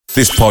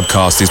This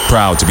podcast is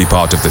proud to be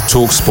part of the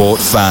TalkSport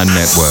Fan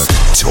Network.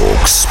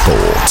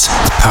 TalkSport.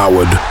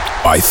 Powered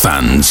by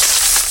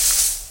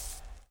fans.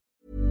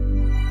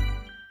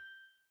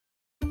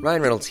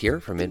 Ryan Reynolds here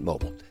from Mint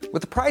Mobile.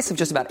 With the price of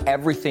just about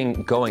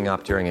everything going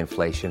up during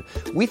inflation,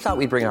 we thought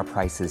we'd bring our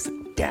prices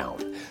down.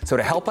 So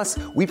to help us,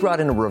 we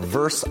brought in a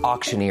reverse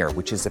auctioneer,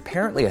 which is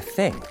apparently a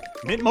thing.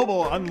 Mint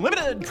Mobile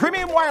Unlimited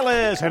Premium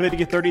Wireless. How to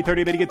get 30,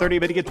 30, bit to get 30,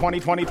 bit to get 20,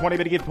 20, 20,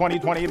 bit to get 20,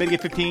 20, bit to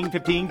get 15,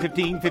 15,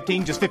 15,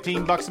 15, just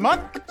 $15 a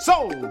month?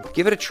 Sold!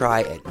 Give it a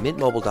try at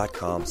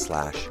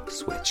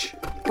mintmobile.com/switch.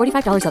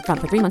 $45 up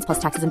front for 3 months plus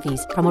taxes and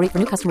fees. Promo rate for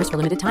new customers for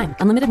limited time.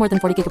 Unlimited more than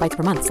 40 gigabytes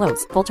per month.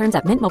 Slows full terms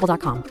at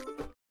mintmobile.com.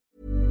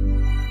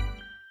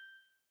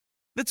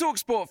 The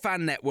TalkSport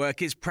Fan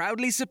Network is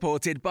proudly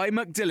supported by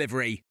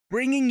McDelivery,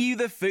 bringing you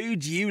the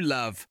food you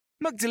love.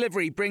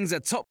 McDelivery brings a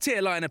top-tier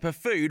lineup of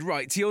food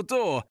right to your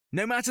door.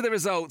 No matter the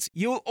result,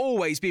 you'll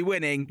always be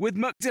winning with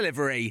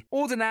McDelivery.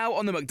 Order now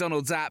on the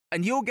McDonald's app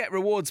and you'll get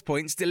rewards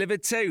points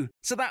delivered too.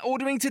 So that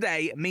ordering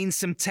today means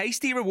some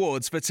tasty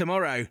rewards for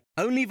tomorrow.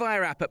 Only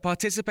via app at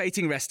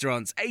participating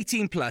restaurants.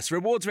 18 plus.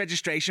 Rewards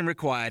registration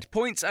required.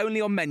 Points only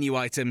on menu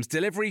items.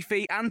 Delivery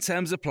fee and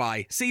terms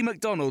apply. See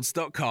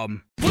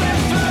mcdonalds.com.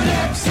 Brentford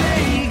FC,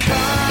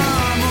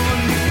 come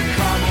on, you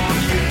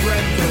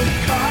Brentford,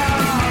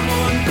 come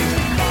on,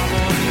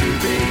 you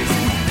bees,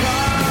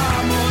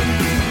 come on,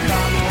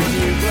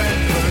 you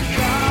Brentford,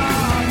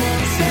 come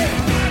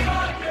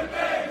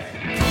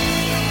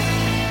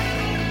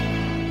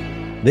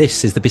on,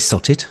 This is the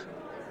Besotted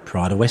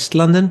Pride of West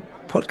London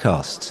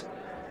podcast,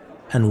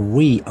 and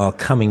we are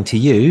coming to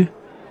you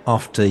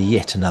after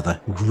yet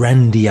another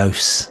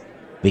grandiose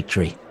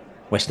victory.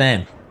 West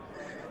Ham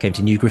came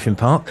to New Griffin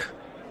Park,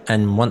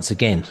 and once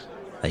again,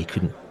 they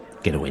couldn't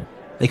get a win.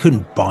 They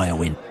couldn't buy a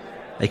win.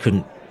 They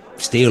couldn't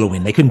steal a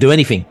win. They couldn't do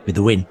anything with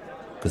the win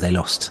because they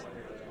lost.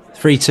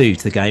 3-2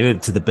 to the game,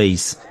 to the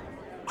Bees.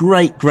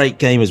 Great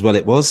game as well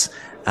it was.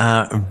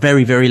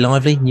 Very, very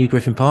lively, New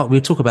Griffin Park.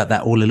 We'll talk about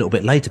that all a little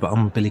bit later, but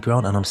I'm Billy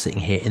Grant and I'm sitting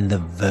here in the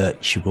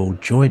virtual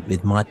joint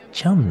with my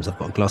chums. I've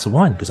got a glass of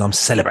wine because I'm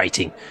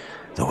celebrating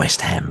the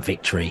West Ham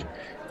victory,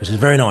 which is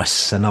very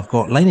nice. And I've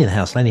got Laney in the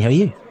house. Laney, how are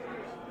you?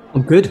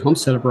 I'm good. I'm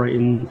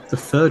celebrating the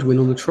third win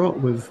on the trot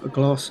with a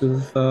glass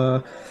of,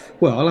 well,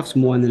 I'll have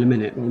some wine in a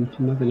minute. I'm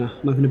having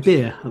a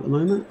beer at the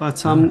moment.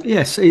 But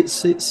yes,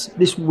 it's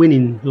this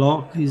winning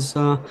lark is,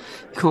 you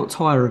can't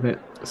tire of it.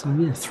 So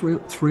yeah,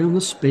 three on the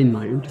spin,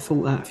 mate. Who'd have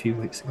thought that a few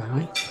weeks ago,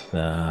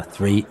 eh?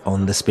 3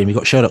 on the spin. We've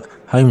got Sherlock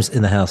Holmes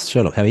in the house.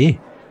 Sherlock, how are you?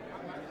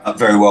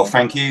 Very well,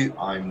 thank you.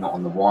 I'm not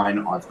on the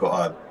wine. I've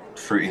got a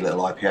fruity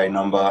little IPA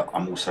number.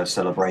 I'm also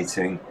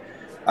celebrating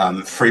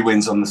 3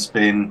 wins on the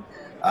spin.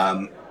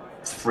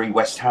 3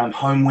 West Ham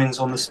home wins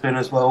on the spin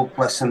as well.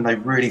 Bless them, they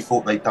really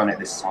thought they'd done it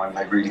this time.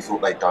 They really thought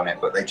they'd done it,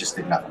 but they just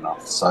didn't have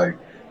enough. So,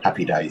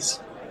 happy days.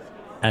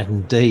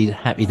 Indeed,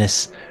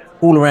 happiness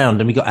all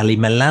around. And we got Ali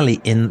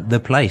Malali in the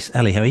place.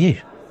 Ali, how are you?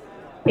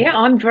 Yeah,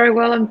 I'm very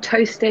well. I'm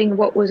toasting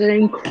what was an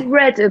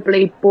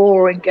incredibly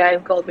boring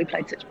game. God, we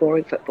played such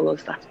boring football on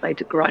Saturday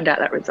to grind out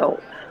that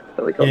result.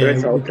 But we got the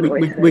result.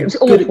 It was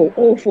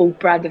awful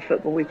brand of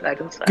football we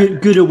played on Saturday.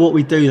 Good at what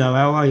we do, though,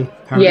 are we?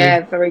 Apparently.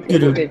 Yeah, very good.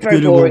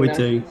 Good at what we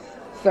do.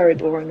 Very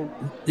boring.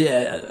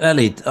 Yeah,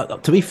 Ali,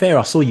 to be fair,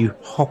 I saw you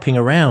hopping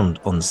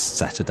around on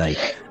Saturday.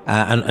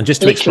 And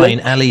just to explain,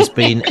 Ali's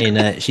been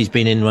she's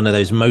been in one of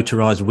those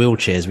motorised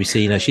wheelchairs. We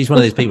see, she's one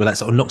of those people that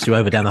sort of knocks you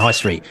over down the high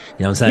street.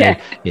 You know what I'm saying?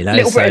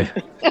 Yeah, so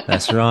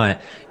that's right.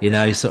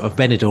 Sort of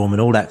Benidorm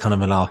and all that kind of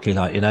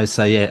malarkey,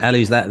 So yeah,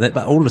 Ali's that.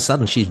 But all of a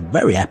sudden, she's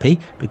very happy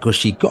because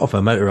she got off her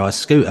motorised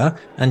scooter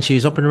and she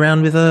was hopping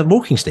around with a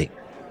walking stick.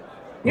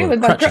 Yeah,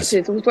 with my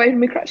crutches. I was waving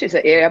my crutches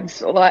at you. I'm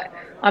sort of like,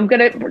 I'm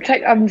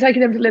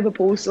taking them to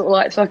Liverpool, sort of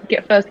like, so I can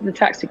get first in the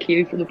taxi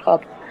queue for the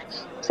pub.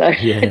 So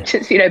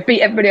just beat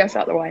everybody else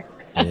out of the way.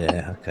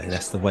 Yeah, okay,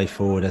 that's the way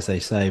forward, as they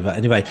say. But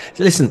anyway,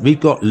 listen, we've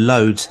got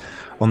loads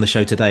on the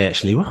show today.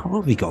 Actually, what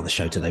have we got on the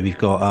show today? We've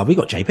got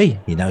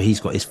JP. He's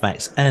got his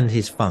facts and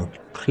his funk.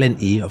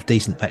 Plenty of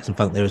decent facts and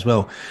funk there as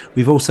well.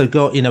 We've also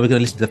got, we're going to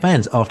listen to the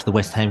fans after the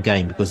West Ham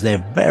game because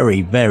they're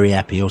very, very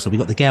happy. Also, we've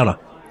got the Gowler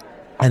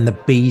and the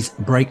Bees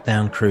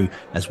breakdown crew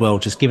as well,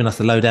 just giving us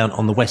the lowdown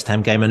on the West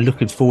Ham game and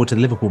looking forward to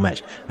the Liverpool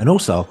match. And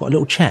also, I've got a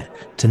little chat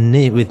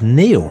with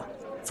Neil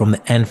from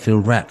the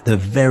Anfield Wrap, the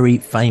very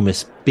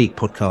famous big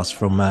podcast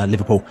from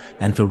Liverpool,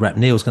 Anfield Wrap.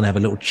 Neil's going to have a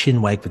little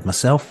chin wag with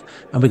myself,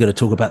 and we're going to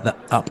talk about the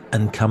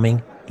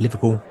up-and-coming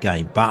Liverpool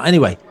game. But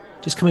anyway,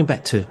 just coming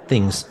back to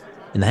things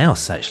in the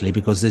house, actually,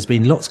 because there's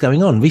been lots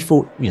going on. We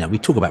thought, we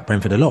talk about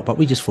Brentford a lot, but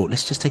we just thought,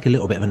 let's just take a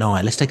little bit of an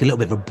eye. Let's take a little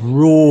bit of a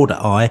broader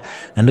eye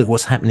and look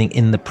what's happening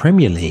in the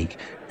Premier League.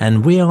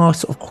 And we are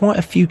sort of quite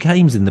a few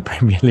games in the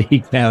Premier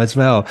League now as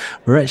well.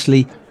 We're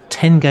actually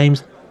 10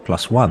 games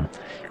plus 1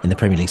 in the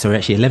Premier League. So we're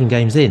actually 11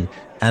 games in.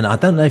 And I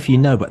don't know if you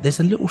know, but there's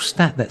a little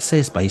stat that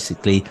says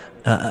basically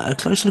a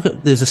close look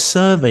at, there's a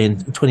survey in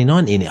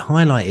 2019, it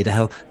highlighted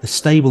how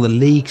stable the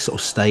league sort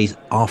of stays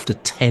after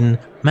 10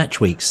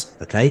 match weeks.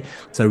 Okay.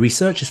 So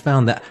researchers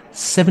found that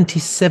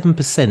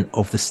 77%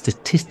 of the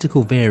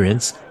statistical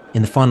variance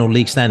in the final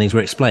league standings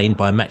were explained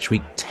by match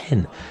week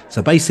 10.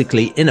 So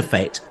basically, in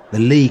effect, the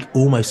league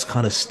almost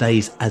kind of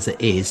stays as it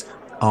is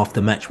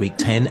after match week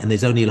 10, and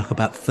there's only like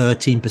about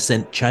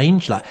 13%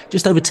 change, like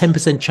just over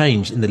 10%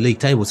 change in the league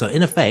table. So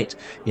in effect,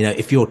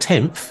 if you're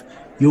 10th,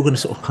 you're going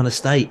to sort of kind of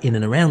stay in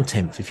and around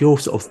 10th. If you're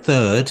sort of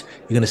third,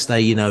 you're going to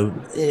stay, in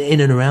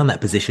and around that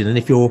position. And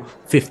if you're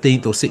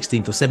 15th or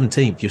 16th or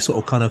 17th, you're sort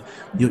of kind of,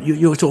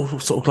 you're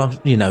sort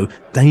of,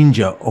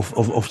 danger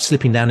of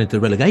slipping down into the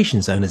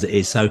relegation zone as it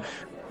is. So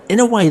in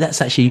a way, that's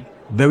actually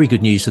very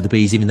good news for the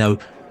Bees, even though,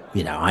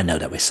 I know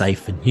that we're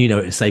safe and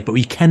it's safe, but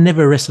we can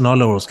never rest on our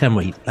laurels, can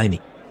we, Laney?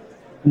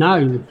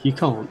 No, you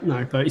can't.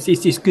 No, but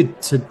it's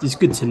good to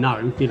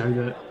know,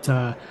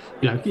 that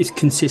it's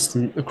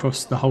consistent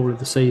across the whole of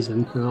the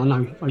season. And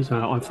I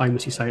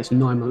famously say it's a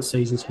 9-month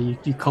season, so you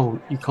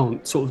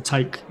can't sort of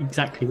take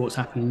exactly what's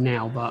happening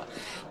now. But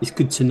it's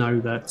good to know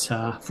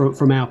that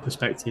from our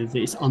perspective,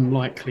 it's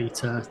unlikely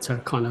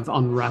to kind of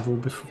unravel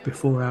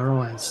before our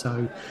eyes.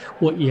 So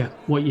what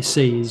you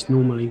see is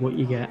normally what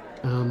you get.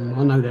 I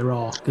know there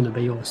are going to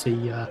be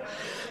obviously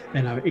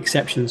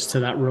exceptions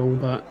to that rule,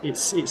 but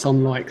it's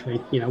unlikely.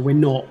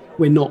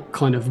 We're not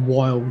kind of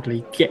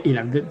wildly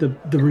the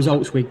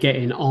results we're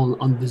getting aren't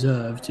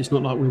undeserved. It's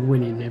not like we're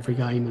winning every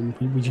game and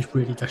we just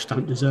really just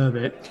don't deserve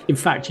it. In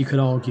fact, you could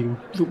argue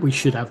that we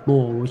should have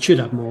more. We should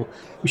have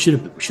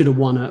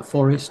won at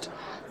Forest,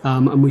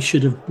 and we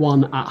should have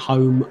won at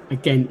home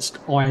against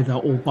either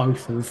or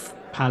both of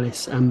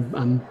Palace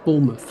and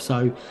Bournemouth.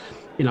 So.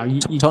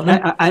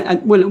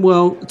 Tottenham?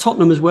 Well,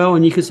 Tottenham as well,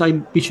 and you could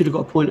say we should have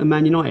got a point at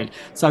Man United.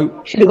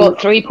 So should have got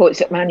 3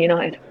 points at Man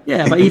United.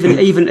 Yeah, but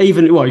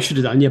even well, you should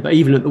have done. Yeah, but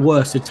even at the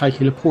worst of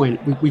taking a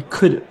point, we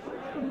could.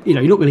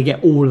 You're not going to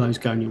get all of those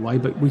going your way,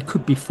 but we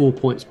could be 4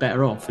 points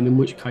better off, and in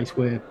which case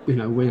we're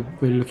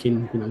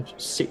looking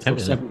 6th or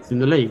 7th in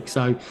the league.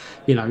 So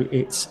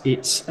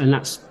it's and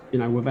that's.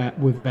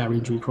 With our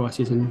injury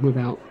crisis and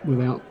without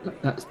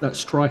that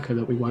striker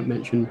that we won't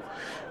mention,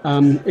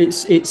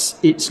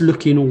 it's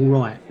looking all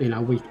right.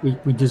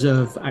 We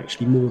deserve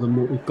actually more than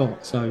what we've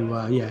got. So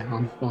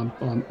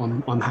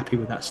I'm happy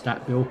with that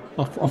stat, Bill.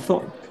 I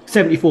thought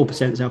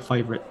 74% is our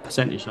favourite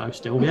percentage, though.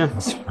 Still, yeah,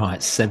 that's right,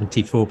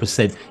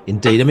 74%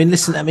 indeed. I mean,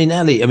 listen,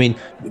 Ali,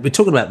 we're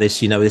talking about this.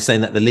 They're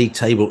saying that the league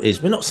table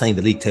is. We're not saying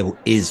the league table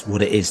is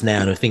what it is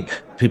now, and I think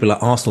people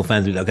like Arsenal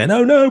fans will be like going,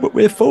 "Oh no, but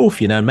we're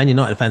 4th," and Man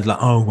United fans are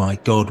like, "Oh my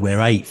God, we're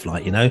 8th."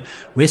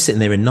 We're sitting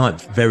there in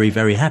 9th, very,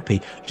 very happy.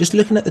 Just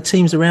looking at the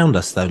teams around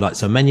us, though,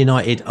 so Man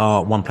United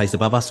are one place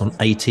above us on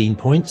 18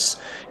 points.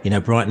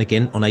 Brighton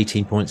again on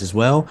 18 points as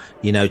well.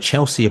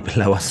 Chelsea are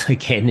below us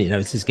again.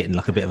 This is getting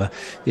like a bit of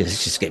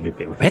it's just getting a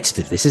bit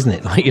repetitive, this, isn't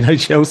it?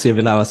 Chelsea are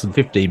below us on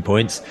 15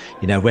 points.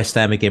 West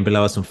Ham again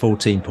below us on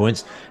 14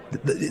 points.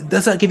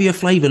 Does that give you a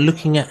flavour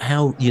looking at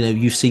how,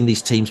 you've seen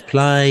these teams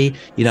play?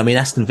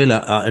 Aston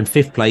Villa are in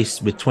 5th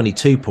place with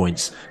 22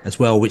 points as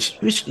well, which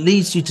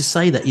leads you to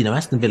say that,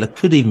 Aston Villa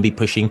could even be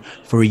pushing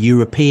for a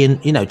European,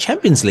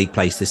 Champions League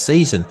place this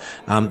season,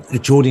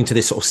 according to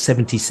this sort of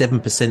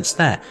 77%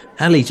 stat.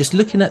 Ali, just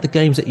looking at the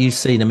games that you've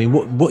seen,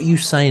 what are you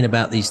saying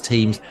about these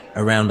teams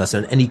around us,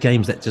 and any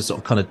games that just sort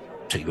of kind of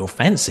took your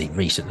fancy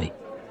recently?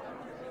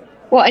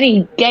 Well,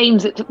 any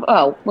games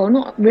well,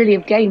 not really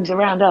of games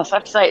around us. I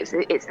have to say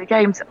it's the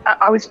games.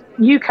 I was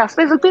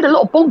Newcastle. There's been a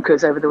lot of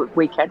bonkers over the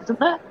weekend, isn't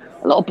there?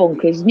 A lot of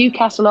bonkers.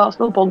 Newcastle,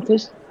 Arsenal,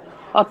 bonkers.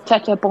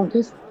 Arteta,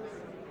 bonkers.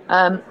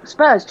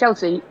 Spurs,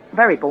 Chelsea,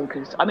 very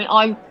bonkers.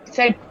 I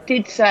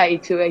did say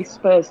to a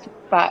Spurs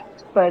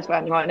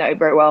fan who I know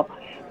very well,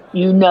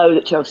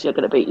 that Chelsea are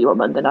going to beat you on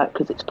Monday night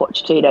because it's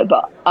Pochettino.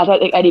 But I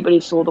don't think anybody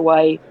saw the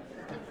way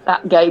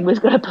that game was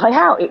going to play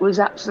out. It was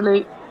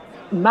absolute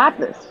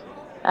madness.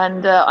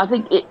 And I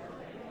think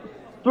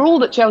for all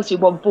that Chelsea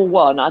won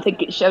 4-1, I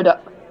think it showed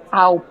up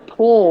how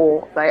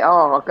poor they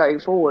are going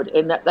forward,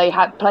 in that they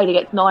had played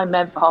against 9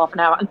 men for half an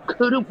hour and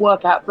couldn't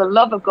work out, for the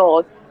love of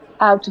God,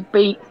 how to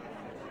beat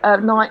how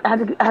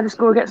to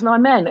score against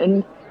 9 men.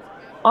 And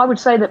I would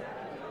say that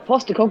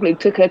Postecoglou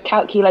took a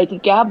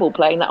calculated gamble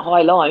playing that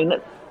high line.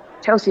 That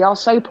Chelsea are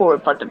so poor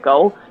in front of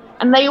goal,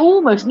 and they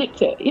almost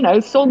nicked it.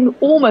 Son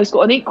almost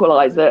got an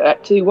equaliser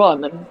at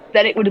 2-1, and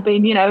then it would have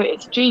been,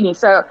 it's genius.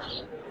 So.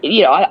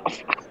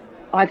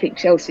 I think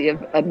Chelsea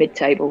are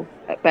mid-table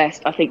at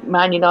best. I think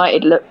Man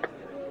United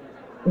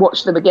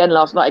watched them again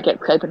last night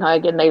against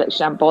Copenhagen. They look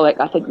shambolic.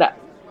 I think that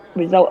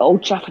result at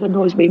Old Trafford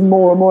annoys me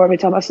more and more every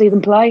time I see them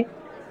play.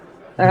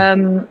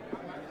 But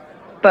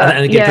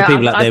and again, for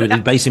people out there,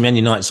 basically Man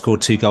United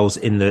scored 2 goals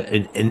in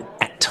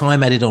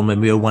time added on when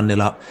we were 1-0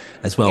 up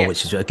as well,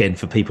 which is, again,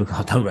 for people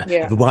who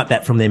don't wipe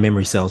that from their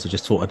memory cells. I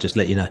just thought I'd just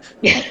let you know.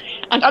 Yeah,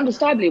 and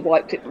understandably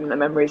wiped it from their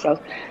memory cells.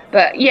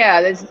 But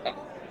yeah, there's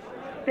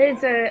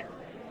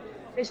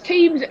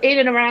teams in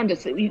and around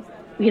us that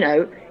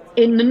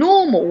in the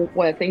normal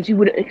way of things you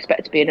wouldn't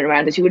expect to be in and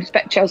around us. You would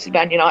expect Chelsea,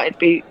 Man United to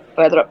be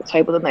further up the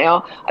table than they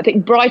are. I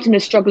think Brighton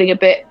is struggling a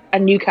bit,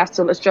 and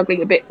Newcastle are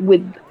struggling a bit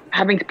with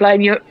having to play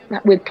in Europe.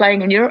 With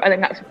playing in Europe, I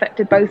think that's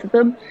affected both of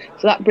them.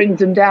 So that brings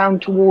them down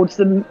towards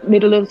the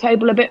middle of the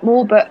table a bit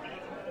more. But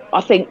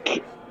I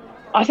think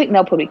I think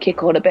they'll probably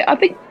kick on a bit. I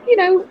think,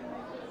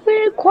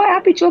 we're quite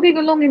happy jogging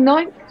along in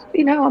ninth.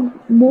 I'm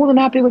more than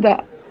happy with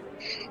that.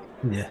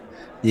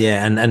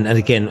 Yeah, and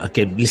again,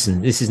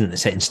 listen, this isn't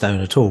set in stone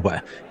at all,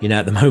 but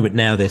at the moment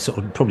now they're sort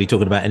of probably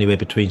talking about anywhere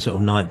between sort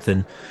of 9th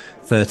and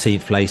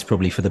 13th place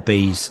probably for the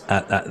Bees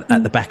at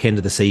the back end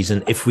of the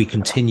season, if we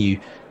continue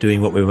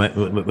doing what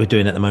we're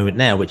doing at the moment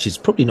now, which is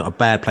probably not a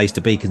bad place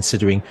to be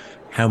considering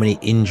how many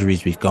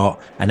injuries we've got.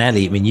 And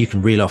Ali, I mean, you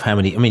can reel off how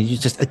many. I mean, you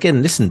just,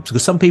 again, listen,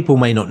 because some people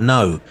may not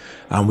know.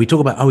 We talk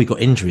about, we got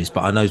injuries,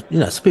 but I know,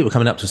 some people are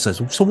coming up to us and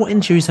say, so what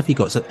injuries have you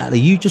got? So Ali,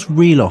 you just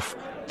reel off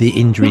the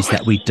injuries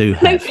that we do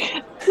have.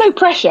 No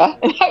pressure.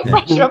 No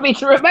pressure on me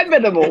to remember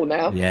them all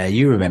now. Yeah,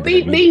 you remember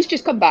them. Mee's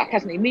just come back,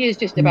 hasn't he? Me is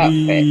just about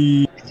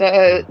fit.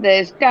 So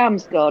there's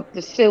Damsgaard,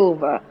 De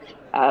Silva,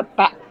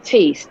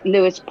 Baptiste,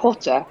 Lewis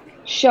Potter,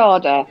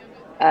 Sharda,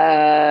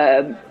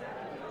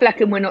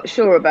 Flecken we're not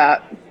sure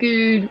about.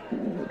 Good,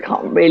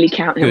 can't really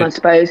count him, I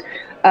suppose.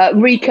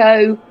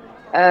 Rico,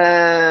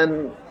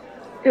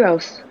 who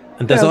else?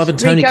 And does Ivan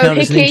Toney count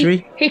as an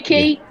injury? Hickey.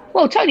 Yeah.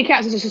 Well, Toney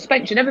counts as a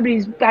suspension.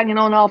 Everybody's banging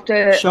on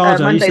after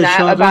Monday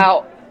now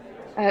about...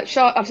 I've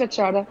said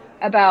Sharda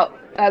about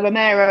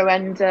Romero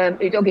and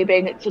Udogie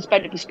being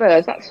suspended for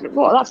Spurs. That's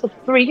for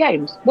 3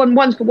 games.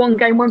 One's for 1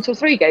 game, one's for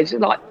 3 games.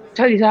 Like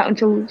Tony's out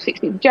until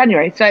 16th of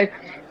January. So,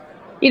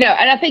 and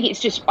I think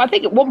it's just. I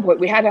think at one point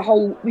we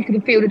could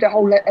have fielded a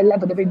whole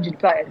 11 of injured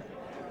players.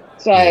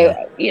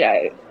 So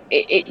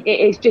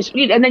it's just.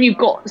 And then you've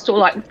got sort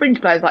of like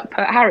fringe players like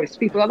Pert Harris,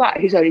 people like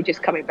that, who's only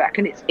just coming back,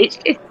 and it's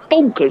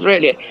bonkers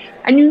really.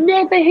 And you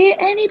never hear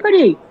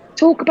anybody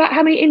talk about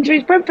how many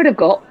injuries Brentford have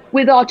got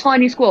with our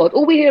tiny squad.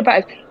 All we hear about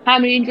is how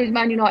many injuries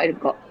Man United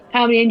have got,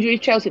 how many injuries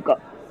Chelsea have got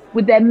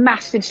with their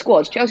massive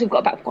squads. Chelsea have got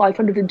about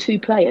 502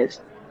 players.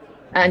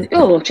 And,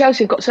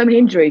 Chelsea have got so many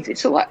injuries.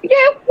 It's sort of like,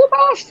 what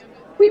about us?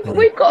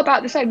 We've got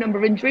about the same number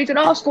of injuries and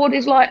our squad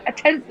is like a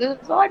tenth of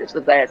the size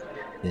of theirs.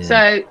 Yeah. So,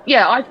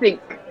 I think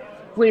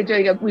we've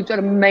done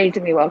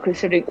amazingly well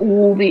considering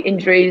all the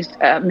injuries,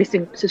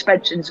 missing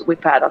suspensions that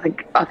we've had. I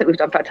think we've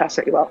done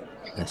fantastically well.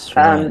 That's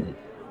right.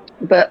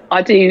 But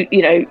I do,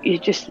 you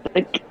just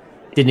think...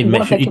 Didn't even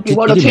mention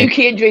one or two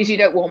key injuries you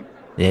don't want.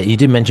 Yeah, you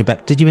did mention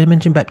Did you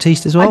mention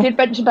Baptiste as well? I did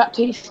mention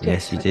Baptiste.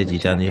 Yes, you did.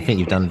 I think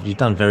you've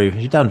done very well.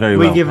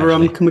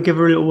 Can we give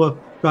her a little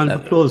round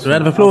of applause?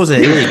 Round of applause. Here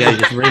you go,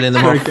 just reeling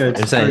them off. Good.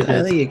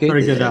 There you go.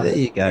 Very good. There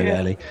you go,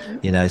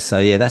 Ali.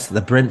 So that's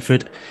the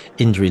Brentford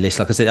injury list.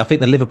 Like I said, I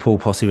think the Liverpool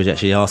posse was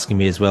actually asking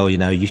me as well.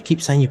 You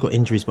keep saying you've got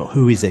injuries, but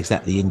who is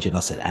exactly injured? I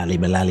said Ali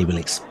Mullally will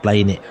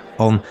explain it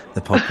on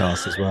the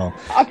podcast as well.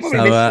 I probably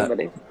missed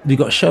somebody. We've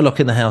got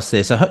Sherlock in the house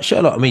there. So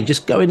Sherlock, I mean,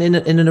 just going in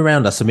and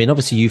around us. I mean,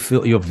 obviously you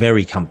feel you're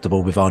very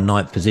comfortable with our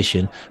 9th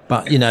position,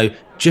 but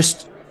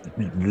just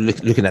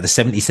looking at the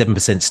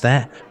 77%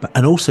 stat,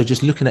 and also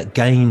just looking at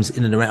games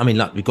in and around. I mean,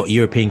 like we've got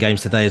European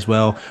games today as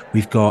well.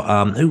 We've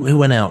got who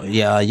went out?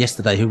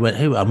 Yesterday. Who went?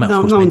 No one's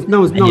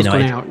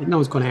gone out. No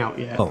one's gone out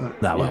yet.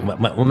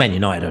 Well, Man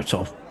United are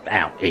sort of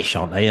out-ish,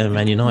 aren't they?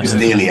 Man United is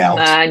nearly out.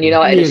 Man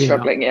United is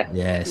struggling,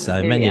 Yeah,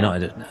 so Man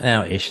United are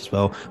out-ish as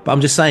well. But I'm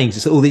just saying,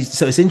 all these.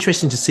 So it's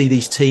interesting to see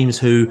these teams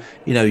who,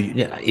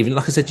 even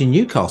like I said, in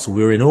Newcastle,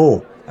 we were in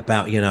awe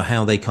about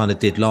how they kind of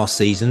did last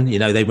season.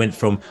 They went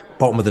from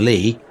bottom of the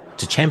league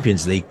to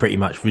Champions League pretty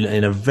much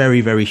in a very,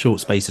 very short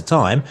space of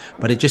time.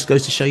 But it just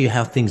goes to show you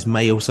how things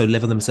may also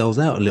level themselves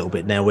out a little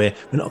bit now. We're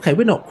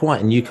not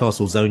quite in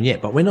Newcastle zone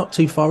yet, but we're not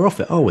too far off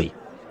it, are we?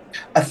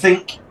 I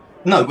think.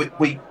 No,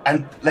 we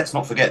and let's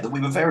not forget that we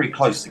were very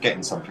close to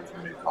getting something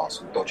from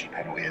Newcastle, dodgy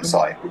penalty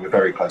aside. We were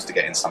very close to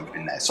getting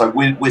something there. So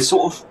we're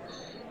sort of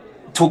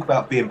talk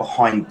about being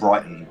behind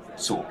Brighton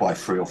sort of by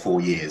 3 or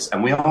 4 years.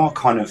 And we are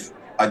kind of,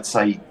 I'd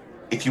say,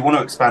 if you want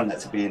to expand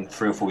that to being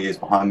 3 or 4 years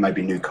behind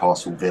maybe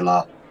Newcastle,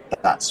 Villa,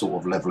 that sort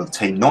of level of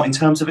team, not in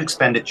terms of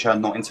expenditure,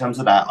 not in terms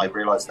of that, I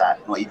realise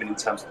that, not even in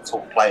terms of the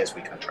top players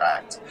we can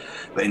attract,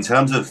 but in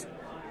terms of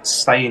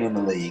staying in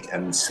the league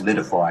and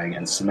solidifying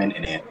and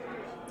cementing it.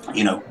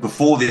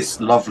 Before this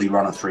lovely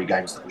run of 3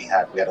 games that we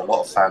had a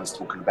lot of fans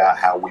talking about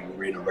how we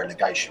were in a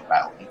relegation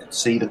battle. You could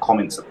see the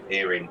comments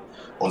appearing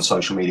on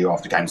social media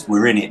after games.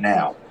 We're in it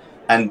now.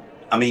 And,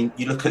 I mean,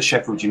 you look at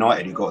Sheffield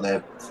United, who got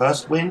their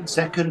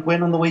second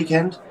win on the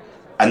weekend,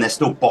 and they're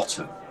still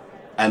bottom.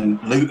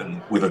 And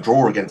Luton, with a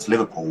draw against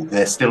Liverpool,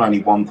 they're still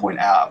only 1 point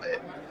out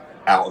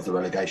of the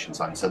relegation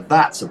zone. So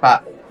that's a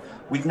battle.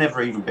 We've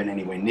never even been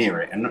anywhere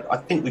near it. And I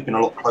think we've been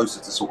a lot closer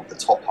to sort of the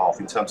top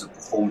half in terms of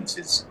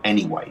performances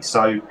anyway.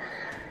 So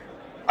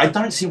I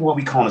don't see why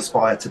we can't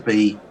aspire to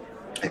be,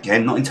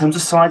 again, not in terms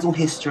of size or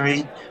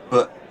history,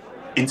 but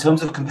in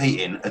terms of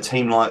competing, a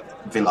team like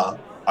Villa,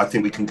 I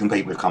think we can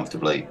compete with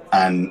comfortably,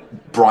 and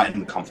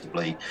Brighton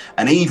comfortably.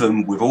 And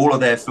even with all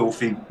of their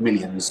filthy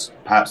millions,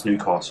 perhaps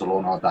Newcastle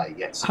on our day,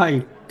 yes.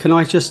 Hey, can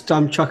I just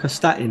chuck a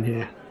stat in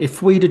here?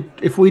 If we'd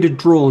have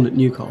drawn at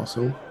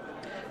Newcastle,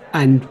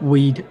 and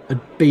we'd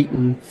had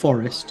beaten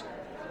Forest,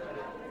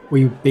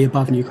 we would be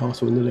above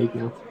Newcastle in the league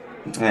now.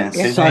 Yeah,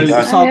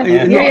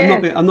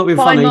 I'm not being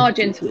fine funny.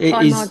 Margins.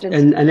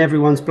 And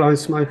everyone's blowing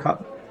smoke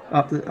up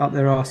up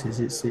their asses.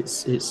 It's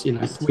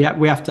we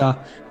have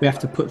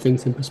to put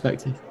things in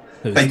perspective.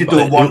 They did do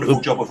a wonderful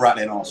job of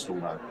rattling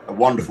Arsenal, though. A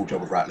wonderful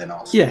job of rattling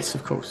Arsenal. Yes,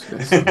 of course.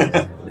 Yes.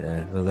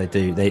 Yeah, well, they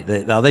do.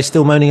 Are they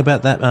still moaning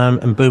about that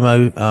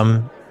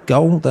Mbumo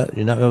goal? That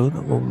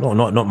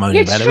not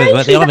moaning about it,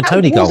 but the Ivan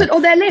Toney goal wasn't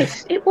on their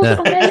list. It wasn't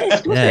on their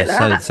list, was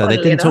it? So they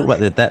didn't talk about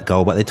that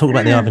goal, but they talk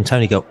about the Ivan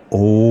Toney goal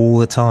all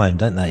the time,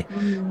 don't they?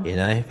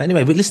 But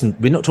anyway, but listen,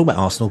 we're not talking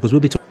about Arsenal because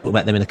we'll be talking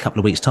about them in a couple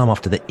of weeks' time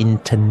after the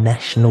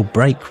international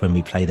break when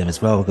we play them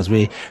as well. Because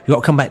we've got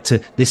to come back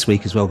to this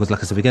week as well. Because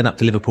like I said, we're going up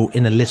to Liverpool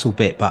in a little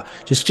bit, but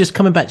just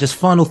coming back, just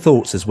final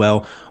thoughts as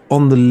well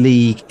on the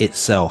league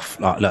itself.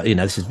 Like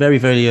this is very,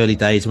 very early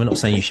days. We're not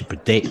saying you should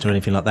predict or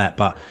anything like that,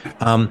 but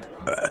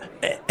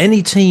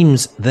any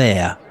teams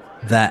there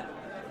that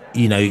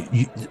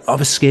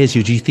either scares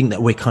you? Do you think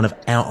that we're kind of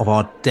out of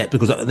our depth?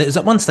 Because there's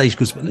at one stage,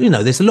 because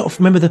there's a lot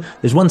of,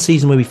 there's one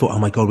season where we thought, oh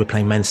my god, we're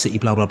playing Man City,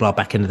 blah blah blah,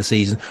 back end of the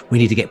season, we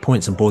need to get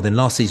points on board. Then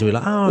last season we were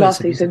like,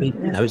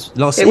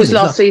 it was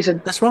last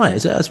season. That's right.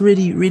 It's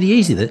really, really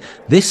easy. That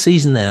this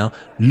season now,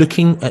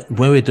 looking at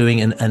where we're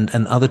doing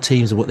and other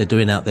teams and what they're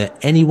doing out there,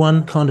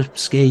 anyone kind of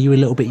scare you a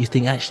little bit? You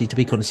think, actually, to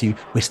be honest with you,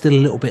 we're still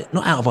a little bit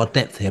not out of our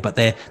depth here, but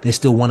they're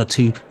still 1 or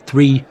 2,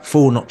 3,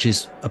 4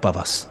 notches above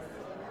us.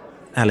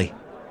 Ali.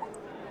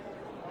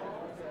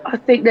 I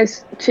think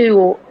there's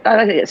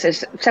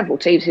several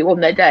teams who on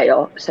their day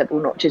are several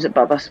notches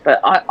above us,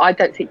 but I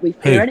don't think we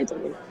fear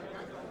anybody.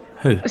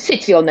 Who?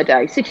 City on their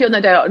day. City on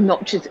their day are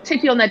notches.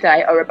 City on their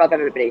day are above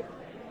everybody.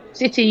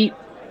 City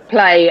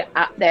play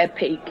at their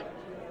peak.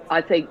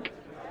 I think,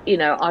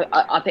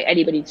 I think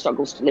anybody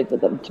struggles to live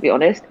with them, to be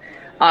honest.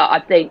 I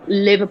think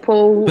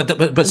Liverpool.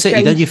 But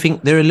City, don't you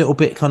think they're a little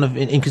bit kind of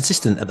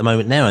inconsistent at the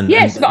moment now?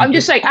 But I'm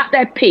just saying at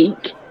their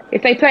peak.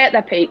 If they play at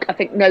their peak, I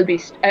think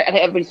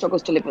everybody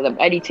struggles to live with them.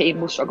 Any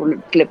team will struggle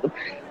to live with them.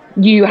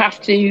 You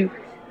have to,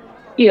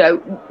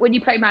 when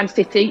you play Man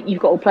City,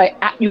 you've got to play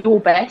at your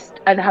best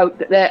and hope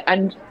that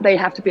they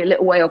have to be a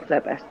little way off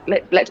their best.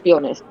 Let's be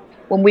honest.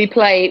 When we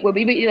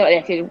beat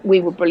United, we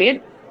were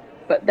brilliant,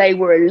 but they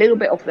were a little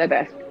bit off their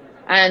best.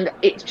 And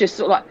it's just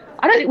sort of like,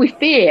 I don't think we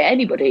fear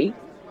anybody,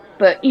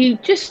 but you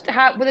just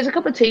have, there's a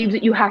couple of teams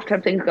that you have to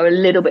have things go a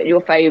little bit in your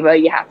favour.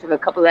 You have to have a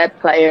couple of their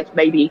players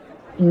maybe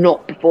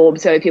not perform.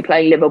 So if you're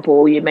playing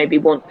Liverpool, you maybe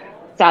want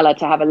Salah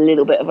to have a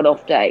little bit of an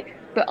off day.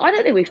 But I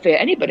don't think we fear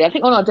anybody. I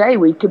think on our day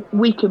we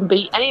can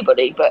beat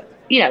anybody. But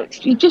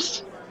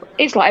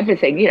it's like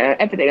everything.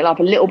 Everything in life.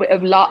 A little bit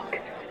of luck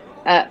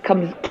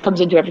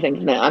comes into everything,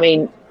 doesn't it? I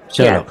mean,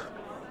 Sherlock.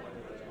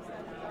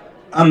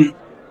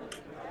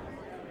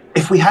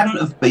 If we hadn't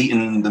have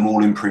beaten them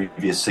all in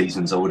previous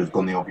seasons, I would have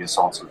gone the obvious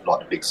answer of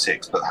like the big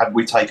six. But had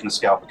we taken a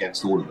scalp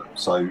against all of them?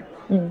 So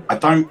I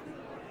don't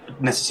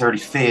necessarily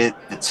fear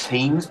the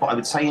teams, but I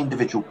would say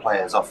individual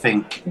players. I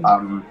think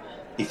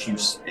if you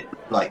is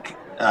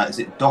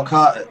it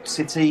Docker at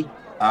City?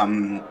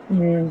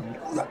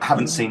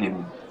 Haven't seen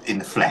him in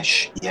the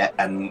flesh yet,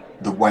 and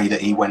the way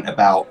that he went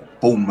about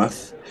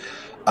Bournemouth,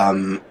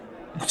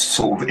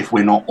 sort of, if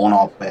we're not on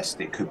our best,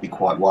 it could be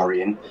quite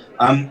worrying.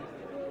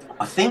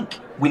 I think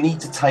we need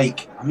to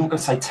take, I'm not going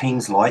to say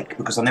teams like,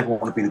 because I never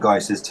want to be the guy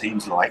who says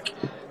teams like,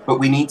 but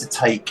we need to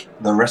take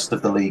the rest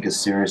of the league as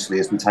seriously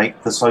as we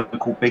take the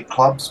so-called big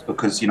clubs,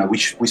 because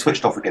we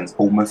switched off against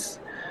Bournemouth,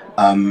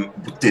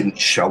 didn't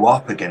show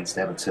up against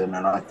Everton,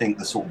 and I think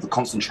the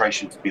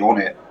concentration to be on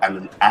it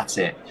and at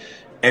it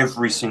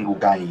every single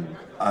game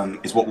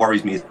is what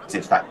worries me. Is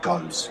if that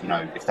goes,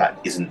 if that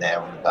isn't there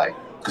on the day,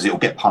 because it will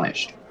get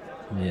punished.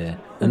 Yeah,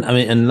 and I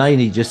mean, and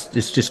Laney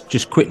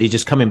just quickly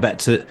coming back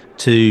to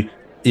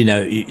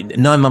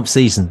 9-month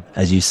season,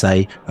 as you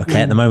say.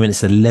 Okay, at the moment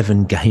it's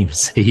 11 game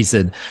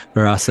season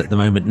for us at the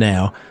moment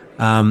now.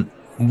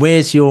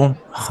 Where's your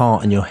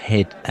heart and your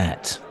head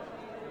at?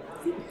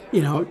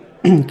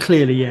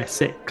 Clearly,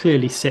 yes.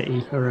 Clearly,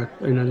 City are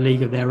in a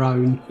league of their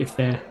own if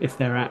they're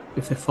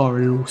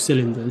firing on all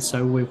cylinders.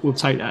 So we'll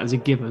take that as a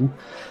given.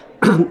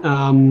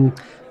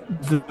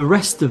 The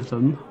rest of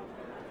them,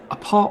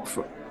 apart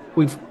from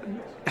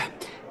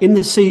in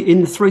the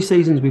 3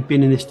 seasons we've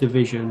been in this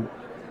division,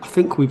 I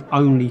think we've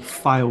only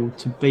failed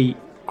to beat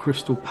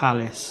Crystal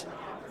Palace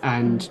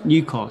and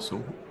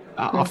Newcastle.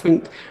 I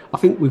think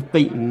we've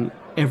beaten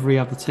every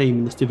other team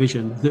in this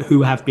division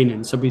who have been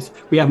in. So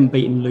we haven't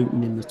beaten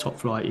Luton in the top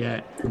flight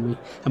yet, and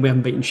we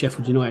haven't beaten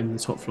Sheffield United in the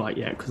top flight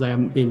yet because they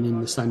haven't been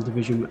in the same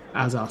division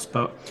as us.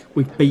 But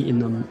we've beaten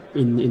them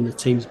in the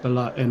teams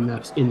below, in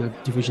the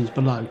divisions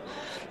below.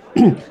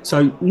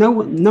 So no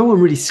one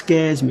really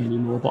scares me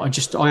anymore.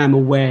 But I am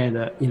aware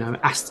that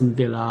Aston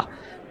Villa,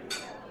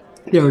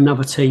 they're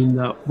another team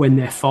that when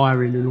they're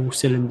firing on all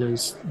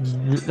cylinders,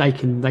 they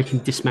can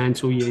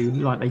dismantle you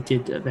like they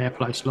did at their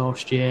place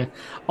last year.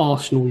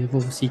 Arsenal, you've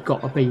obviously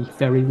got to be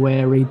very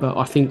wary, but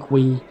I think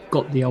we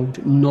got the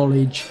old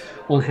knowledge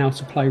on how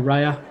to play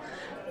Raya.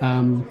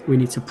 We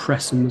need to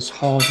press them as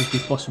hard as we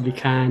possibly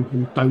can,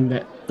 and don't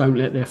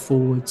let their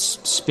forwards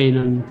spin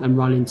and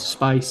run into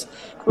space.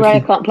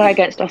 Ray can't play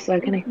against us, though,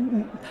 can he?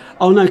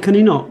 Oh no, can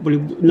he not? Well,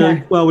 no.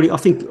 No. Well, I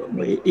think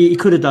he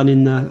could have done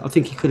in the. I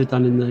think he could have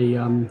done in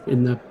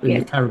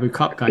the Caribou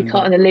Cup game. He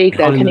can't in the league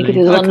though, can he? Because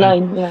he was on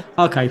loan. Yeah.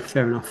 Okay,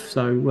 fair enough.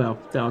 So, well,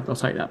 I'll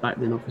take that back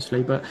then,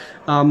 obviously. But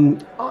no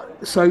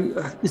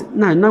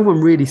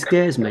one really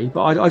scares me.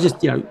 But I just,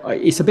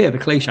 it's a bit of a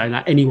cliche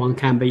that anyone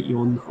can beat you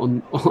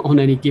on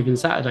any given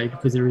Saturday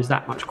because there is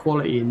that much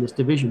quality in this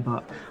division.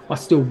 But I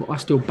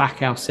still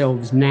back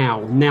ourselves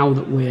now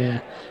that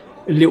we're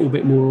a little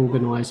bit more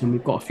organised and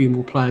we've got a few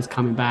more players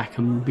coming back,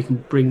 and we can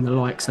bring the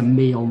likes of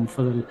me on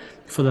for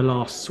the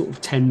last sort of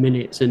 10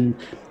 minutes, and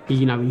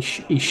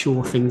he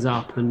shore things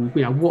up. And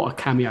what a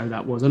cameo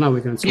that was. I know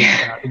we're going to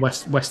talk about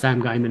the West Ham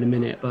game in a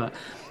minute, but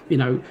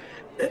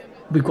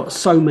we've got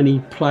so many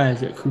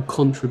players that can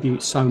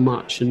contribute so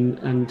much,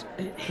 and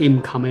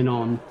him coming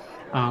on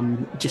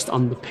just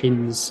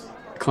underpins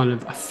kind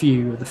of a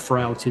few of the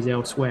frailties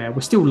elsewhere.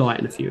 We're still light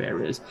in a few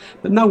areas,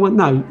 but going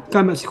back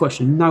to the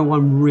question, no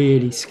one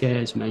really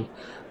scares me.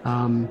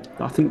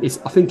 I think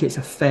it's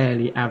a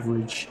fairly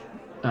average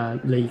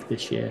league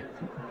this year,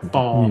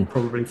 bar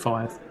probably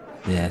 5.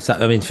 Yeah, so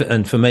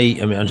and for me,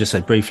 I'll just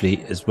say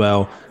briefly as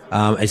well.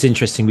 It's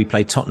interesting. We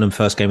played Tottenham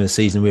first game of the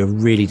season. We were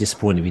really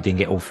disappointed we didn't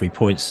get all 3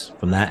 points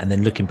from that. And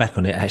then looking back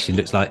on it, it actually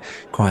looks like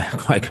quite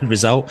a good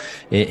result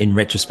in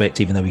retrospect,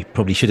 even though we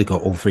probably should have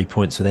got all 3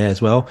 points for there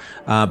as well.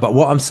 But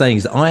what I'm saying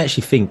is that I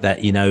actually think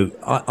that,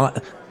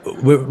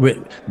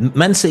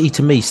 Man City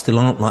to me still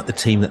aren't like the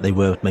team that they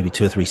were maybe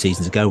 2 or 3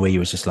 seasons ago, where you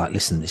was just like,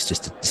 listen,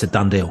 it's a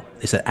done deal.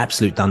 It's an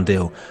absolute done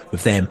deal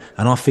with them.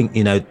 And I think,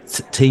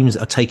 teams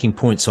are taking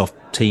points off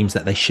teams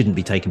that they shouldn't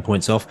be taking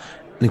points off,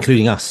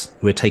 including us.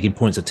 We're taking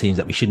points of teams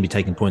that we shouldn't be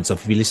taking points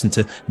off. If you listen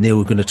to Neil,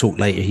 we're going to talk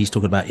later, he's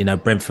talking about,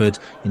 Brentford,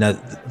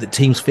 the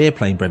teams fear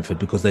playing Brentford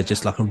because they're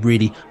just like a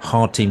really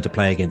hard team to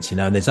play against,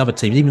 and there's other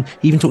teams,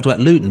 even talked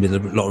about Luton with a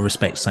lot of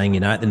respect, saying,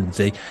 at the end of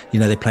the day,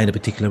 they play in a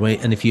particular way.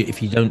 And if you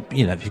don't,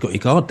 if you've got your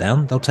guard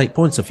down, they'll take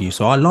points off you.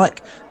 So I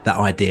like that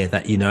idea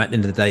that, at the end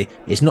of the day,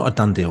 it's not a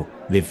done deal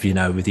with,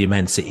 with the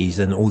Man Cities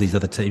and all these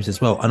other teams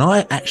as well. And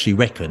I actually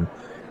reckon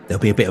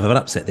there'll be a bit of an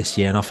upset this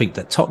year. And I think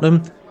that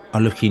Tottenham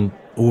are looking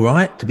all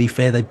right. To be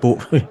fair, they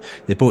bought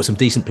some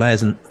decent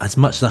players, and as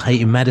much as I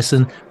hate him,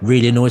 Maddison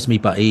really annoys me,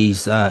 but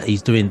he's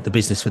doing the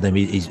business for them.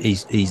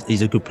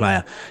 He's a good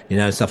player,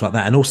 stuff like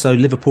that. And also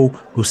Liverpool,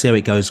 we'll see how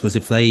it goes, because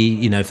if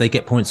they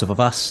get points off of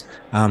us,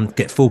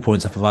 get full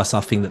points off of us,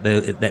 I think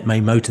that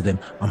may motor them.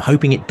 I'm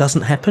hoping it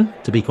doesn't happen,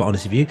 to be quite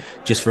honest with you,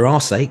 just for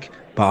our sake.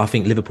 But I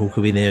think Liverpool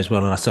could be in there as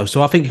well. And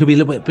so I think it could be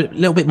a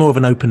little bit more of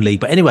an open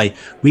league. But anyway,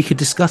 we could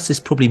discuss this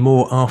probably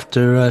more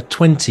after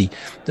 20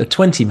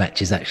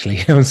 matches, actually.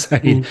 I'm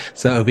saying.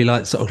 So it'll be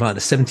like sort of like the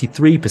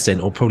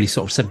 73%, or probably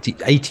sort of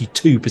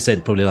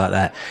 82%, probably like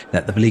that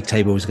the league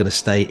table is going to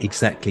stay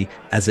exactly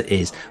as it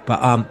is.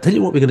 But tell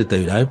you what we're going to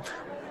do, though.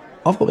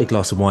 I've got a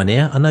glass of wine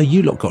here. I know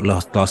you lot got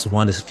a glass of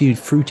wine. There's a few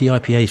fruity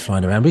IPAs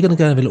flying around. We're going to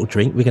go and have a little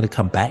drink. We're going to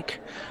come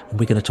back and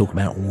we're going to talk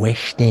about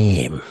West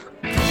Ham.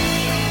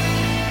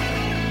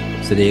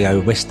 So there you go,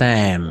 West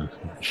Ham.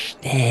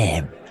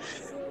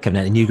 Coming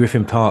out of New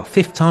Griffin Park.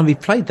 5th time we've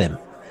played them.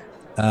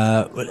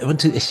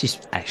 It's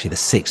just actually the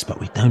 6th, but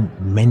we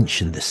don't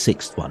mention the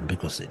 6th one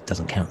because it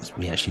doesn't count.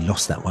 We actually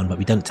lost that one, but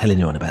we don't tell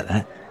anyone about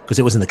that because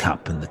it was in the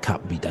Cup, and the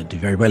Cup we don't do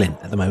very well in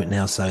at the moment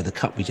now. So the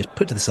Cup we just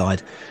put to the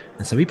side.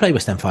 And so we played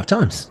West Ham 5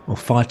 times, or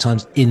 5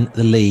 times in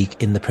the league,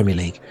 in the Premier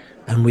League.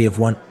 And we have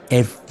won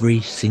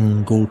every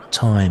single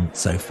time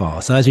so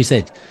far. So as we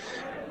said,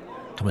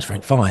 Thomas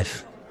Frank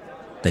 5,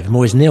 David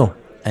Moyes 0.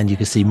 And you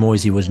can see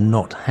Moisey was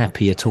not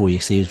happy at all. You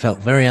see, he felt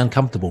very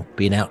uncomfortable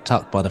being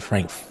out-tucked by the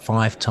Frank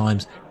 5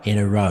 times in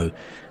a row.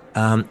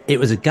 It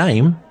was a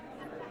game.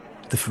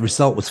 The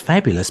result was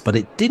fabulous, but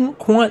it didn't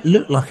quite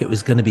look like it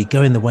was going to be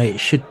going the way it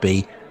should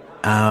be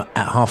at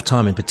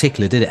half-time in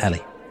particular, did it,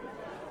 Ali?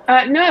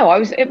 No,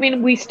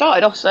 we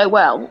started off so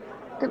well,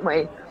 didn't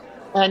we?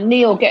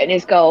 Neil getting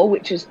his goal,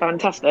 which was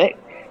fantastic.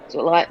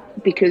 Sort of like,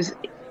 because...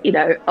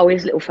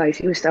 his little face,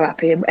 he was so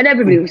happy, and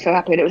everybody was so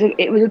happy, and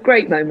it was a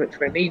great moment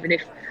for him, even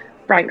if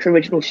Frank's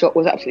original shot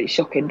was absolutely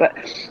shocking. But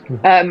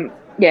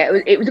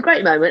it was a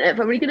great moment. It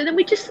felt really good. And then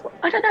we just,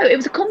 I don't know, it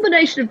was a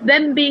combination of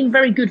them being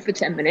very good for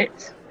 10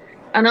 minutes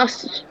and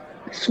us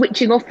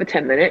switching off for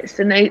 10 minutes,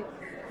 and they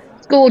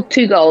scored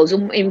 2 goals.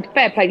 And in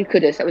fair play to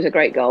Kudus, that was a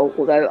great goal,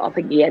 although I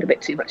think he had a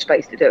bit too much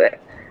space to do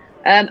it.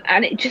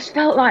 And it just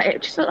felt like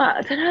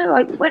I don't know,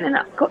 I went and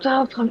got to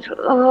half time,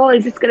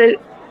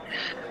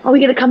 are we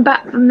going to come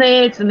back from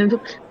this? And then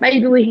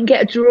maybe we can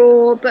get a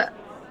draw. But,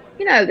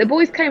 the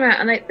boys came out,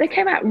 and they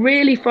came out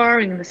really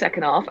firing in the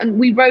second half. And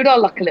we rode our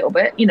luck a little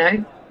bit,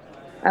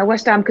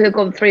 West Ham could have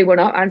gone 3-1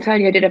 up.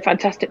 Antonio did a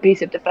fantastic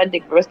piece of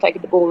defending for us,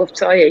 taking the ball off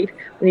Saeed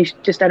when he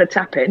just had a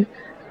tap in.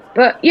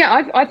 But,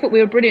 yeah, I thought we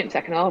were brilliant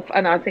second half.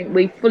 And I think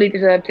we fully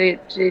deserved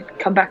to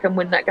come back and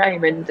win that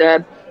game. And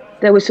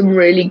there were some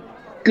really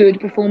good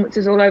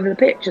performances all over the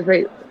pitch. I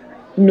think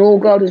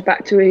Norgard was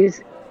back to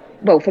his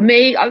well, for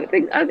me, I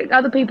think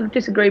other people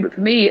disagree, but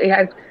for me, he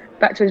had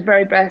back to his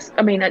very best.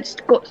 I mean, it's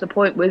got to the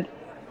point with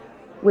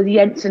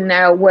Jensen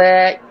now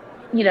where,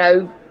 you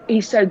know,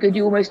 he's so good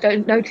you almost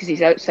don't notice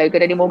he's so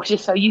good anymore because you're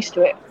so used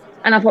to it.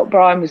 And I thought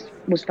Brian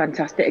was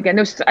fantastic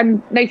again.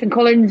 And Nathan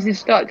Collins is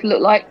starting to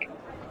look like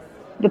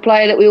the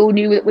player that we all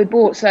knew that we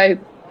bought. So,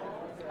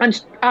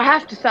 and I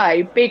have to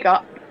say, big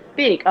up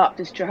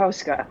to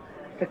Strahowska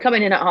for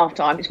coming in at half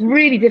time. It's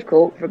really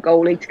difficult for a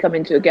goalie to come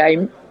into a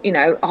game, you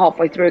know,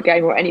 halfway through a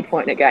game or at any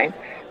point in a game.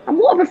 And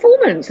what a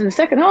performance in the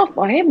second half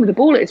by him with the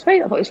ball at his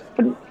feet. I thought it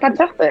was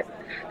fantastic.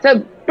 So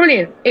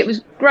brilliant. It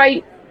was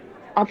great.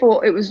 I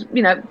thought it was,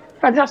 you know,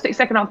 fantastic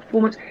second half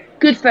performance.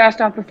 Good first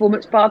half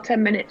performance, bar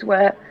 10 minutes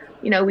where,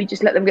 you know, we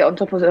just let them get on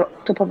top of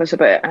us a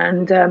bit.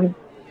 And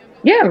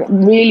yeah,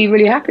 really,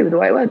 really happy with the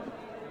way it went.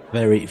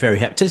 Very, very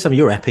happy. Tell you something,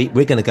 you're happy.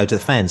 We're going to go to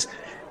the fans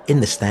in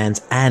the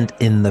stands and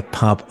in the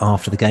pub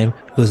after the game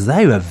because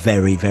they were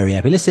very, very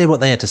happy. Let's hear what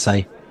they had to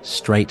say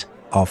straight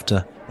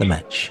after the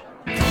match.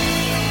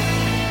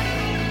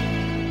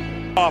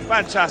 Oh,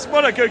 fantastic.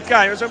 What a good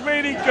game. It was a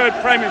really good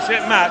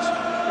Premiership match.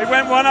 We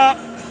went one up,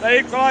 they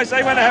equalised,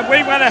 they went ahead,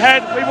 we went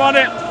ahead, we won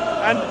it.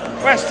 And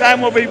West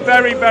Ham will be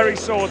very, very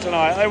sore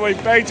tonight. They will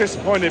be very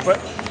disappointed, but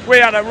we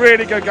had a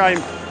really good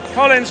game.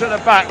 Collins at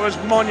the back was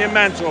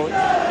monumental.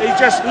 He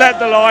just led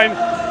the line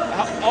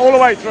all the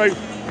way through.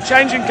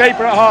 Changing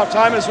keeper at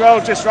half-time as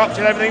well,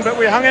 disrupted everything, but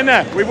we hung in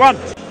there. We won.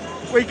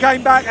 We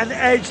came back and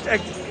edged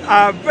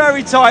a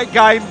very tight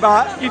game,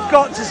 but you've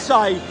got to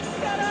say,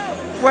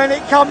 when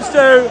it comes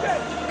to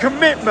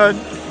commitment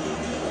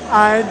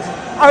and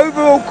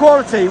overall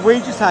quality, we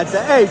just had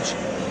the edge.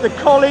 The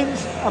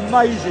Collins,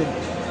 amazing.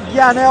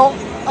 Janelt,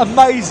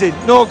 amazing.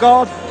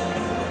 Norgard,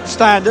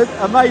 standard,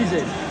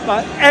 amazing.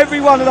 But every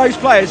one of those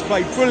players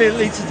played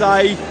brilliantly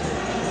today.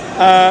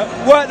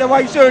 Worked their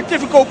way through a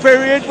difficult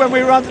period when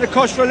we were under the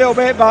cosh for a little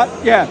bit, but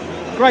yeah,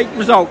 great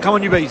result. Come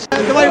on, you bees.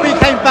 The way we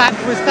came back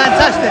was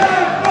fantastic.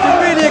 It's a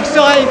really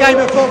exciting game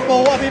of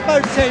football. I mean,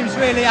 both teams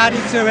really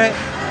added to it.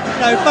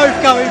 You know, both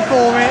going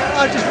for it.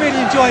 I just really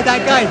enjoyed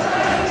that game.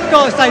 I've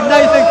got to say,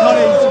 Nathan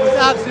Collins was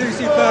absolutely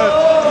superb.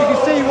 You can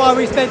see why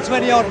we spent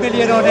 20-odd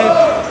million on him.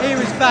 He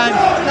was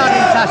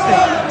fantastic.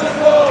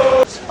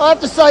 I have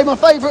to say, my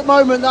favourite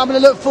moment that I'm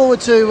going to look forward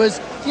to was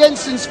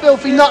Jensen's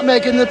filthy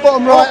nutmeg in the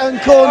bottom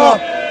right-hand corner.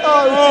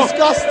 Oh, it was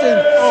disgusting.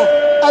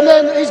 And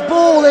then his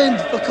ball in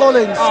for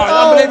Collins.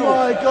 Unbelievable.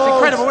 My God. It's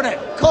incredible, isn't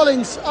it?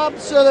 Collins,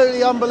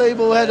 absolutely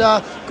unbelievable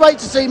header. Great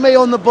to see me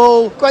on the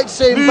ball. Great to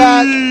see him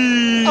back.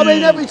 I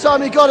mean, every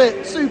time he got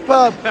it,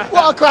 superb.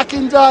 What a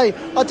cracking day.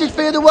 I did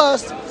fear the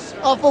worst.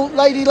 I thought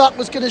Lady Luck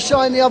was going to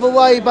shine the other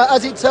way, but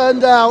as it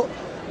turned out,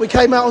 we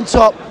came out on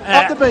top.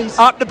 Up the bees.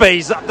 Up the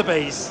bees, up the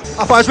bees.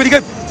 I thought it was really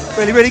good.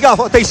 Really, really good. I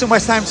thought a decent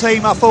West Ham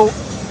team. I thought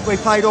we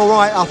played all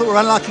right. I thought we were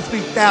unlucky to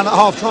be down at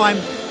half-time.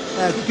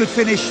 Good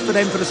finish for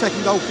them for the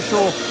second goal for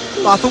sure.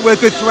 But I thought we were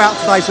good throughout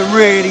today. Some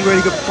really,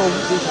 really good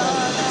performances.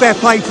 Fair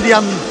play to the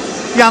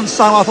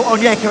unsung. I thought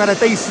Onyeka had a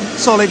decent,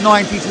 solid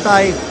 90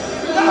 today.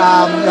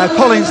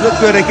 Collins looked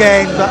good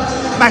again, but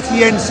Matty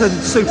Jensen,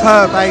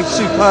 superb,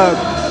 superb.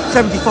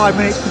 75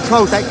 minutes,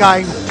 controlled that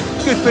game.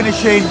 Good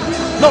finishing.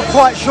 Not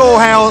quite sure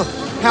how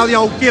the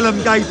old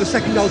Gillam gave the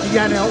second goal to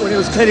Janelt when it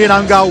was clearly an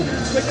own goal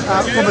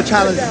from a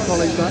challenge to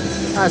Collins, but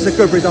that's a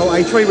good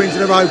result. 3 wins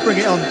in a row. Bring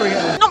it on, bring it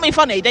on. Not being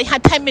funny, they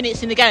had 10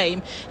 minutes in the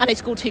game and they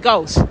scored 2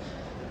 goals.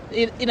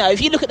 You know,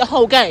 if you look at the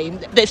whole game,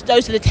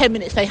 those are the 10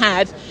 minutes they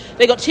had.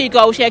 They got 2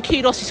 goals. Yeah,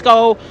 Kudus'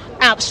 goal,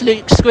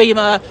 absolute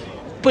screamer.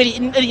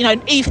 Brilliant. You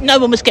know, even no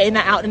one was getting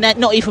that out of the net,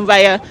 not even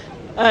Raya.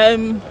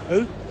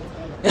 Who?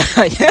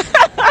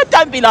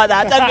 Don't be like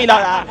that. Don't be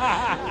like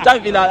that.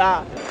 Don't be like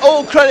that.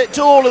 All credit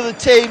to all of the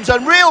teams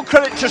and real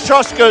credit to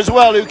Troska as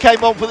well, who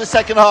came on for the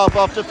second half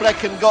after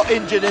Flecken got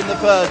injured in the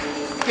first.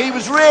 He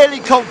was really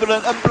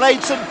confident and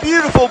played some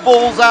beautiful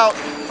balls out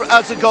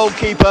as a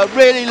goalkeeper.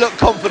 Really looked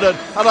confident,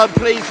 and I'm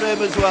pleased for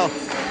him as well.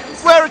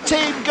 We're a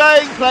team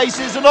going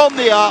places and on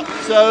the up,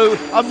 so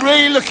I'm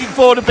really looking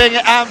forward to being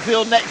at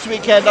Anfield next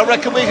weekend. I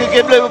reckon we could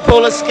give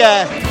Liverpool a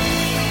scare.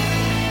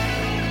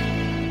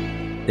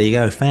 There you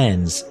go,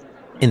 fans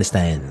in the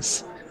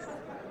stands,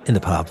 in the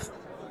pub,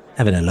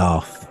 having a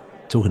laugh,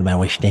 talking about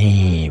West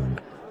Ham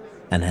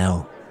and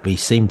how we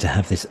seem to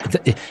have this.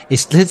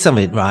 It's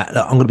something, right?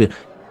 Look, I'm going to be.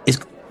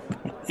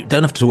 You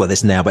don't have to talk about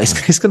this now, but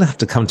it's going to have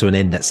to come to an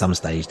end at some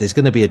stage. There's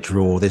going to be a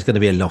draw. There's going to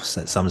be a loss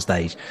at some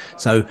stage.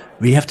 So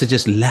we have to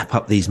just lap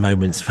up these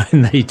moments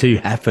when they do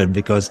happen,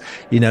 because,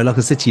 you know, like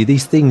I said to you,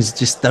 these things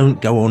just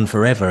don't go on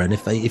forever. And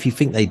if you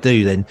think they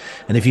do, then,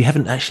 and if you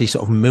haven't actually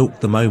sort of milked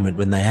the moment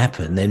when they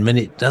happen, then when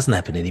it doesn't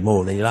happen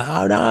anymore, then you're like,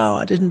 oh no,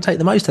 I didn't take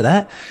the most of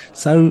that.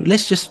 So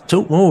let's just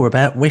talk more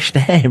about West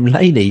Ham,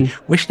 Laney.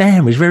 West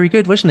Ham was very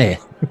good, wasn't it?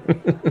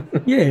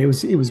 Yeah, it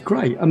was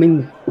great. I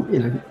mean, you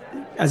know,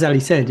 as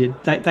Ali said,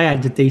 they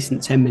had a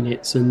decent 10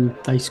 minutes and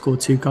they scored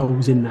 2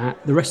 goals in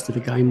that. The rest of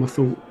the game, I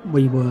thought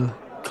we were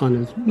kind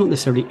of not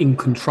necessarily in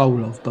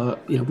control of,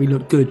 but, you know, we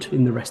looked good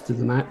in the rest of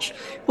the match.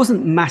 It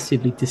wasn't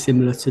massively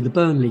dissimilar to the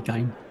Burnley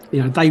game.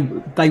 You know,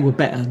 they were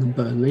better than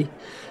Burnley.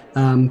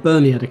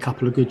 Burnley had a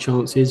couple of good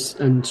chances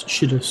and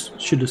should have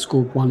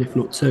scored one, if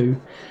not two.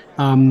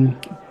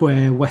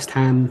 Where West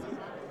Ham,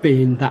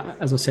 being that,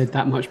 as I said,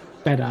 that much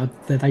better,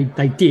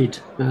 they did.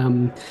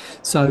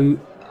 So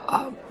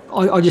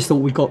I just thought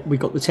we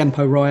got the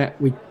tempo right,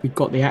 we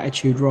got the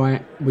attitude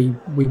right. We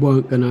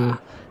weren't gonna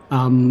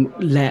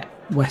let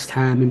West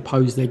Ham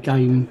impose their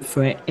game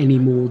for it any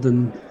more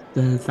than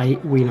they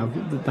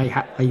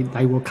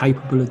were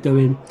capable of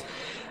doing.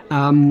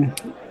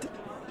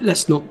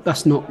 Let's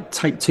not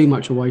take too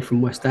much away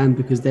from West Ham,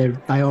 because they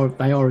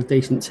are a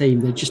decent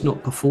team. They're just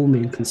not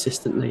performing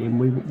consistently, and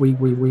we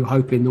were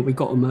hoping that we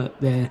got them at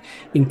their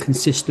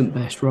inconsistent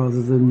best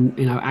rather than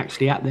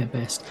actually at their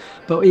best.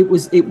 But it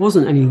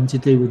wasn't anything to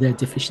do with their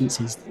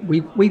deficiencies. We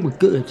were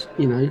good,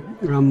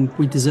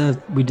 we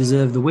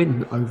deserved the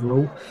win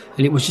overall,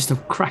 and it was just a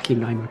cracking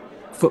game of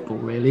football,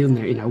 really, isn't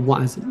it?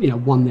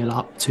 1-0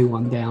 up,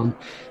 2-1 down,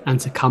 and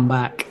to come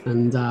back.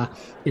 And I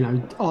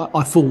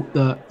thought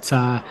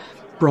that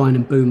Brian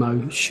and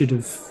Bumo should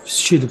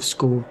have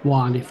scored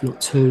one, if not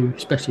two,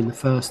 especially in the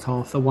first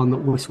half. The one that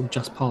whistled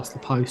just past the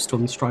post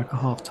on the stroke of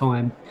half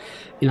time.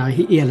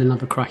 He had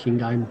another cracking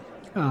game.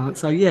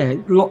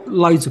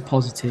 Loads of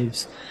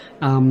positives.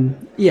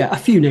 A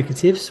few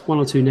negatives, one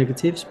or two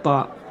negatives,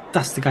 but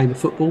that's the game of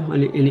football,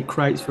 and it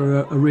creates for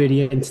a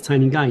really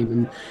entertaining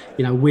game.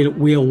 And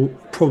we'll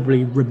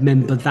probably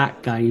remember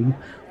that game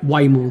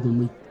way more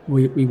than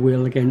we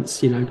will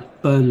against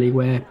Burnley,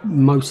 where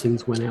most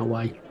things went our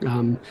way.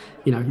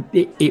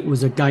 It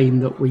was a game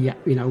that we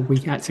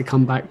had to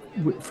come back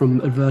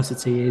from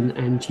adversity in,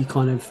 and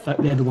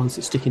they're the ones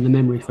that stick in the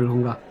memory for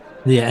longer.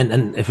 Yeah,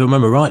 and if I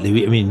remember rightly,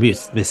 we're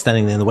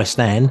standing there in the West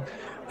Stand,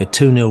 we're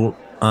 2-0,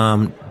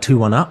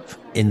 2-1 up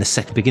in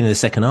the beginning of the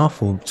second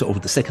half, or sort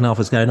of the second half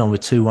was going on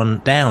with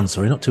 2-1 down.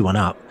 Sorry, not 2-1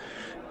 up.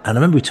 And I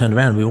remember we turned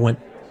around and we all went,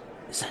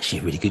 it's actually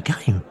a really good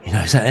game.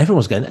 So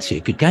everyone's going, that's actually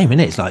a good game, isn't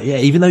it? It's like, yeah,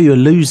 even though you're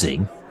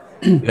losing,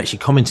 you actually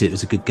commented it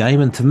was a good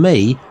game. And to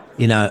me,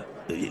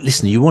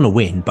 listen, you want to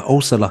win, but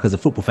also, like, as a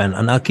football fan,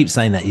 and I keep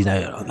saying that,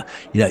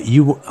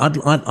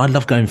 I'd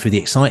love going through the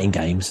exciting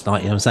games,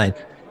 like, what I'm saying,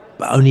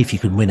 but only if you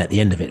can win at the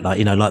end of it.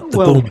 Like, like the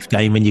Bournemouth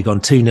game, when you've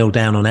gone 2-0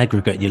 down on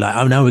aggregate, you're like,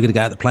 oh no, we're going to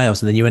go out the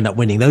playoffs, and then you end up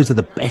winning. Those are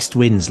the best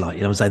wins, like,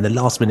 what I'm saying, the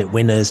last minute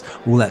winners,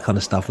 all that kind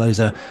of stuff. I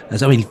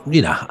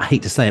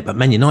hate to say it, but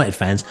Man United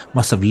fans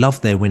must have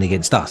loved their win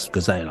against us,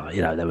 because they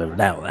they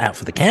were out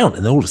for the count,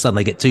 and then all of a sudden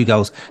they get 2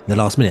 goals in the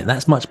last minute.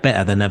 That's much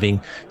better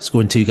than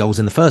scoring 2 goals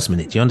in the first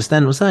minute. Do you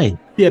understand what I'm saying?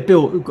 Yeah,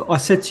 Bill, I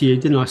said to you,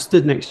 didn't I? I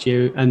stood next to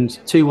you, and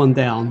 2-1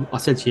 down, I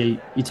said to you,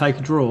 you take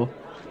a draw,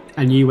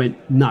 and you went,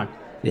 no.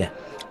 Yeah.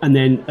 And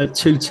then at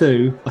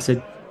 2-2, I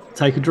said,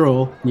 take a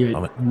draw. And you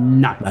went,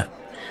 no.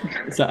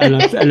 So,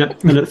 and at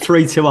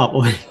 3-2 up,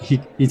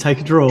 you take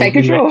a draw. Take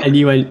a draw. And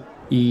you went,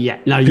 yeah.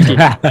 No, you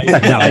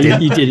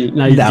didn't. You didn't.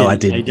 No, I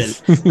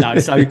didn't. No,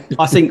 so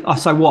I think,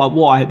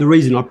 the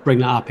reason I bring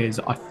that up is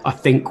I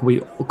think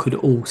we could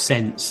all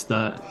sense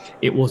that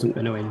it wasn't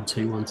going to end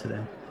 2-1 to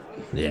them.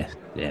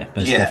 Yeah,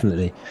 most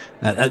definitely.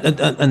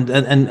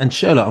 And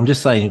Sherlock, I'm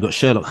just saying, you've got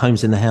Sherlock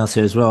Holmes in the house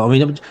here as well. I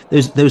mean,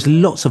 there's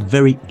lots of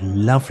very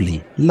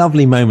lovely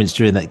moments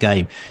during that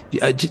game.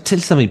 Tell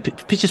us something.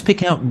 Just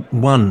pick out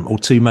 1 or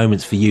 2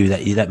 moments for you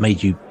that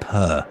made you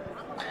purr.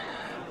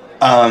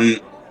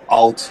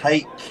 I'll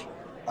take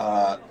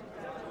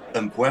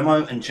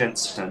Mbuemo and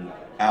Jensen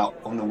out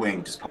on the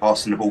wing, just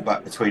passing the ball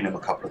back between them a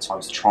couple of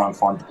times to try and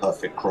find the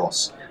perfect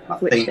cross.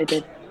 Which they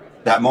did.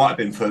 That might have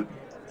been for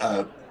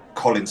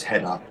Collins'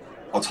 header.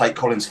 I'll take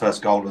Collins'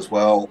 first goal as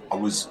well. I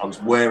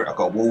got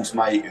a Wolves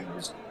mate who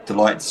was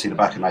delighted to see the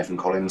back of Nathan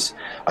Collins.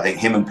 I think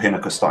him and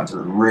Pinnock are starting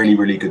to look really,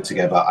 really good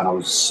together, and I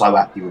was so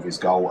happy with his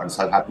goal and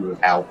so happy with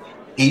how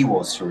he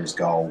was for his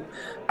goal.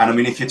 And I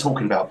mean, if you're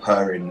talking about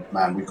purring,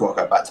 man, we've got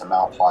to go back to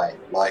Malpai.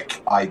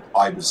 Like,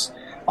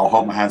 I'll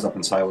hold my hands up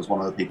and say I was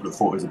one of the people who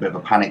thought it was a bit of a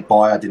panic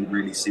buy. I didn't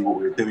really see what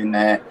we were doing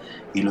there.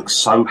 He looked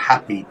so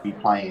happy to be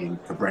playing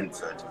for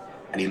Brentford,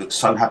 and he looked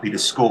so happy to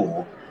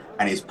score.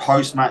 And his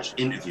post-match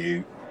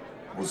interview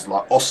was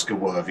like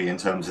Oscar-worthy in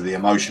terms of the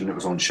emotion that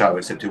was on show,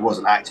 except it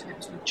wasn't acting, it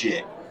was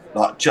legit.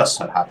 Like, just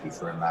so happy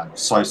for him, man.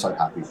 So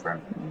happy for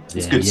him.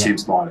 It's good to see him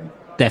smiling.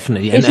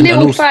 Definitely. His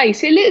little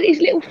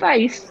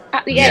face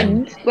at the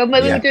end, when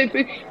we were doing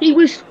through, he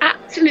was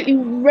absolutely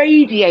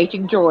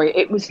radiating joy.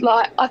 It was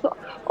like, I thought,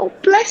 oh,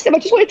 bless him. I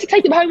just wanted to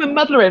take him home and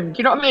mother him. Do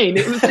you know what I mean?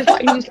 It was just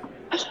like,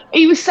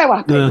 he was so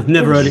happy.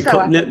 Never heard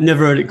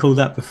it called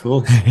that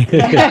before.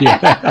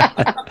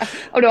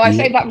 Oh no, I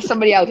saved that for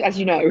somebody else, as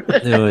you know.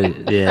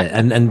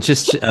 and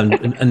just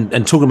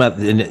and talking about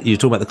you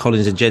talk about the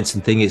Collins and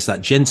Jensen thing. It's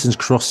like Jensen's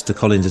cross to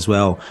Collins as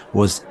well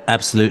was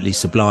absolutely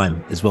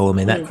sublime as well. I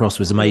mean, that cross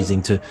was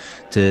amazing to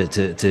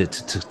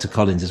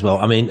Collins as well.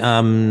 I mean,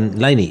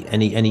 Lainey,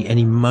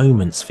 any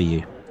moments for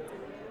you?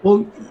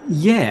 Well,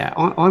 yeah,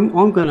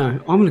 I'm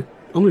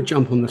gonna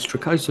jump on the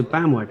Strakosha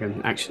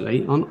bandwagon.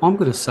 Actually, I'm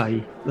going to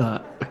say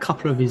that a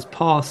couple of his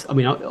pass. I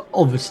mean,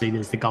 obviously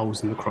there's the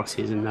goals and the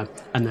crosses and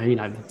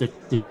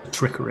the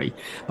trickery,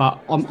 but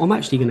I'm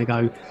actually going to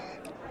go.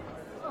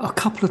 a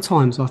couple of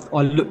times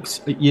I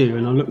looked at you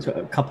and I looked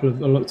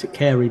at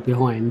Carey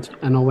behind,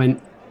 and I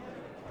went,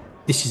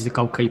 "This is the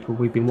goalkeeper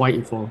we've been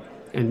waiting for,"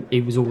 and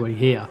he was already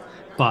here,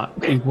 but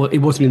he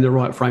wasn't in the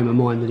right frame of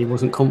mind and he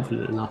wasn't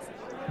confident enough.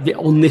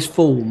 On this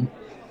form,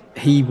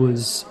 he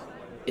was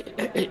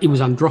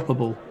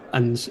undroppable,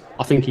 and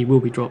I think he will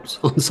be dropped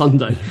on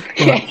Sunday.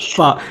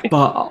 But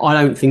I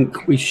don't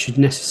think we should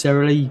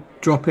necessarily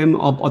drop him.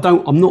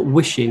 I'm not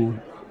wishing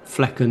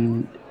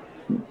Flecken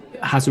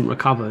hasn't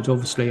recovered.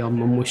 Obviously,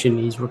 I'm wishing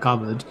he's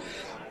recovered,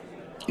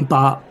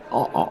 but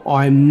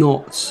I'm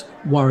not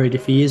worried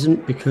if he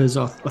isn't, because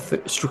I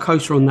think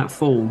Strakosha on that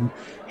form,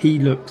 he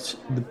looked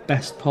the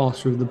best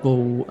passer of the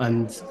ball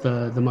and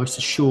the most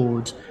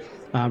assured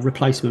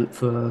replacement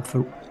for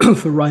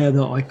Raya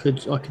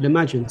that I could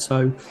imagine.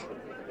 So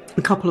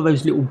a couple of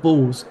those little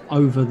balls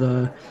over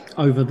the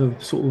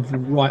sort of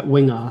right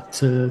winger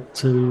to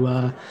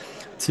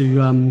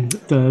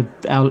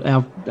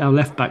our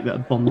left back that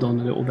had bombed on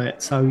a little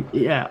bit. So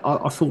yeah,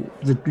 I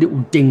thought the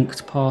little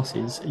dinked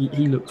passes,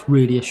 he looked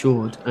really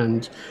assured,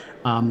 and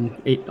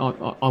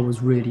I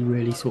was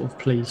really sort of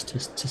pleased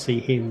to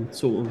see him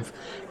sort of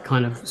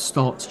kind of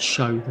start to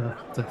show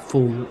the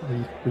form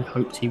that we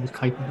hoped he was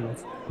capable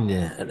of.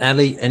 Yeah, and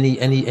Ali,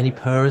 any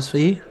purrs for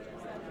you?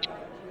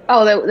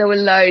 Oh, there were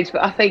loads,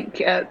 but I think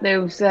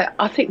there was.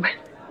 I think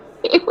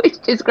it was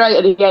just great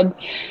at the end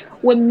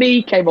when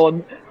Me came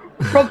on.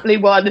 Promptly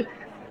won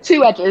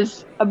 2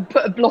 headers and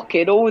put a block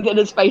in all within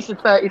a space of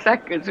 30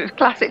 seconds. It was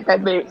classic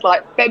Ben Mee. It's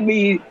like Ben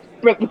Mee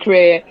broke the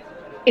career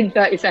in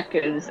 30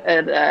 seconds,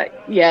 and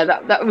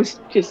that was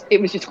just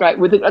great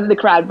with the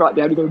crowd right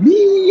behind going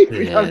Me.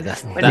 Yeah, that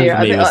for me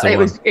was the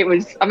one. It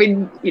was. I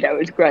mean, it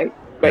was great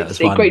to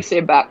see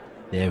him back.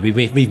 Yeah,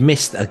 we've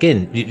missed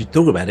again. You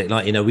talk about it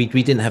like we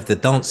didn't have the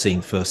dance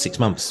scene for 6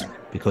 months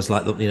because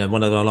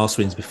one of our last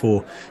wins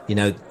before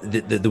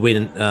the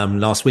win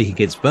last week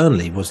against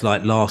Burnley was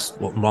like last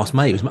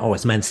May.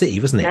 It's Man City,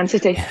 wasn't it? Man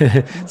City.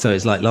 So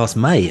it's like last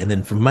May, and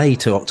then from May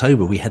to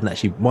October we hadn't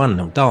actually won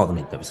on dance. I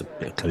mean, that was a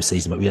bit of a close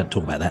season, but we don't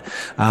talk about that.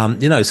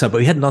 But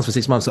we hadn't danced for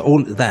 6 months. So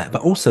all that,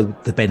 but also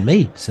the Ben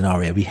Mee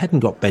scenario. We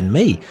hadn't got Ben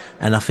Mee,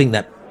 and I think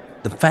that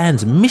the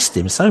fans missed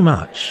him so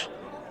much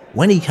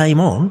when he came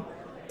on.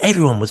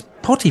 Everyone was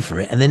potty for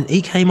it, and then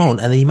he came on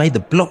and he made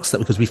the blocks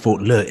because we thought,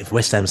 look, if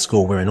West Ham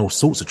score, we're in all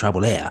sorts of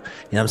trouble here.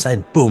 You know what I'm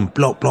saying? Boom,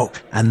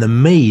 block, and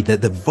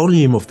the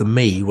volume of the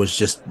Me was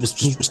just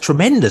was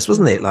tremendous,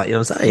 wasn't it? Like, you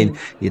know what I'm saying?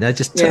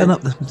 Just turn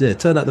up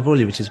the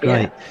volume, which is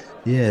great.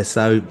 Yeah,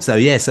 so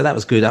that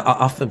was good.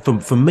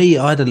 For me,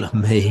 I had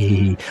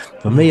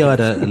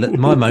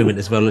my moment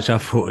as well, which I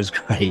thought was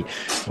great.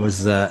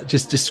 Was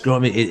just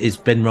describing it is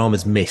Ben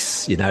Rama's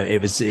miss.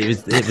 It was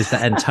that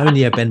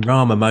Antonio Ben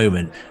Rama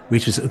moment,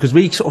 which was because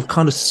we sort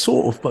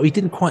of, but we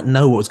didn't quite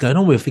know what was going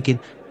on. We were thinking,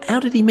 how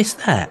did he miss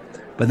that?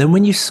 But then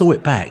when you saw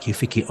it back, you're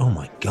thinking, oh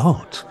my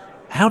God.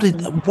 How did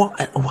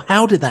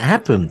that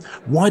happen?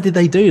 Why did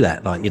they do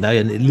that? And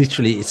it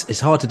literally, it's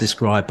hard to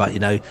describe, but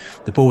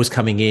the ball was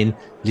coming in.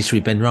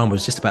 Literally, Ben Rama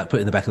was just about put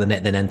in the back of the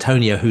net. Then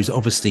Antonio, who's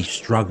obviously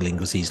struggling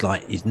because he's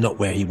not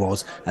where he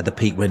was at the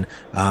peak when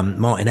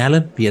Martin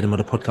Allen, he had him on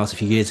a podcast a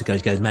few years ago.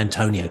 He goes,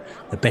 Antonio,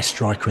 the best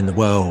striker in the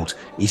world.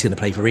 He's going to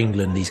play for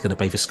England. He's going to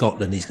play for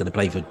Scotland. He's going to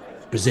play for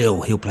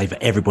Brazil. He'll play for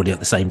everybody at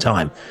the same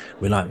time.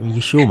 We're like, are you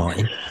sure,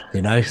 Martin?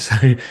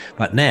 So,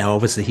 but now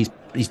obviously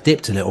he's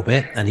dipped a little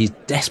bit and he's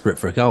desperate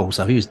for a goal.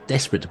 So he was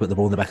desperate to put the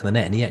ball in the back of the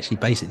net, and he actually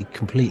basically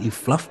completely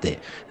fluffed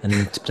it and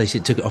basically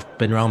took it off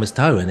Ben Rama's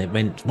toe and it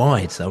went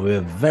wide. So we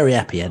were very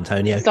happy,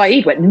 Antonio.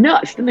 Saeed went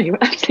nuts, didn't he? He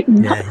went absolutely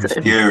nuts. He was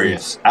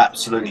furious.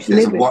 Absolutely.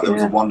 It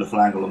was a wonderful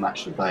angle on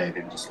Match of the Day of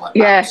him just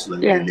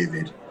absolutely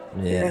livid.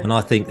 Yeah, and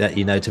I think that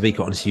to be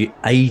quite honest with you,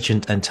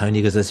 Agent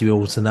Antonio, because as you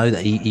also know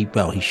that he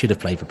should have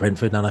played for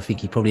Brentford, and I think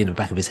he probably in the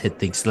back of his head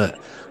thinks, look,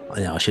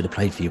 I should have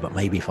played for you, but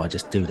maybe if I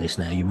just do this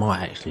now, you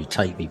might actually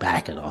take me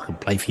back and I can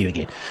play for you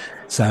again.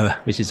 So,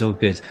 which is all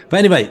good. But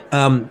anyway,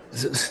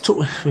 just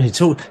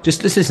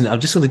listen. I'm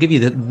just going to give you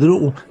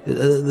the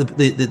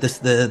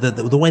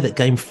way that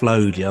game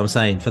flowed. You know what I'm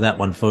saying, for that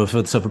one for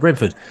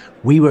Brentford,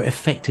 we were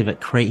effective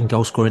at creating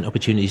goal scoring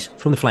opportunities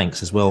from the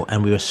flanks as well,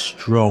 and we were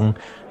strong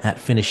at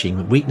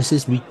finishing.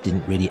 Weaknesses, we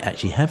didn't really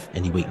actually have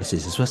any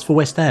weaknesses. As for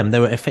West Ham, they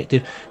were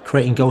effective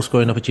creating goal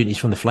scoring opportunities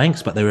from the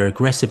flanks, but they were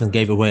aggressive and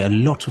gave away a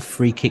lot of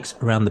free kicks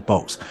around the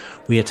box.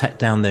 We attacked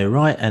down their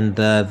right, and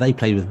they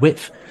played with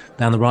width.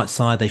 Down the right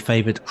side, they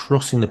favoured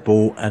crossing the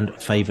ball and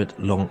favoured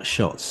long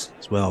shots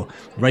as well.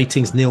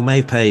 Ratings, Neil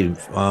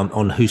Maypay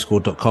on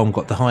whoscored.com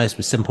got the highest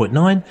with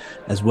 7.9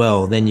 as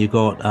well. Then you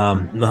got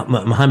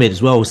Mohamed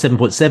as well with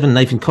 7.7,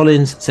 Nathan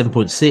Collins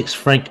 7.6,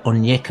 Frank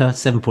Onyeka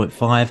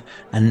 7.5,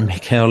 and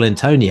Mikel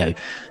Antonio,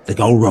 the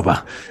goal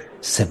robber,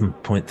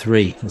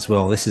 7.3 as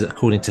well. This is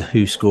according to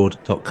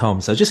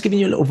whoscored.com. So just giving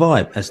you a little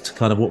vibe as to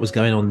kind of what was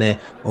going on there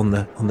on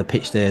the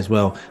pitch there as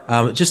well.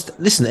 Just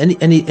listen,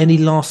 any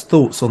last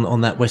thoughts on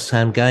that West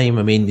Ham game?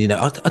 I mean,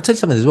 I'll tell you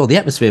something as well. The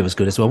atmosphere was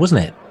good as well,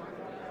 wasn't it?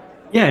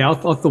 Yeah, I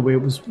thought it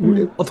was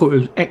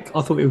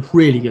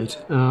really good.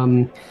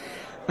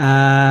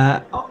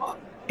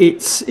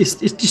 it's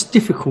just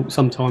difficult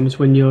sometimes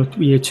when you're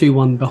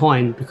 2-1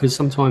 behind, because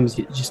sometimes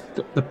it just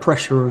the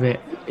pressure of it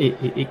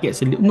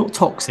gets a little, not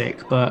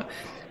toxic, but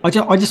I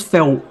just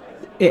felt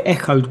it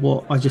echoed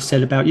what I just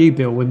said about you,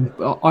 Bill. When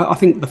I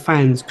think the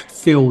fans could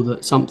feel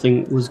that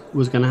something was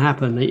going to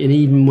happen, and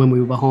even when we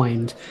were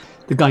behind,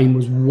 the game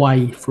was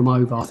way from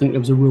over. I think there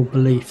was a real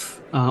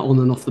belief on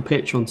and off the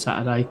pitch on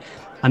Saturday,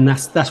 and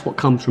that's what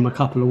comes from a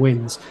couple of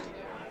wins.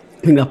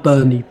 I think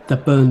the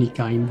Burnley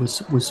game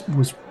was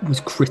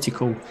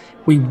critical.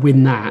 We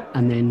win that,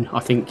 and then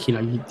I think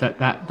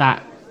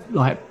that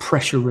like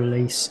pressure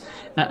release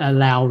that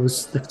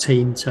allows the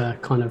team to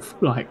kind of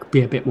like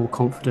be a bit more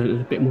confident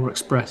and a bit more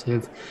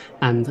expressive,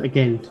 and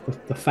again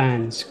the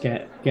fans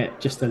get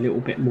just a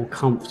little bit more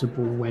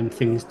comfortable when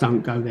things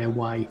don't go their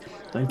way.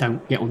 They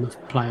don't get on the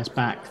players'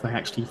 back. They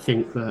actually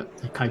think that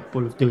they're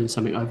capable of doing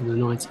something over the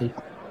 90.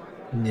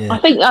 Yeah. I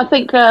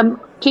think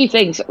two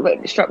things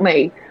that struck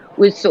me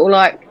was sort of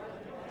like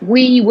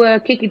we were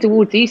kicking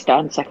towards the East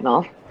Stand second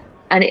half,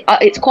 and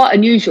it's quite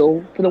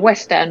unusual for the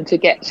West Stand to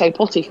get so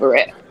potty for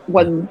it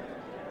when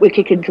we're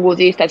kicking towards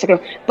the East Stand second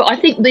half. But I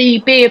think the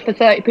beer for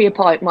 30p a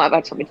pint might have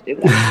had something to do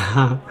with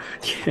that.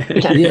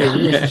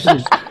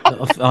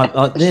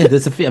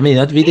 There's a few. I mean,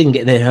 we didn't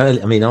get there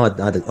early. I mean, I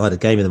had a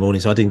game in the morning,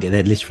 so I didn't get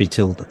there literally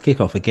till the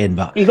kickoff again.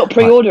 But you got to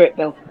pre-order it,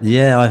 Bill.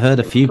 Yeah, I heard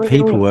a few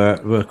people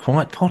were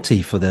quite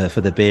potty for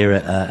the beer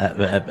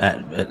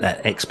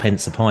at X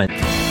pence a pint.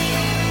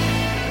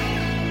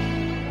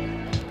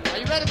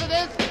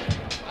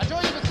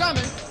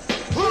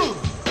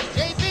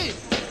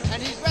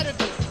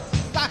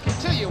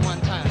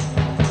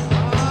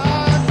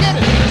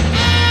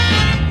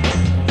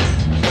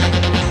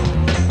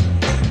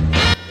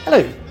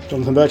 Hello,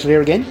 Jonathan Birchall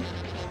here again.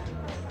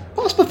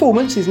 Past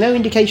performance is no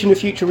indication of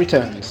future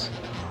returns.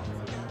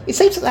 It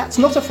seems that that's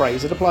not a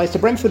phrase that applies to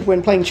Brentford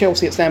when playing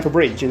Chelsea at Stamford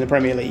Bridge in the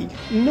Premier League,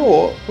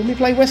 nor when we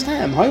play West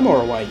Ham, home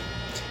or away,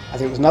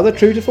 as it was another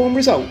true-to-form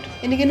result,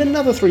 ending in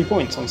another 3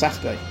 points on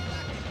Saturday.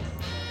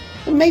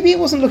 And maybe it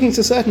wasn't looking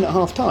so certain at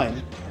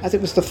half-time, as it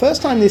was the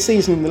first time this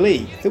season in the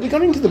league that we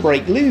got into the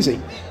break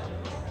losing.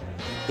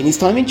 In his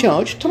time in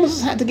charge, Thomas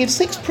has had to give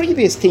 6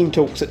 previous team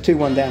talks at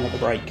 2-1 down at the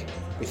break,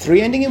 with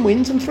 3 ending in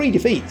wins and 3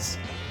 defeats.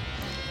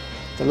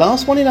 The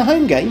last one in a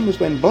home game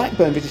was when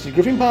Blackburn visited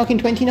Griffin Park in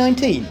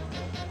 2019,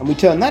 and we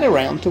turned that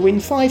around to win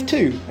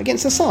 5-2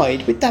 against the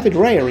side with David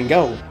Raya in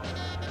goal.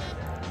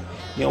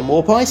 Neil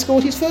Maupay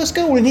scored his first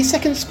goal in his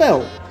second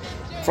spell,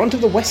 in front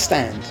of the West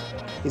Stand.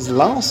 His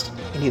last,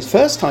 in his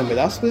first time with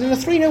us, was in a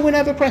 3-0 win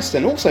over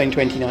Preston, also in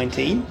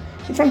 2019,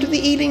 in front of the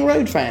Ealing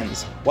Road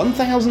fans,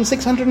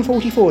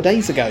 1,644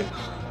 days ago.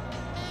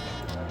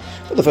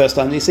 For the first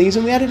time this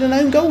season, we added an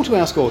own goal to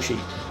our score sheet.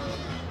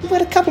 We've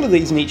had a couple of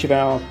these in each of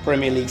our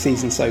Premier League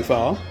seasons so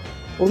far,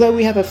 although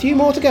we have a few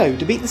more to go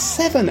to beat the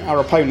 7 our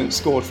opponents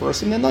scored for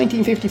us in the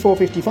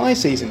 1954-55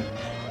 season,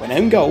 when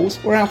own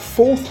goals were our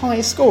 4th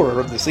highest scorer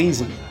of the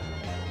season.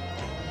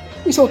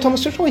 We saw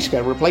Thomas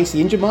Trojka replace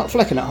the injured Mark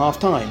Flecken at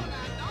half-time.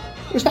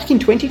 It was back in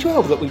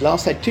 2012 that we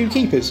last had 2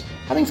 keepers,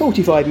 having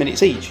 45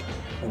 minutes each,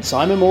 when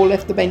Simon Moore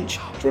left the bench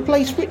to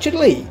replace Richard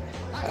Lee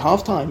at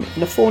half-time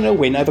in a 4-0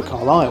 win over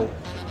Carlisle.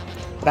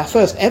 But our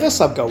first ever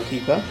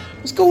sub-goalkeeper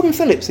was Gordon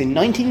Phillips in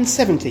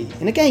 1970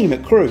 in a game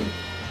at Crewe,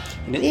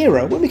 in an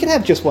era when we could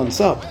have just one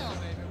sub.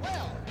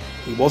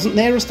 He wasn't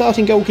there as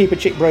starting goalkeeper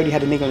Chick Brodie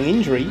had a niggling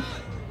injury,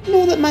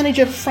 nor that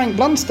manager Frank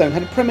Blunstone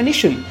had a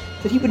premonition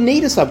that he would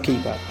need a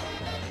sub-keeper.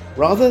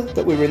 Rather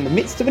that we were in the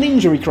midst of an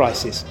injury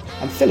crisis,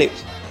 and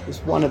Phillips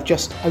was one of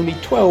just only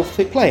 12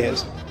 fit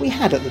players we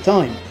had at the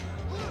time.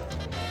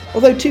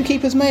 Although 2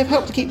 keepers may have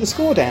helped to keep the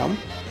score down,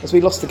 as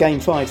we lost the game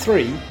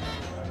 5-3,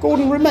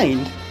 Gordon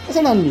remained as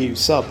an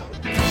unused sub.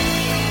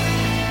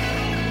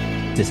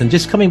 And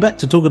just coming back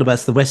to talking about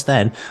the West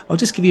End, I'll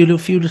just give you a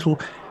few little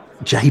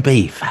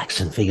JB facts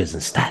and figures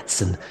and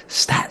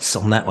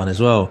stats on that one as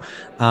well.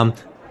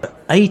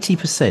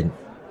 80%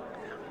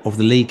 of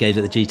the league games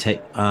at the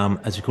G-Tech,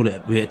 as we call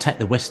it, we attack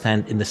the West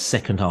End in the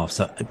second half.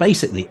 So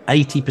basically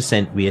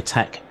 80% we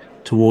attack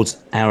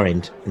towards our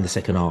end in the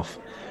second half.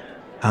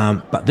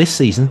 But this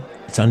season,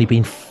 it's only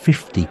been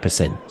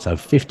 50%, so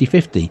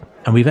 50-50.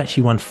 And we've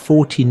actually won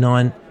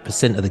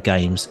 49% of the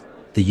games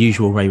the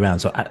usual way round.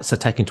 So that's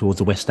attacking towards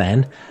the West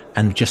End,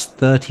 and just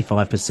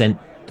 35%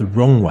 the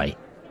wrong way.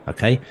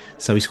 Okay,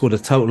 so we scored a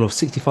total of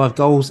 65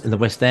 goals in the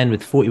West End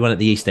with 41 at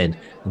the East End,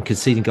 and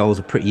conceding goals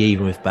are pretty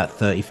even with about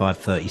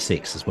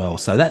 35-36 as well.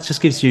 So that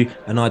just gives you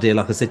an idea,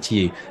 like I said to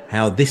you,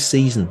 how this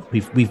season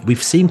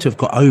we've seemed to have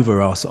got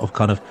over our sort of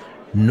kind of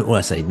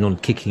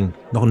non-kicking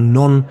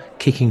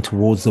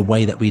towards the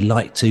way that we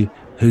like to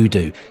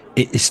hoodoo.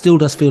 It still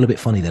does feel a bit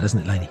funny there, doesn't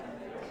it, Laney?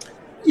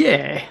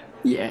 Yeah.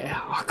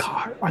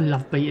 I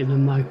love beating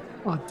them though.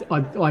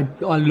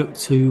 I look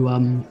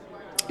to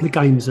the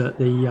games at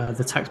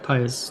the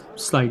Taxpayers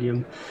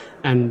Stadium,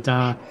 and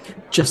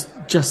just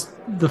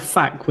the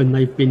fact when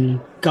they've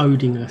been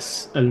goading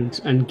us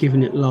and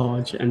giving it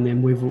large, and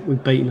then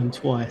we've beaten them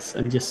twice,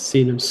 and just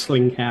seeing them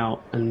slink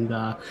out, and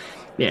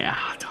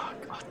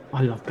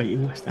I love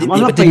beating West Ham. I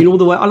love beating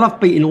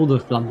all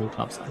the London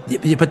clubs.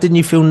 Yeah, but didn't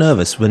you feel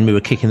nervous when we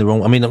were kicking the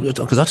wrong? I mean,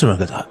 because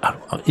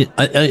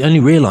I only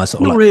realised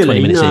not really.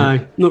 20 minutes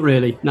in. Not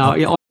really.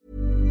 No.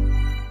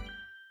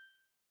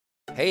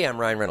 Hey, I'm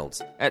Ryan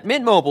Reynolds. At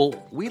Mint Mobile,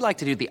 we like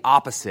to do the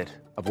opposite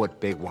of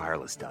what Big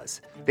Wireless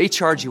does. They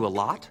charge you a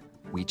lot.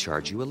 We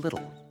charge you a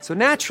little. So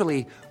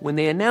naturally, when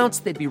they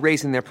announced they'd be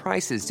raising their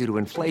prices due to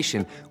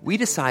inflation, we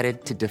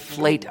decided to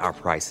deflate our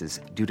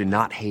prices due to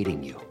not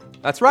hating you.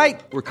 That's right.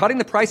 We're cutting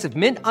the price of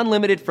Mint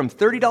Unlimited from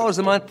 $30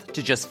 a month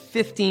to just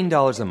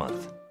 $15 a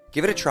month.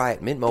 Give it a try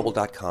at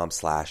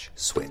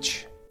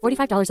mintmobile.com/switch.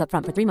 $45 up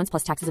front for 3 months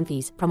plus taxes and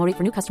fees. Promo rate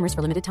for new customers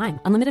for limited time.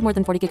 Unlimited more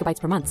than 40 gigabytes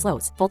per month.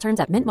 Slows full terms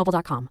at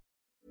mintmobile.com.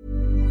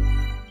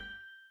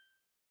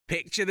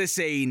 Picture the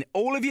scene.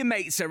 All of your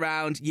mates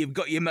around, you've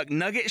got your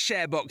McNugget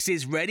share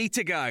boxes ready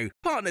to go.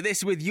 Partner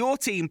this with your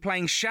team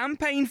playing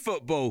champagne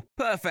football.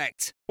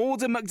 Perfect.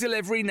 Order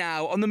McDelivery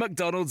now on the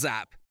McDonald's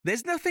app.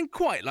 There's nothing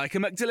quite like a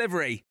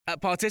McDelivery.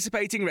 At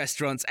participating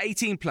restaurants,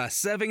 18 plus,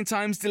 serving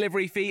times,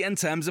 delivery fee and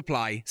terms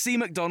apply. See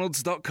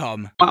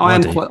mcdonalds.com.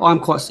 I'm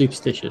quite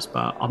superstitious,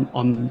 but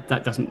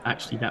it doesn't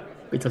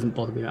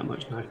bother me that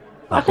much now.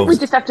 I think we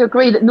just have to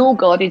agree that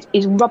Norgard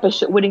is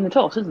rubbish at winning the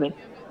toss, isn't he?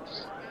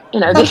 You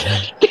know,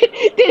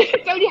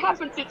 it only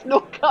happens since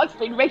Norgard's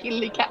been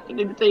regularly captain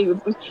in the team.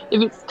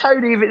 If it's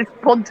Tony, if it's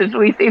Pontus,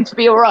 we seem to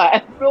be all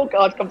right.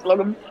 Norgard comes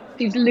along and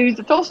seems to lose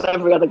the toss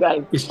every other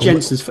game. It's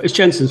Jensen's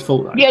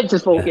fault, though.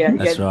 Jensen's fault, yeah.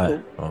 That's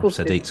right. Well,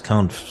 Sadiq's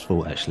Khan's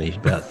fault, actually,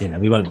 but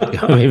we won't we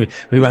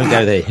won't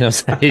go there. You know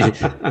what I'm saying?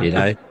 You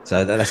know,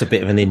 so that's a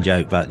bit of an in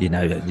joke, but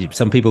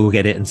some people will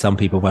get it and some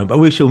people won't. But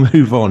we shall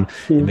move on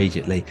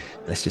immediately.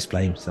 Let's just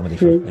blame somebody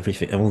for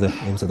everything, all the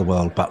ills of the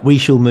world. But we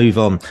shall move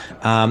on.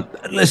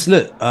 Let's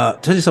look.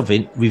 Tell you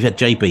something. We've had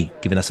JB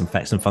giving us some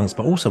facts and funks,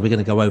 but also we're going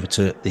to go over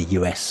to the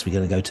US. We're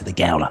going to go to the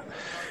Gowler.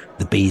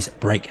 The Bees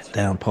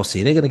Breakdown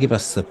Posse. They're going to give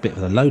us a bit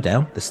of a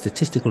lowdown, the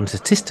statistical and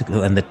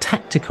the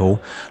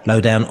tactical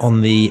lowdown on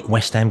the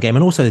West Ham game,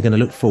 and also they're going to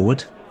look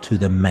forward to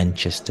the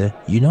Manchester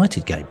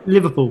United game.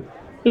 Liverpool.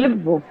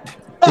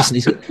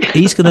 Listen,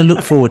 he's going to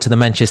look forward to the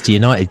Manchester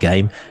United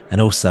game,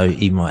 and also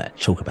he might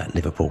talk about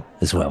Liverpool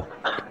as well.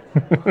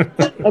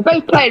 They're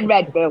both playing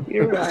red, Bill.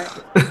 You're right.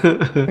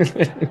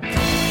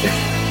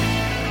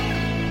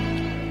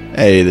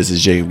 Hey, this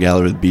is Jacob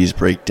Galler with Bees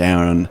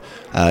Breakdown.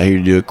 Here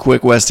to do a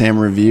quick West Ham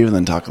review and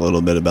then talk a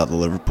little bit about the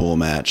Liverpool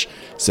match.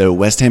 So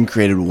West Ham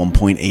created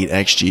 1.8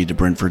 XG to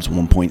Brentford's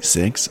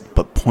 1.6,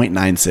 but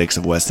 0.96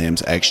 of West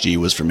Ham's XG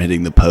was from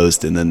hitting the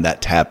post and then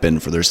that tap in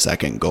for their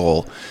second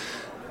goal.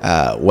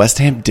 West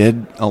Ham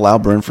did allow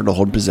Brentford to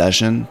hold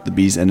possession. The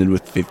Bees ended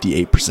with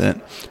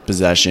 58%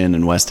 possession,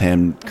 and West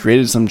Ham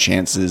created some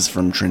chances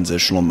from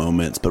transitional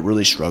moments, but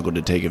really struggled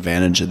to take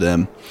advantage of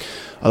them.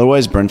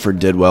 Otherwise, Brentford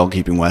did well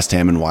keeping West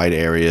Ham in wide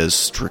areas.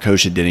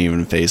 Strakosha didn't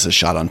even face a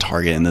shot on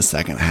target in the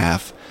second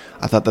half.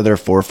 I thought that their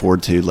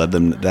 4-4-2 led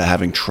them to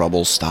having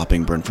trouble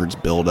stopping Brentford's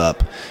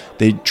build-up.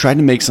 They tried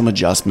to make some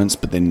adjustments,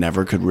 but they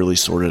never could really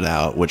sort it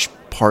out, which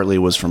partly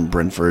was from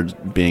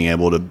Brentford being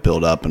able to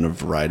build up in a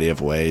variety of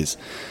ways.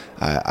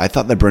 I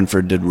thought that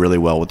Brentford did really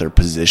well with their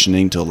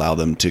positioning to allow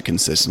them to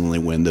consistently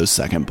win those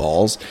second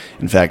balls.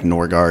 In fact,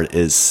 Norgard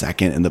is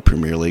second in the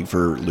Premier League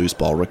for loose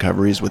ball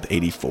recoveries with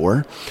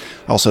 84.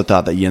 I also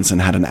thought that Jensen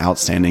had an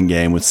outstanding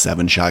game with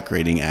 7 shot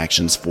creating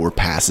actions, 4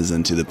 passes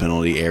into the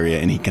penalty area,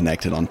 and he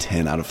connected on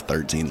 10 out of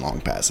 13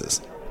 long passes.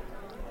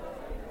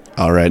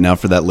 All right, now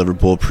for that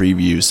Liverpool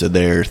preview. So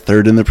they're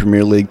third in the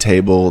Premier League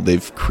table.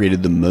 They've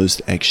created the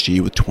most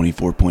XG with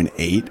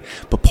 24.8,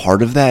 but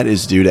part of that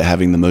is due to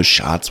having the most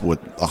shots with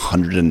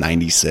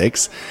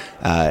 196.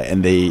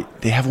 And they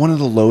have one of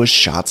the lowest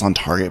shots on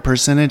target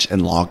percentage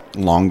and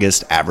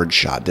longest average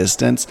shot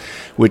distance,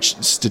 which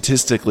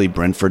statistically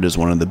Brentford is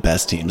one of the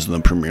best teams in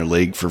the Premier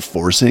League for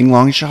forcing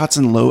long shots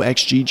and low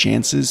XG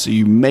chances. So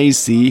you may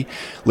see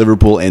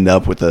Liverpool end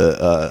up with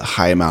a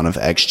high amount of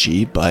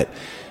XG, but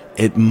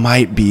it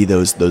might be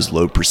those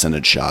low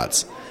percentage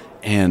shots.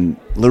 And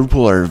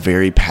Liverpool are a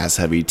very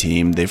pass-heavy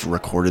team. They've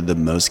recorded the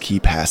most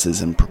key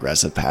passes and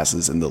progressive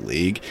passes in the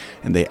league,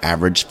 and they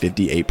average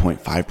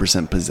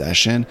 58.5%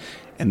 possession,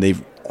 and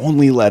they've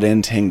only let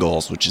in 10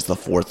 goals, which is the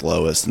 4th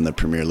lowest in the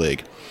Premier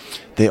League.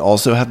 They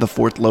also have the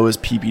 4th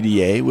lowest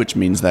PPDA, which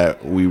means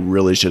that we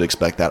really should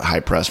expect that high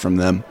press from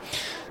them.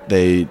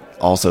 They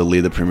also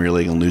lead the Premier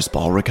League in loose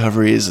ball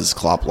recoveries, as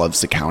Klopp loves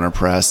to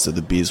counter-press, so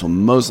the Bees will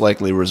most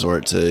likely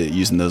resort to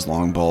using those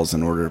long balls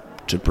in order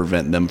to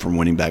prevent them from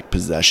winning back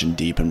possession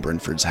deep in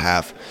Brentford's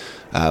half.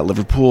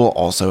 Liverpool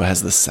also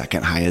has the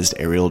second highest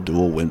aerial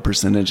duel win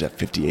percentage at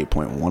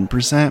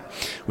 58.1%,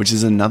 which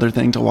is another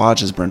thing to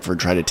watch as Brentford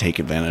try to take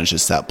advantage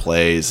of set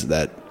plays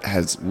that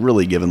has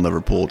really given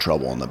Liverpool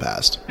trouble in the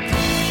past.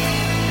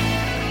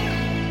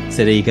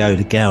 So there you go,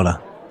 the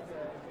Gowler.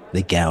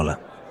 The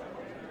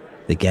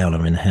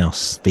Gowler in the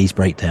house. Bees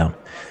Breakdown.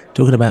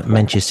 Talking about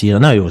Manchester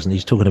United. No, he wasn't. He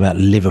was talking about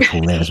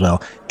Liverpool there as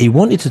well. He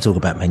wanted to talk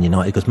about Man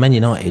United because Man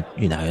United,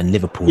 and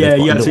Liverpool. Yeah,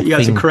 you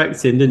had to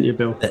correct him, didn't you,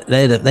 Bill?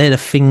 They had a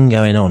thing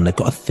going on. They've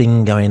got a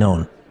thing going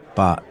on.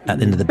 But at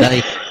the end of the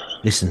day,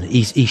 Listen,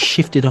 he's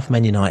shifted off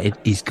Man United.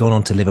 He's gone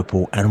on to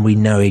Liverpool, and we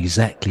know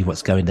exactly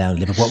what's going down at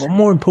Liverpool. But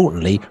more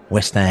importantly,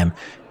 West Ham.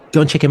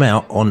 Go and check him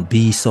out on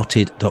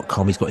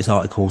besotted.com. He's got his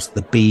articles,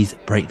 the Bees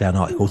Breakdown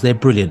articles. They're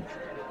brilliant.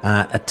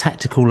 A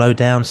tactical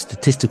lowdown,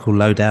 statistical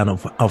lowdown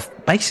of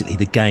basically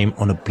the game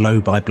on a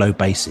blow-by-blow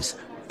basis.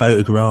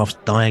 Photographs,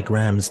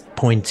 diagrams,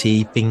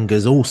 pointy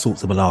fingers, all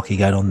sorts of malarkey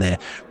going on there.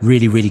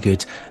 Really, really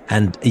good.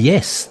 And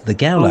yes, the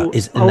Gowler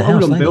is in the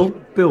house. Hold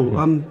on,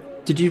 Bill.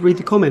 Did you read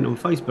the comment on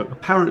Facebook?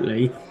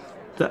 Apparently,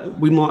 that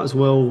we might as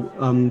well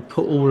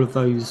put all of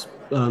those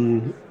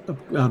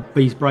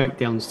Bees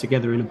breakdowns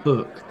together in a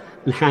book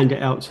and hand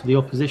it out to the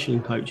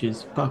opposition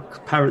coaches. But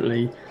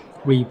apparently,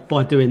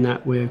 by doing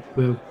that, we're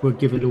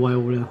giving away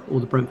all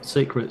the Brentford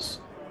secrets.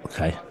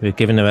 Okay, we're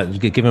giving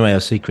away our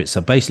secrets.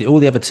 So basically, all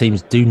the other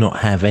teams do not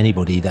have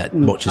anybody that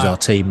watches our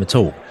team at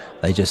all.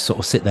 They just sort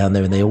of sit down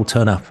there and they all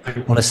turn up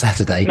on a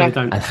Saturday. No,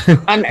 don't.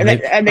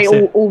 And they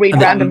all read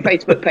random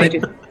Facebook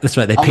pages. That's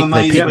right. I'm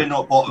amazed we're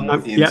not bottom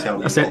of the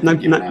intel. That's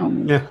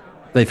it.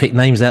 They pick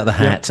names out of the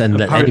hat, and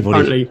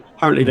anybody.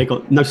 Apparently, they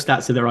got no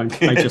stats of their own.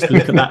 They just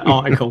look at that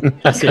article.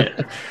 That's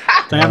it.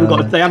 They haven't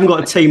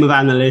got a team of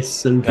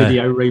analysts and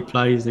video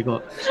replays. They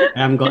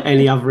haven't got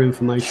any other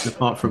information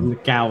apart from the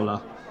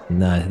Gowler.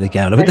 No, the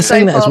Gowler. But they're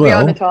saying that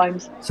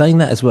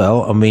as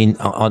well. I mean,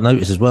 I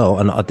noticed as well,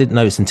 and I didn't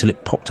notice until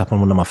it popped up on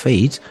one of my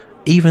feeds.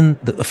 Even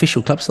the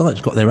official club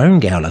site's got their own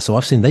Gowler. So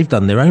I've seen they've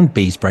done their own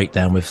Bees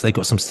breakdown they've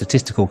got some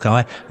statistical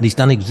guy, and he's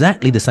done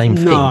exactly the same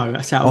thing. No,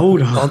 that's out of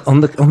order. On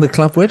the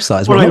club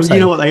website. You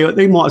know what?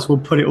 They might as well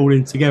put it all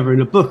in together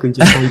in a book and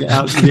just hand it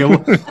out to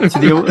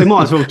the. They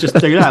might as well just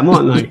do that,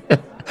 mightn't they?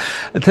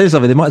 I'll tell you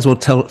something, they might as well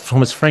tell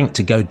Thomas Frank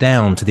to go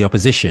down to the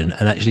opposition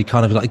and actually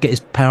kind of like get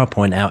his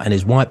PowerPoint out and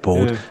his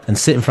whiteboard and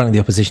sit in front of the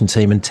opposition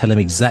team and tell them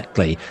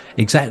exactly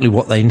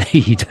what they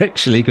need,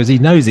 actually, because he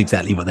knows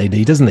exactly what they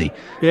need, doesn't he?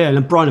 Yeah,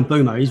 and Brian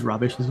Mbeumo, he's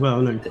rubbish as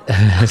well, isn't he?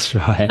 That's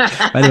right.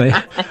 Anyway,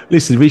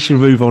 listen, we should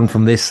move on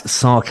from this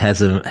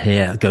sarcasm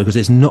here,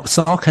 because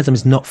sarcasm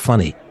is not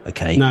funny,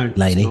 okay, no,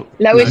 Lainey?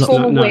 Lowest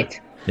form of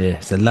wit. Yeah,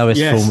 it's the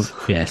lowest form of,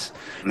 yes.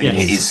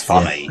 It is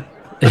funny.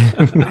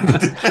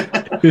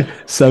 Yeah.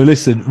 So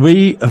listen,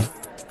 we have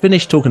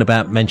finished talking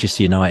about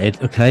Manchester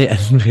United, okay,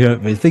 and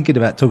we're thinking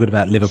about talking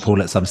about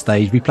Liverpool at some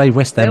stage. We played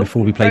West Ham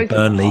before we played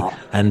Burnley,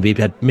 and we've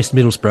had Miss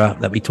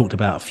Middlesbrough that we talked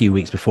about a few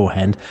weeks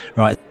beforehand.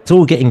 Right, it's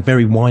all getting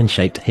very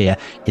wine-shaped here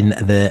in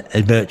the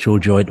virtual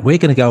joint. We're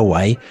going to go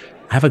away,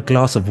 have a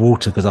glass of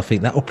water, because I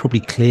think that will probably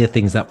clear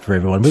things up for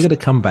everyone. We're going to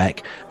come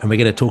back and we're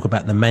going to talk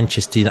about the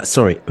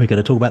we're going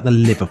to talk about the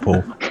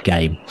Liverpool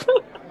game.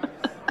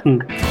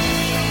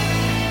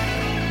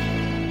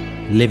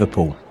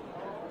 Liverpool.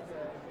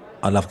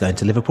 I love going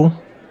to Liverpool.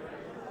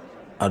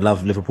 I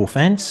love Liverpool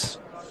fans.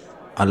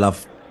 I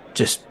love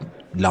just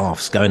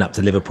laughs going up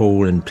to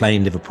Liverpool and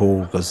playing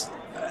Liverpool, because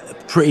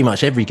pretty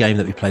much every game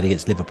that we played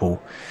against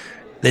Liverpool,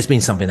 there's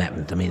been something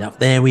happened. I mean, up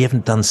there we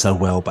haven't done so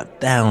well, but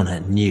down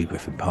at New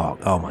Griffin Park,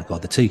 oh my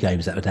God, the two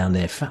games that were down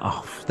there,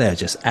 they're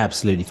just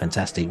absolutely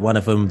fantastic. One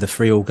of them, the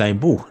 3-3 game,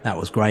 that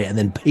was great, and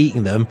then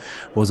beating them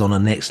was on a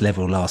next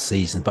level last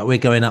season. But we're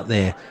going up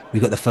there.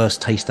 We got the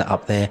first taster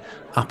up there,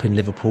 up in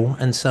Liverpool,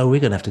 and so we're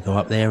going to have to go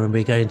up there and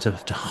we're going to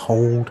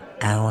hold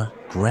our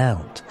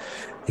ground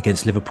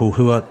against Liverpool,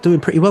 who are doing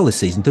pretty well this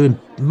season, doing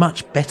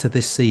much better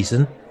this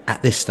season at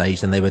this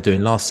stage than they were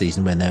doing last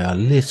season, when they were a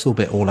little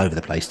bit all over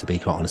the place, to be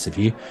quite honest with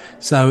you.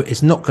 So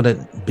it's not going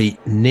to be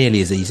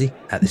nearly as easy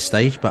at this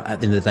stage, but at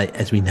the end of the day,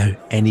 as we know,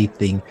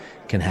 anything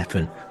can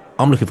happen.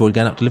 I'm looking forward to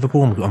going up to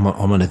Liverpool. I'm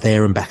on a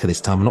there and back at this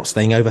time. I'm not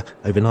staying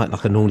overnight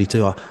like I normally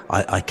do.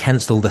 I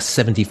cancelled the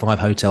 75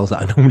 hotels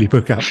that I normally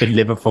book up in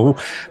Liverpool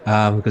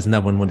because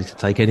no one wanted to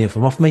take any of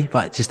them off me.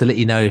 But just to let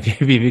you know,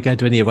 if you go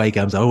to any away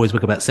games, I always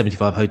book about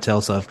 75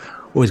 hotels. So I've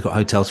always got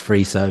hotels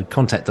free. So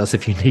contact us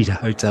if you need a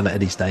hotel at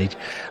any stage.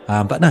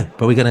 But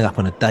we're going up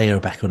on a day or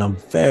back, and I'm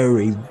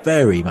very,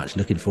 very much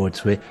looking forward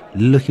to it.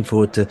 Looking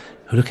forward to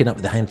looking up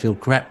with the Anfield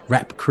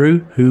rap crew,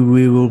 who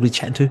we will be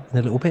chatting to in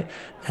a little bit.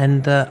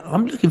 And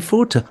I'm looking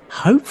forward to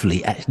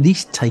hopefully at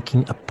least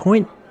taking a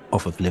point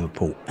off of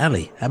Liverpool.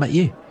 Ali, how about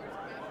you?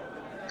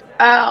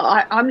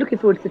 I'm looking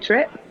forward to the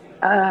trip.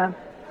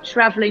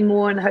 Travelling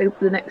more in hope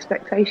than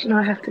expectation,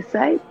 I have to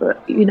say.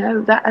 But,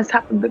 that has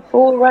happened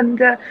before, and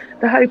the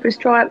hope has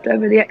triumphed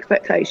over the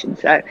expectation.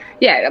 So,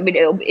 yeah, I mean,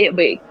 it'll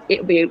be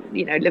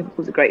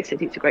Liverpool's a great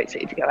city. It's a great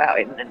city to go out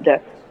in,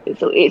 and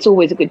it's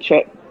always a good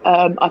trip.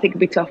 I think it'll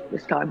be tough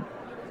this time.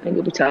 I think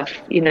it'll be tough.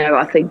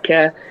 I think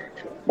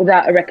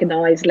without a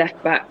recognised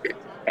left back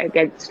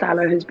against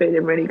Salah, who's been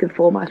in really good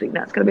form, I think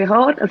that's going to be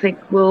hard. I think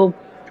we'll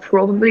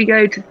probably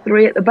go to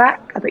 3 at the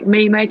back. I think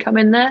may come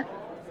in there.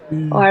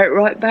 I at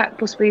right back,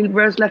 possibly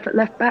Rose left at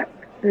left back.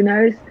 Who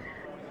knows?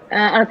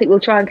 And I think we'll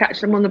try and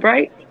catch them on the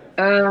break.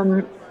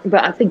 But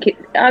I think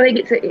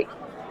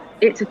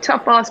it's a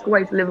tough ask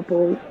away to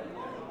Liverpool.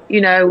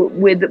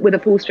 With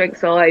a full strength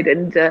side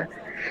and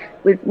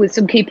with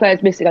some key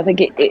players missing, I think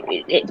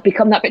it's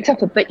become that bit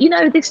tougher. But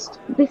this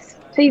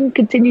team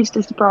continues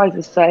to surprise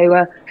us.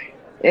 So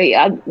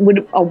I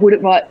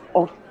wouldn't write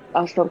off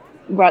us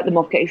write them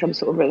off getting some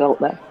sort of result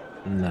there.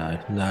 No.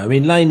 I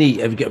mean,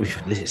 Laney,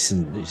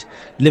 listen,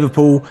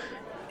 Liverpool,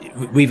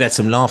 we've had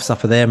some laughs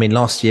up there. I mean,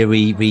 last year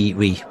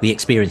we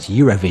experienced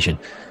Eurovision.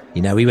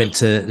 You know, we went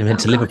to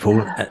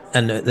Liverpool,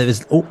 and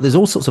there's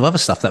all sorts of other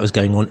stuff that was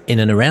going on in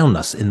and around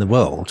us in the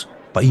world,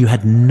 but you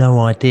had no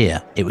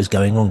idea it was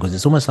going on, because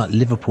it's almost like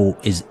Liverpool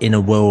is in a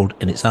world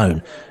in its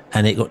own,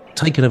 and it got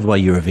taken over by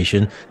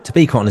Eurovision. To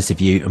be quite honest with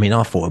you, I mean,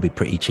 I thought it would be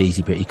pretty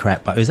cheesy, pretty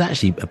crap, but it was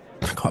actually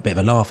quite a bit of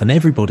a laugh, and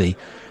everybody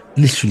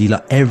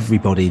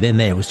then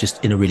there was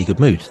just in a really good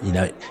mood. You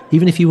know,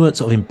 even if you weren't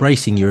sort of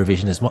embracing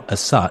Eurovision as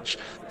such,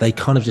 they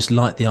kind of just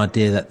liked the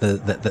idea that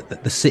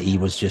the city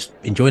was just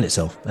enjoying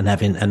itself and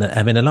having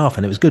a laugh,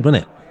 and it was good,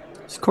 wasn't it?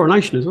 It's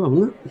Coronation as well,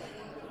 wasn't it?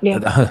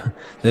 Yeah.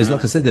 There's,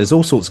 like I said, there's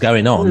all sorts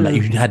going on that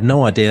you had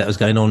no idea that was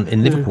going on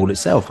in Liverpool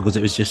itself, because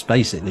it was just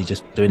basically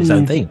just doing its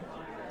own thing.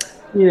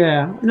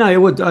 Yeah, no, it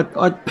would.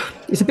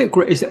 It's a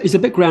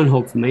bit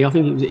groundhog for me. I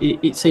think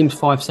it seems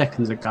 5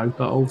 seconds ago,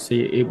 but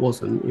obviously it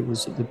wasn't. It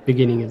was at the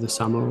beginning of the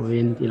summer, or the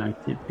end,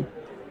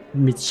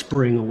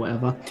 mid-spring or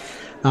whatever.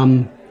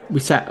 We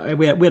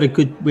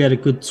had a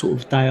good sort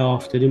of day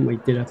after, didn't we?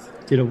 Did a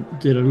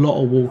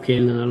lot of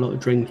walking and a lot of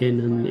drinking,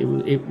 and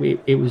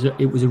it was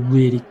a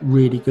really,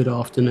 really good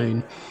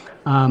afternoon.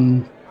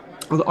 I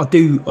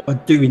do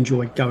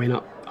enjoy going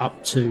up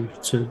to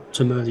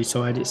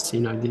Merseyside. It's,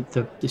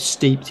 the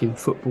steeped in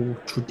football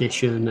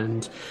tradition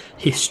and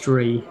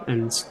history,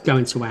 and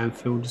going to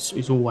Anfield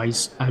is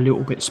always a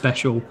little bit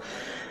special.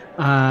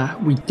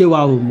 We do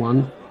own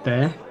one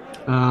there.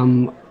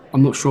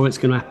 I'm not sure it's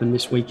going to happen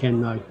this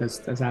weekend though,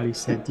 as Ali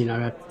said.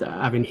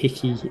 Having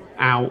Hickey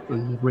out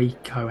and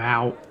Rico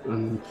out,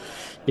 and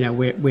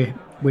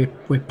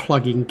we're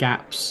plugging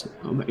gaps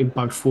in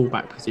both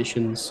fullback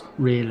positions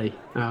really.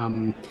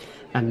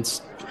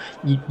 And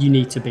you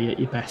need to be at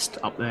your best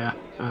up there.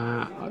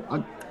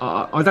 I'm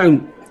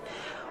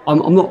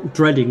not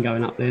dreading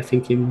going up there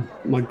thinking,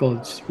 my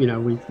God,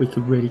 we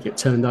could really get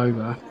turned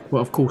over.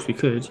 Well, of course we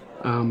could.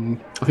 I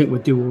think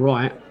we'll do all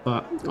right,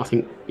 but I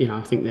think they're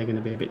going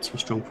to be a bit too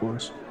strong for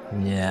us.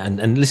 Yeah,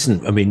 and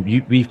listen, I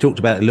mean, we've talked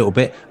about it a little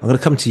bit. I'm going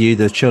to come to you,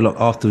 the Sherlock,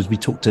 afterwards. We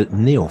talked to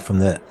Neil from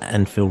the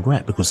Anfield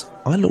Rap, because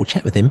I had a little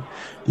chat with him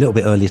a little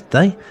bit earlier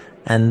today.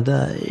 And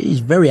he's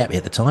very happy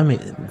at the time,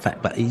 in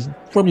fact, but he's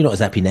probably not as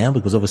happy now,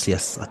 because obviously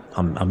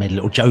I made a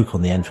little joke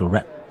on the Anfield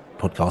Rap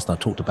podcast, and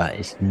I talked about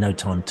it's no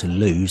time to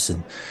lose,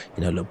 and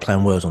little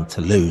playing words on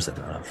Toulouse.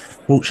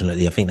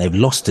 Fortunately, I think they've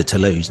lost to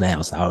Toulouse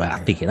now, so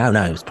I'm thinking, oh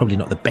no, it's probably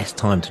not the best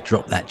time to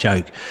drop that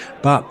joke.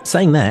 But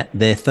saying that,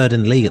 they're third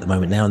in the league at the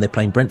moment now, and they're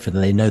playing Brentford,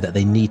 and they know that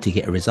they need to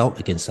get a result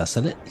against us. So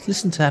let's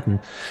listen to have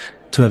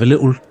a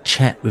little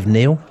chat with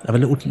Neil.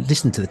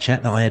 Listen to the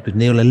chat that I had with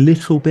Neil a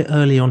little bit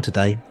early on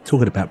today,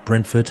 talking about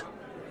Brentford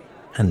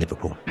and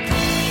Liverpool.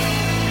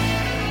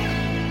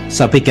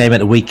 So, big game at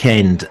the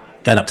weekend,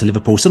 going up to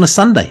Liverpool. It's on a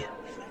Sunday.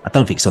 I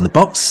don't think it's on the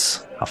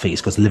box. I think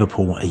it's because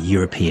Liverpool are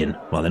European.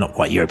 Well, they're not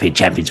quite European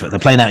champions, but they're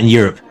playing out in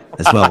Europe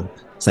as well.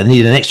 So they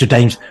need an extra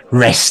day's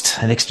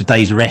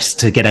rest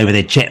to get over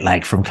their jet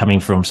lag from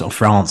coming from sort of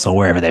France or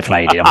wherever they're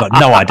playing. I've got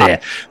no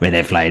idea where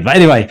they're playing. But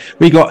anyway,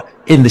 we got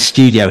in the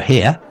studio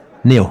here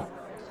Neil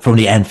from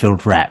the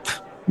Anfield Rap.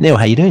 Neil,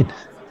 how you doing?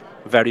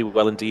 Very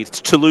well indeed. It's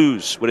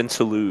Toulouse. We're in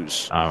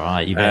Toulouse. All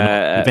right, you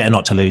better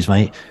not to lose,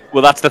 mate.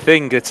 Well, that's the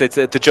thing. It's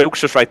the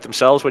jokes just write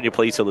themselves when you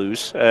play to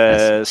lose.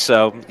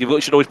 So you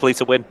should always play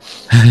to win.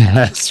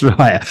 That's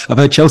right. I've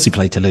heard Chelsea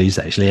play to lose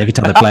actually every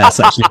time they play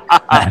us actually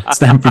at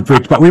Stamford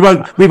Bridge. But we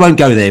won't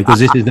go there, because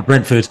this is the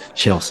Brentford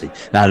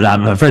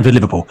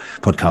Liverpool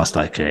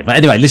podcast. Okay. But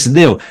anyway, listen,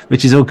 Neil,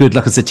 which is all good,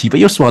 like I said to you, but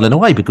you're smiling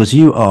away because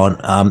you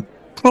are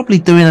probably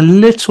doing a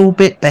little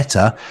bit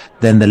better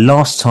than the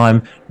last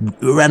time,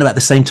 around about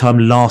the same time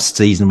last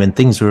season, when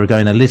things were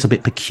going a little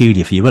bit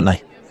peculiar for you, weren't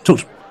they?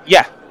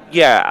 Yeah.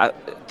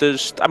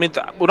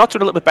 We're not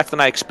doing a little bit better than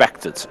I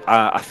expected.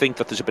 I think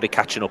that there's a bit of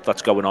catching up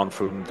that's going on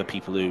from the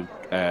people who,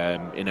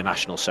 in a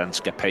national sense,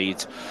 get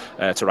paid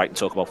to write and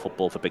talk about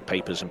football for big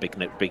papers and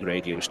big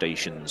radio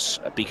stations.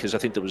 Because I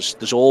think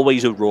there's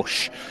always a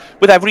rush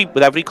with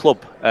every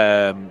club.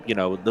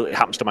 It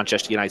happens to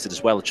Manchester United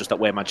as well. It's just that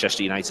where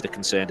Manchester United are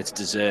concerned, it's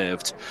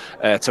deserved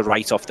to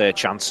write off their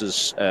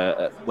chances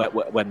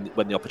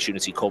when the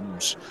opportunity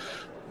comes.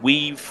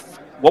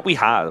 What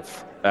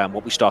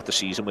we start the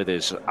season with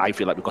is, I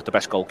feel like we've got the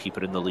best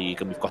goalkeeper in the league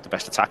and we've got the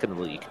best attack in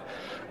the league.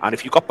 And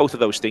if you've got both of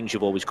those things,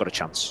 you've always got a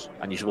chance.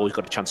 And you've always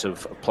got a chance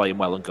of playing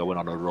well and going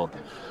on a run.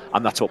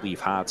 And that's what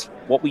we've had.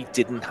 What we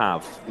didn't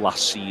have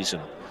last season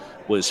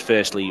was,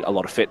 firstly, a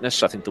lot of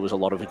fitness. I think there was a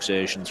lot of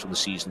exertions from the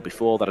season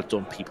before that had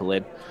done people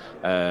in.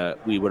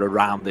 We were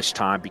around this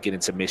time beginning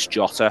to miss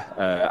Jota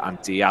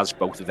and Diaz.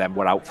 Both of them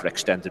were out for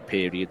extended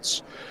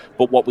periods.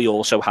 But what we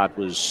also had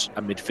was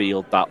a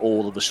midfield that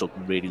all of a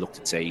sudden really looked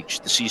its age.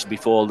 The season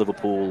before,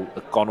 Liverpool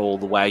had gone all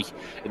the way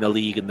in the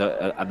league and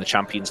the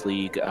Champions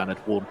League and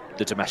had won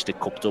the domestic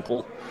cup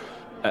double.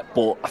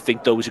 But I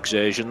think those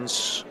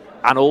exertions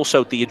And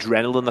also the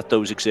adrenaline that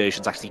those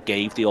exertions actually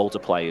gave the older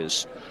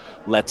players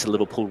led to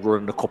Liverpool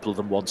running a couple of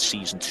them one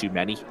season too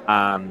many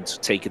and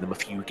taking them a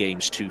few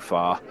games too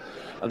far.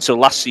 And so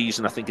last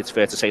season, I think it's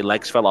fair to say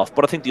legs fell off.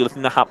 But I think the other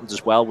thing that happened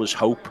as well was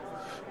hope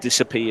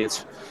disappeared.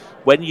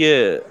 When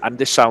you, and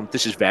this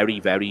is very,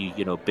 very,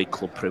 big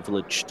club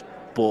privileged,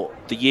 but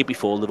the year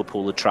before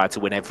Liverpool had tried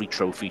to win every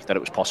trophy that it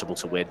was possible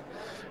to win.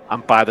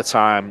 And by the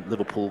time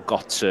Liverpool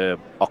got to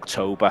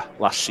October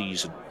last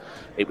season,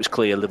 it was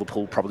clear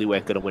Liverpool probably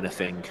weren't going to win a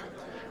thing.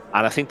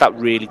 And I think that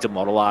really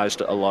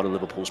demoralised a lot of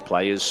Liverpool's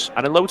players.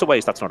 And in loads of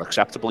ways, that's not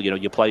acceptable.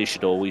 Your players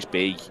should always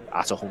be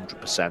at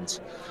 100%.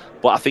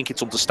 But I think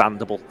it's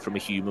understandable from a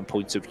human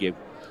point of view.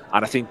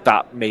 And I think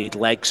that made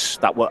legs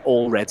that were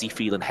already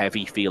feeling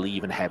heavy feel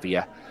even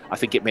heavier. I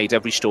think it made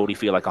every story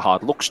feel like a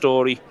hard luck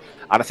story.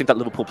 And I think that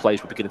Liverpool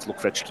players were beginning to look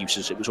for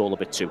excuses. It was all a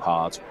bit too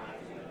hard.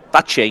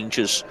 That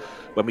changes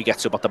when we get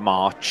to about the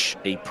March,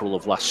 April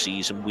of last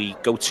season. We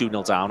go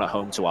 2-0 down at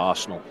home to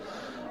Arsenal.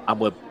 And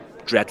we're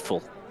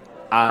dreadful.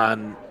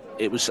 And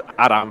it was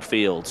at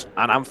Anfield.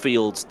 And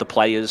Anfield, the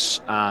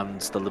players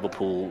and the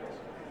Liverpool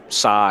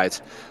side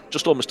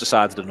just almost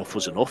decided enough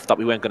was enough, that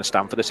we weren't going to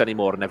stand for this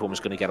anymore and everyone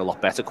was going to get a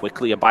lot better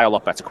quickly. And by a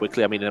lot better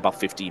quickly, I mean in about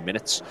 15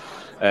 minutes.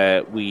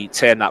 We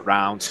turned that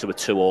round to a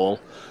 2-2.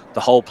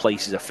 The whole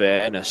place is a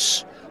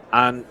fairness.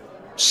 And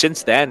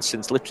since then,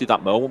 since literally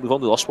that moment, we've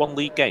only lost one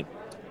league game.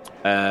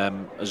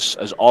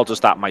 As odd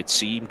as that might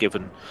seem,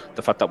 given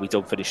the fact that we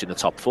don't finish in the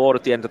top 4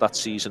 at the end of that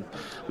season,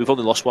 we've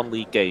only lost one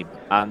league game,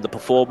 and the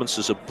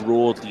performances are,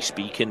 broadly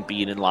speaking,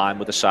 being in line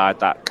with a side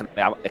that can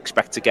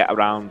expect to get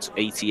around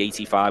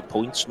 80-85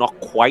 points. Not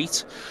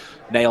quite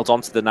nailed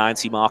onto the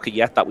 90 marker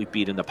yet that we've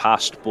been in the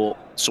past, but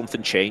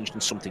something changed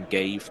and something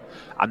gave.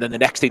 And then the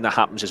next thing that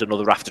happens is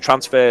another raft of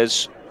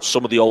transfers.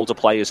 Some of the older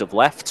players have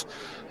left,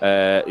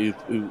 who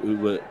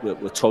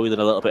were toiling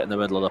a little bit in the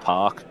middle of the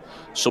park.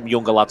 Some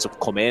younger lads have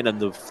come in and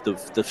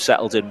they've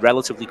settled in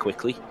relatively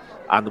quickly.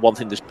 And the one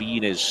thing there's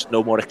been is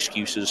no more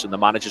excuses, and the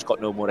manager's got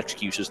no more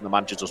excuses, and the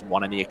manager doesn't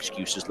want any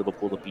excuses.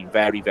 Liverpool have been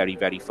very, very,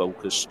 very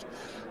focused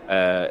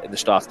in the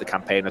start of the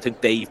campaign. I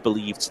think they've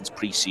believed since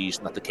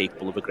pre-season that they're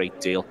capable of a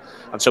great deal.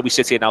 And so we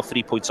sit here now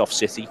 3 points off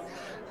City.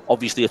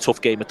 Obviously a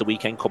tough game at the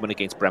weekend coming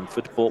against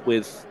Brentford, but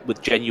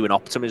with genuine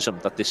optimism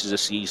that this is a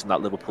season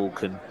that Liverpool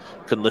can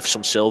lift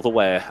some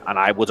silverware. And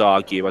I would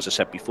argue, as I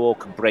said before,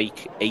 can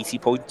break 80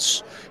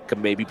 points,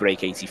 can maybe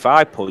break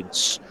 85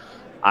 points.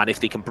 And if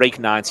they can break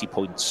 90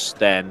 points,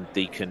 then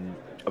they can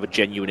have a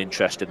genuine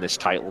interest in this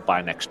title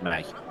by next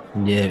May.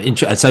 Yeah,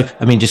 interesting. So,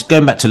 I mean, just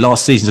going back to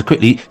last season so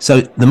quickly.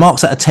 So, the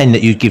marks out of 10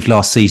 that you'd give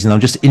last season,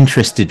 I'm just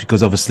interested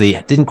because obviously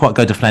it didn't quite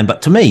go to plan.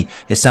 But to me,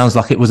 it sounds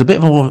like it was a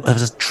bit of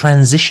a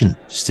transition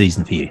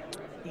season for you.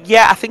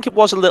 Yeah, I think it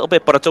was a little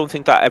bit, but I don't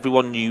think that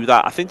everyone knew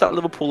that. I think that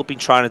Liverpool have been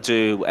trying to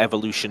do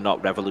evolution,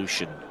 not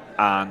revolution.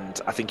 And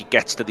I think it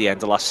gets to the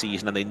end of last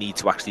season and they need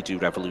to actually do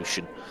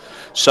revolution.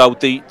 So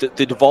they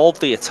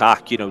evolved the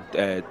attack.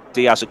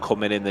 Diaz had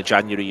come in the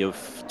January of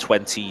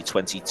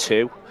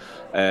 2022.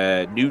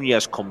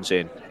 Nunez comes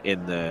in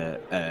the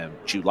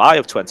July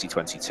of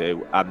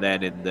 2022, and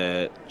then in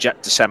the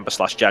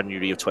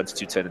December/January of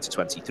 22 turn into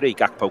 23,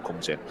 Gakpo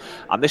comes in,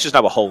 and this is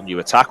now a whole new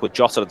attack with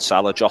Jota and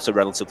Salah. Jota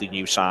relatively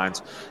new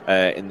signed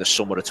in the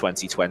summer of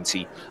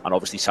 2020, and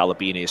obviously Salah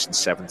being here since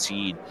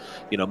 17.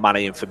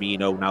 Mane and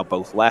Firmino now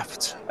both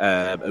left.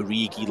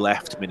 Origi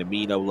left.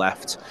 Minamino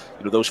left.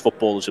 Those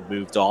footballers have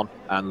moved on,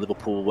 and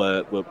Liverpool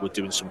were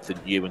doing something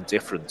new and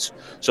different.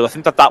 So I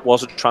think that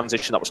was a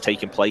transition that was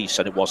taking place,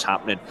 and it was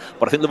happening.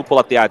 But I think Liverpool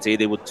had the idea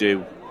they would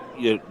do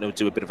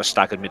a bit of a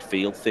staggered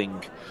midfield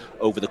thing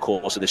over the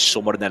course of this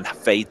summer, and then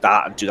fade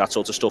that and do that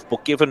sort of stuff.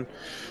 But given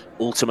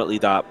ultimately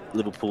that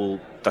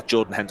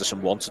Jordan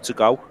Henderson wanted to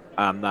go,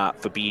 and that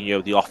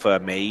Fabinho, the offer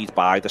made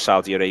by the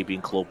Saudi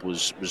Arabian club,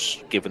 was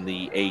given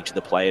the age of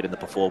the player and the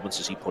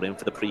performances he put in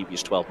for the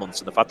previous 12 months,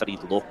 and the fact that he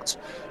looked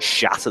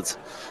shattered,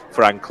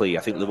 frankly,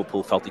 I think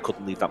Liverpool felt they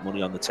couldn't leave that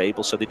money on the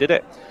table, so they did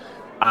it.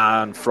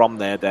 And from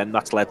there, then,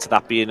 that's led to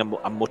that being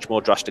a much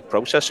more drastic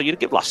process. So you'd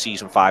give last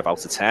season 5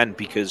 out of 10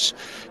 because,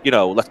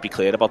 let's be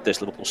clear about this,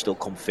 Liverpool still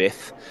come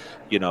 5th.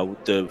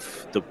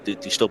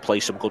 They still play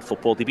some good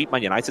football. They beat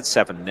Man United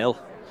 7-0.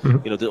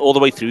 Mm-hmm. All the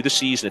way through the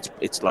season,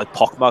 it's like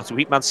pockmarked. We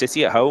beat Man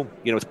City at home.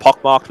 It's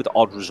pockmarked with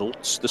odd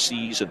results this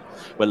season,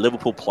 where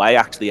Liverpool play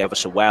actually ever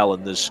so well,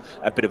 and there's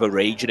a bit of a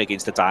raging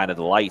against the dying of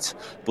the light.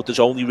 But there's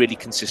only really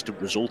consistent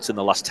results in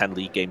the last 10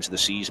 league games of the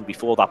season.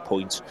 Before that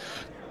point,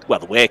 well,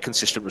 there were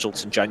consistent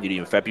results in January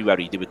and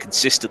February. They were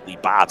consistently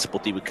bad,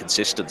 but they were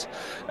consistent.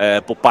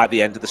 But by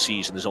the end of the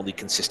season, there's only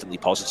consistently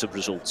positive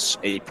results,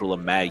 April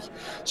and May.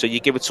 So you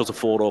give it sort of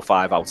 4 or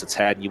 5 out of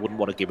 10. You wouldn't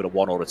want to give it a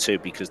 1 or a 2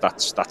 because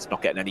that's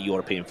not getting any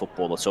European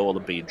football at all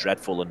and being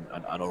dreadful and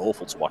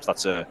awful to watch.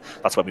 That's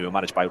when we were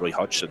managed by Roy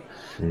Hodgson.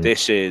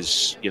 This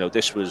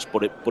was,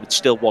 but it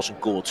still wasn't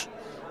good.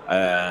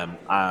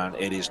 and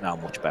it is now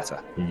much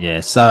better. Yeah,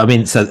 so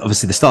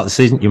obviously the start of the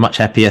season, you're much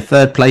happier.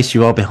 Third place,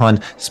 you are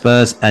behind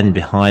Spurs and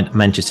behind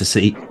Manchester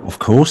City, of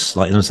course,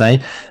 like I'm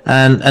saying.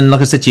 And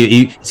like I said to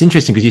you, it's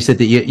interesting because you said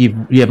that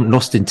you haven't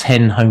lost in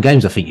 10 home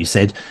games, I think you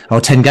said,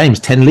 or 10 games,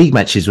 10 league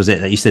matches, was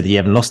it, that you said that you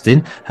haven't lost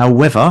in?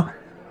 However,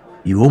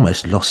 you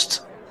almost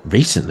lost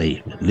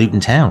recently at Luton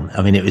Town.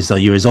 I mean, it was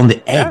like you was on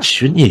the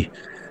edge, weren't you?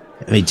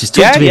 I mean, just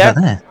talk to me about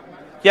that.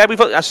 Yeah,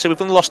 we've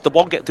only lost the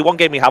one game. The one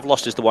game we have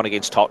lost is the one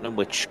against Tottenham,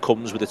 which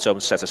comes with its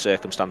own set of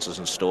circumstances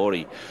and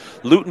story.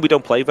 Luton, we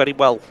don't play very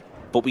well,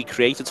 but we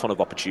create a ton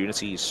of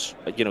opportunities,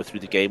 through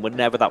the game. We're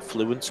never that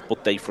fluent,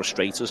 but they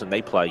frustrate us, and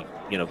they play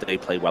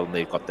well, and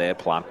they've got their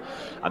plan,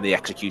 and they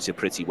execute it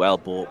pretty well.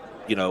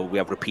 But we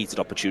have repeated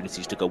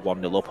opportunities to go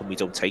 1-0 up, and we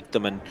don't take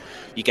them, and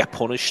you get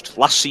punished.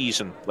 Last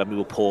season, when we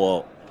were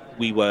poor,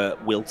 we were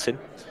wilting.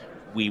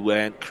 We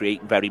weren't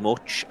creating very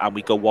much, and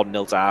we go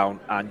 1-0 down,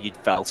 and you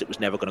felt it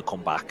was never going to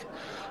come back.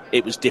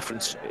 It was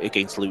different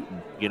against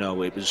Luton.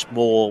 It was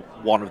more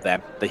one of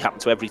them. They happen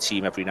to every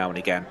team every now and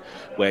again,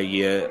 where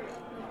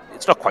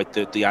it's not quite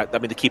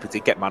the keeper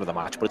did get man of the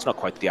match, but it's not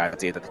quite the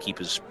idea that the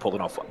keeper's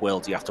pulling off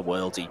worldie after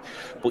worldie,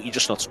 but you're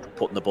just not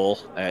putting the ball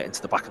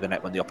into the back of the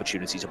net when the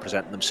opportunities are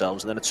presenting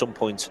themselves. And then at some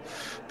point,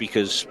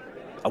 because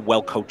a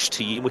well-coached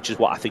team, which is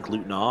what I think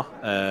Luton are,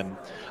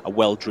 a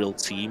well-drilled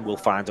team will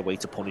find a way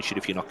to punish it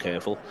if you're not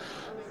careful.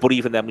 But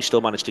even then, we still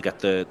managed to get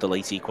the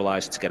late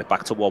equaliser to get it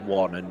back to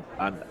 1-1.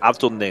 And I've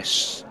done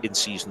this in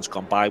seasons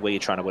gone by where you're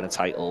trying to win a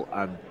title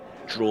and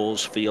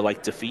draws feel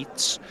like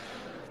defeats.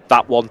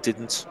 That one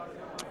didn't,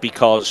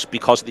 because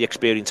of the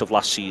experience of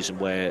last season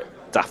where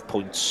daft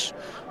points,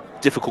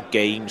 difficult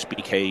games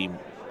became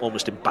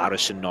almost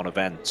embarrassing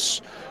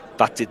non-events.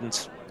 That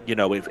didn't.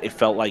 It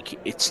felt like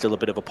it's still a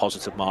bit of a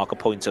positive marker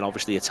point, and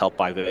obviously it's helped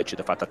by virtue of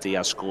the fact that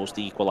Diaz scores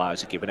the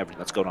equaliser, given everything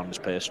that's going on in his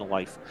personal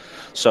life.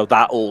 So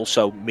that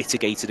also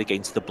mitigated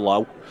against the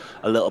blow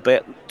a little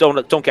bit.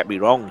 Don't get me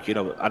wrong.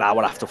 An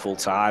hour after full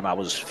time, I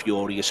was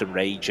furious and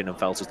raging and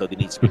felt as though they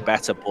needed to be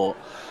better. But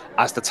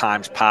as the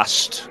times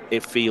passed,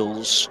 it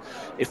feels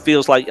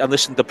like, and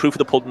listen, the proof of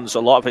the pudding's, a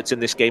lot of it's in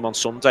this game on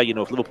Sunday.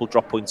 If Liverpool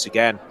drop points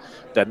again,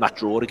 then that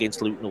draw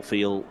against Luton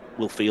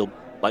will feel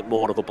like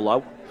more of a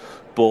blow.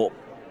 But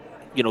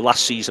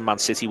last season Man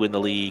City win the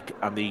league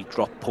and they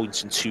dropped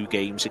points in 2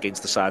 games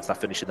against the sides that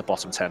finish in the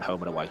bottom 10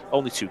 home and away.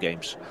 Only 2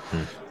 games.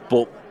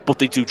 But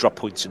they do drop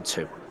points in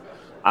 2.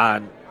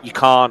 And you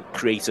can't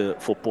create a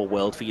football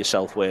world for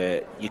yourself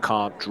where you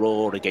can't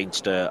draw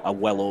against a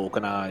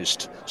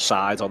well-organised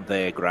side on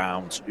their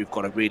ground who've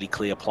got a really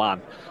clear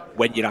plan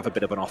when you have a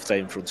bit of an off day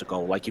in front of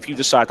goal. Like, if you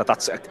decide that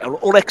that's an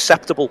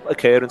unacceptable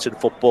occurrence in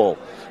football,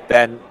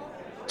 then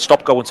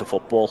stop going to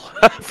football,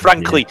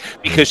 frankly,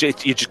 because you're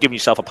just giving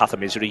yourself a path of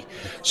misery.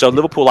 So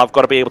Liverpool have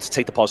got to be able to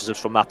take the positives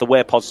from that. There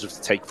were positives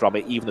to take from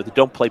it, even though they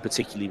don't play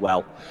particularly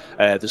well.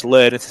 There's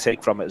learning to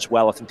take from it as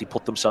well. I think they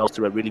put themselves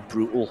through a really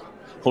brutal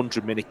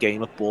 100-minute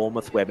game at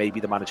Bournemouth, where maybe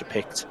the manager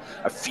picked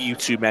a few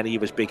too many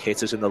of his big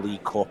hitters in the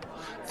League Cup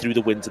through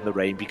the wind and the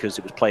rain, because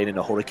it was playing in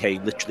a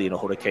hurricane, literally in a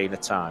hurricane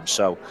at times.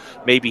 So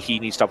maybe he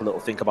needs to have a little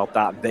think about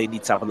that, and they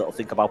need to have a little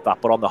think about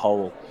that. But on the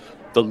whole,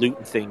 the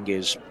Luton thing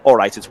is, all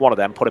right, it's one of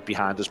them, put it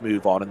behind us,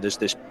 move on, and there's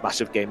this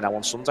massive game now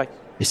on Sunday.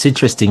 It's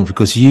interesting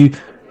because you've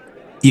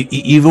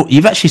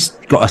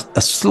actually got a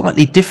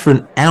slightly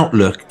different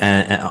outlook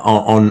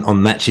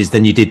on matches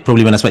than you did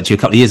probably when I spoke to you a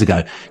couple of years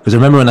ago. Because I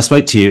remember when I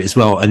spoke to you as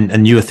well,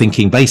 and you were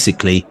thinking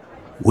basically,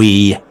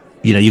 you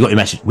got your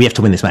match. We have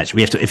to win this match.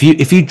 We have to.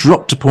 If you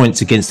dropped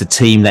points against a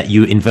team that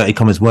you, inverted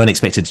commas, weren't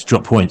expected to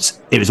drop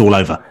points, it was all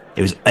over.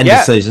 It was end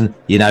of season.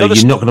 You're not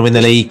going to win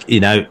the league.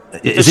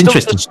 It's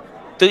interesting.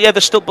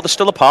 There's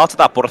still a part of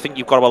that, but I think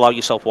you've got to allow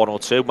yourself one or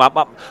two.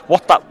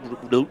 What that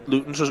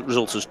Luton's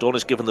result has done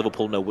is given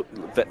Liverpool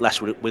less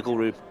wiggle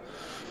room.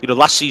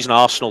 Last season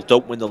Arsenal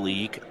don't win the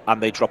league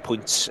and they drop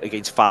points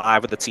against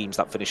 5 of the teams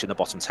that finish in the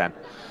bottom 10.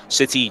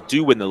 City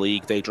do win the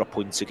league, they drop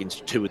points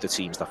against 2 of the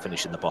teams that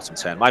finish in the bottom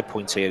 10. My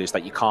point here is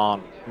that you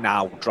can't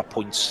now drop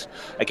points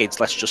against,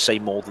 let's just say,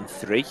 more than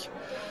 3.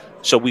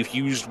 So we've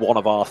used one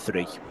of our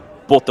 3.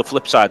 But the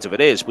flip side of it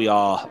is we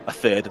are a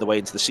third of the way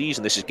into the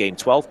season. This is game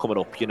 12 coming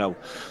up,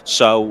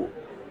 So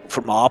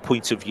from our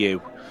point of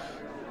view,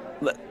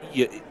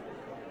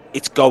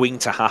 it's going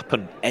to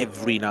happen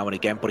every now and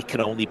again, but it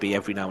can only be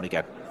every now and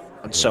again.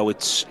 And so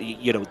it's,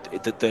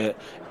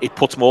 it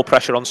puts more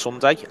pressure on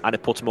Sunday, and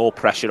it puts more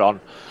pressure on,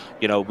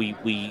 we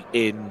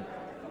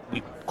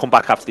come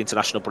back after the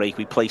international break,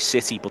 we play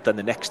City, but then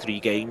the next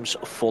 3 games,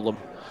 Fulham,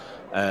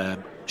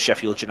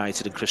 Sheffield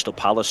United and Crystal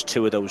Palace,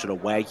 2 of those are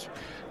away.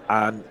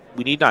 And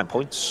we need 9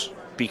 points,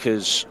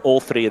 because all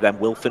 3 of them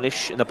will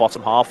finish in the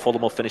bottom half.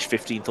 Fulham will finish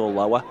 15th or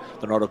lower.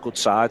 They're not a good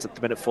side at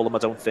the minute, Fulham, I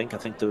don't think. I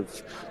think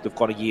they've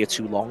gone a year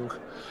too long.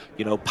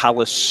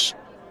 Palace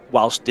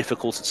whilst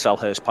difficult at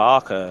Selhurst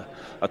Park, a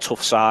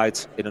tough side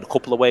in a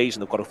couple of ways,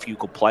 and they've got a few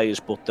good players,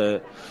 but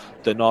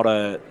they're not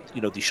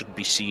they shouldn't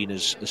be seen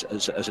as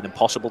an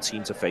impossible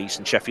team to face.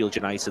 And Sheffield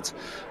United,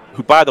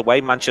 who, by the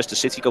way, Manchester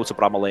City go to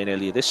Bramall Lane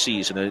earlier this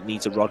season, and it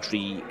needs a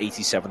Rodri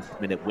 87th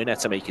minute winner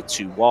to make it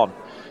 2-1.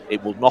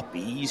 It will not be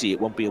easy. It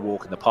won't be a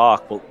walk in the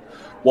park. But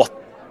what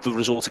the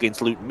result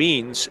against Luton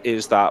means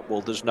is that,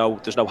 well, there's no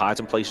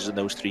hiding places in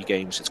those 3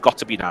 games. It's got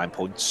to be 9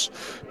 points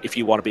if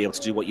you want to be able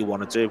to do what you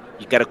want to do.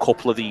 You get a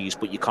couple of these,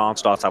 but you can't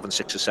start having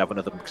 6 or 7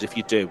 of them, because if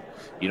you do,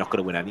 you're not going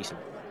to win anything.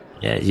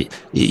 Yeah,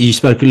 you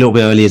spoke a little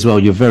bit earlier as well.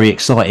 You're very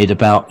excited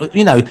about,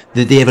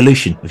 the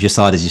evolution of your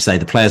side, as you say,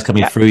 the players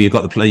coming through. You've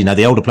got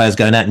the older players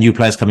going out, new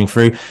players coming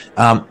through.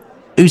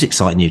 Who's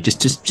exciting you?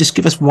 Just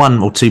give us 1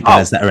 or 2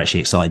 players that are actually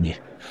exciting you.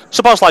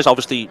 Szoboszlai's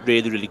obviously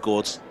really, really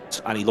good,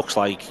 and he looks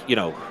like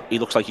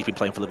he's been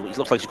playing for Liverpool. He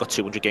looks like he's got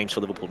 200 games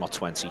for Liverpool, not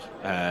 20.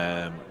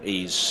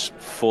 He's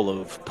full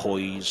of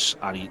poise,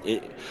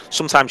 and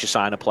sometimes you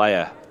sign a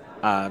player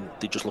and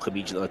they just look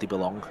immediately like they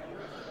belong.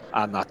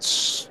 And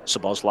that's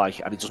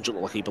Szoboszlai, and it doesn't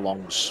look like he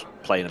belongs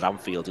playing at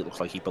Anfield. It looks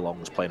like he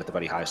belongs playing at the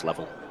very highest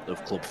level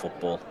of club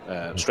football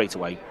straight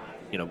away.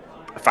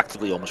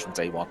 Effectively almost from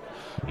day one,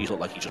 he's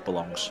looked like he just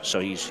belongs. So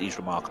he's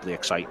remarkably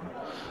exciting,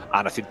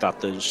 and I think that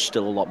there's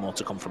still a lot more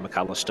to come from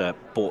McAllister.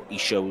 But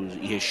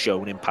he has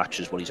shown in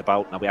patches what he's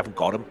about. Now, we haven't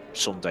got him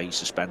Sunday. He's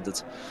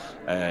suspended.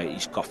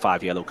 He's got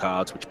 5 yellow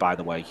cards, which, by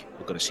the way,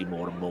 we're going to see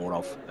more and more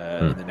of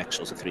in the next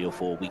sort of 3 or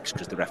 4 weeks,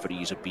 because the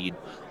referees have been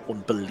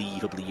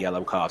unbelievably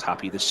yellow card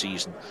happy this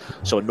season.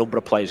 So a number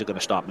of players are going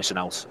to start missing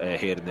out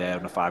here and there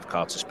on a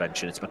 5-card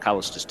suspension. It's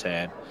McAllister's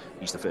turn.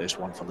 He's the first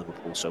one for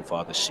Liverpool so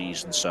far this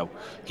season, so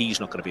he's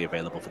not going to be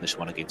available for this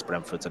one against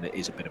Brentford, and it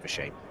is a bit of a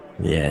shame.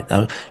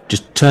 Yeah,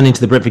 just turning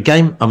to the Brentford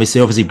game.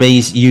 Obviously,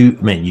 Bees.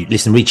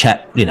 Listen. We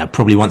chat,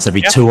 probably once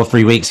every 2 or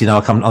 3 weeks. I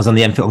was on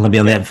the Anfield. I'm going to be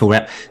on the Anfield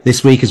rep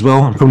this week as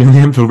well. I'm probably on the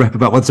Anfield rep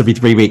about once every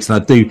 3 weeks,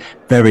 and I do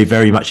very,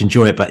 very much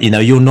enjoy it. But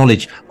your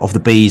knowledge of the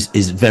Bees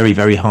is very,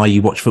 very high.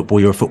 You watch football.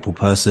 You're a football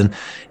person.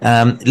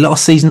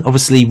 Last season,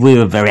 obviously, we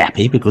were very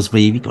happy because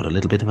we got a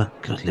little bit of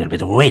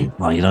a win.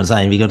 Well, you know what I'm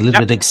saying? We got a little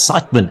bit of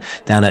excitement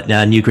down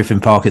at New Griffin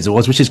Park as it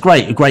was, which is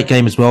great. A great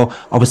game as well.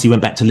 Obviously,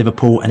 went back to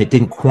Liverpool, and it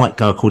didn't quite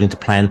go according to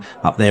plan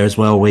up there as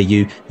well, where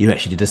you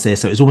actually did us there.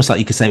 So it was almost like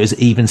you could say it was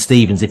even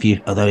Stevens.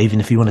 Although even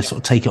if you want to sort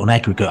of take it on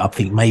aggregate, I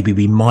think maybe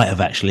we might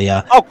have actually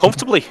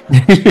comfortably,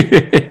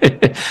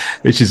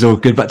 which is all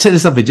good. But tell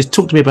us something. Just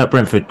talk to me about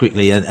Brentford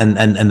quickly,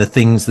 and the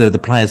things, the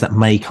players that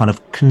may kind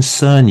of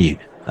concern you.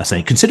 I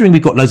say, considering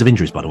we've got loads of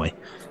injuries, by the way.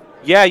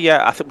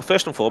 Yeah. I think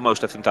first and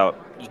foremost, I think that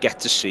you get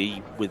to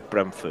see with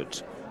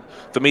Brentford.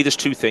 For me, there's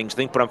 2 things. I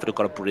think Brentford have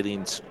got a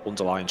brilliant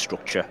underlying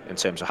structure in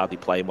terms of how they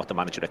play and what the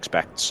manager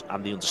expects,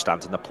 and the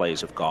understanding that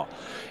players have got.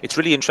 It's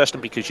really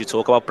interesting because you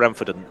talk about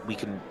Brentford, and we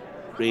can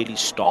really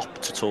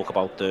stop to talk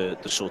about the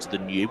sort of the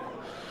new,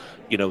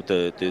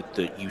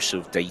 the use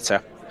of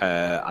data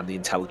and the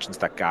intelligence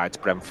that guides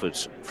Brentford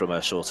from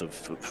a sort of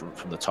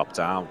from the top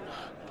down.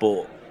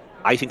 But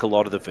I think a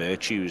lot of the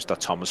virtues that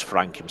Thomas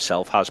Frank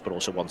himself has, but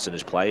also wants in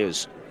his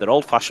players, they're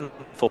old-fashioned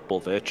football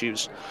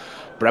virtues.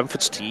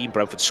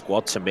 Brentford's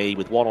squad, to me,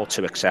 with 1 or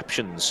 2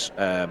 exceptions,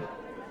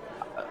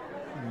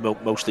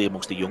 mostly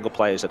amongst the younger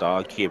players, I'd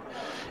argue,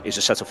 is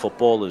a set of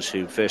footballers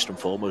who, first and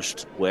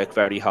foremost, work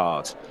very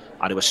hard,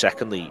 and who are,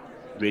 secondly,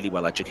 really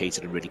well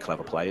educated and really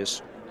clever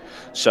players.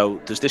 So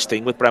there's this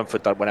thing with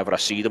Brentford that whenever I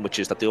see them, which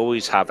is that they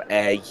always have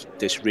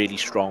this really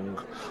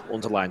strong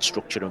underlying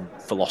structure and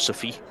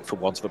philosophy, for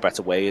want of a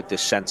better way,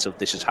 this sense of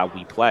this is how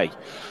we play.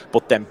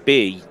 But then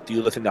B,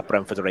 the other thing that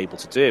Brentford are able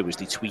to do is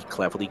they tweak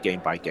cleverly game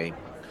by game.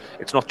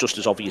 It's not just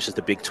as obvious as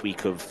the big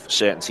tweak of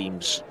certain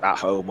teams at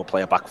home will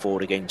play a back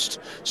 4 against,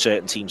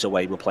 certain teams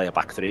away will play a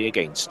back 3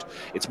 against.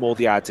 It's more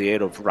the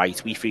idea of,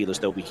 right, we feel as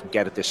though we can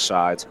get at this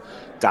side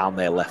down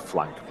their left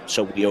flank.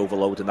 So we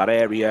overload in that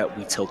area,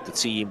 we tilt the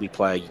team, we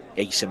play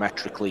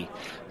asymmetrically,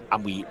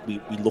 and we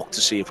look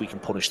to see if we can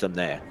punish them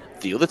there.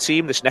 The other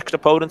team, this next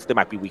opponent, they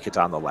might be weaker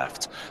down the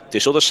left.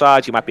 This other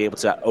side, you might be able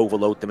to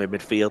overload them in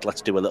midfield.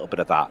 Let's do a little bit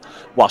of that,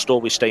 whilst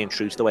always staying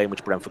true to the way in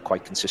which Brentford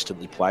quite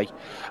consistently play.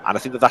 And I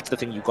think that's the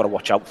thing you've got to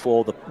watch out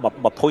for.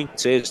 My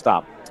point is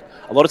that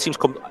a lot of teams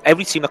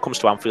every team that comes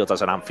to Anfield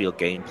has an Anfield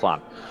game plan.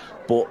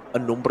 But a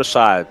number of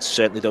sides,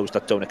 certainly those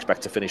that don't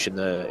expect to finish in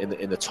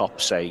the top,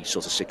 say,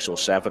 sort of 6 or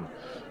 7,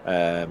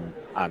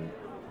 and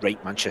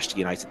rate Manchester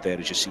United there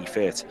as you see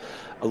fit.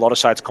 A lot of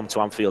sides come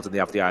to Anfield and they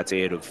have the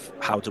idea of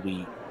how do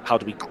we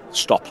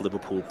stop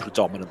Liverpool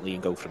predominantly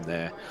and go from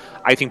there.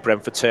 I think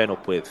Brentford turn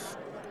up with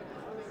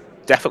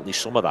definitely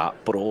some of that,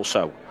 but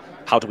also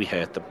how do we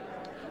hurt them?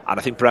 And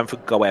I think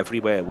Brentford go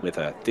everywhere with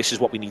her. This is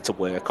what we need to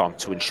work on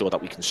to ensure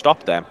that we can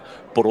stop them.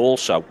 But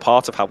also,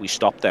 part of how we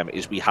stop them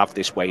is we have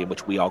this way in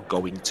which we are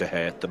going to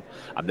hurt them.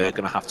 And they're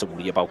going to have to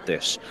worry about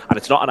this. And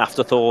it's not an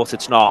afterthought.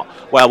 It's not,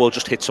 well, we'll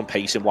just hit some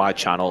pace in wide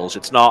channels.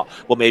 It's not,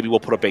 well, maybe we'll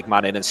put a big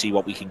man in and see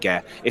what we can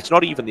get. It's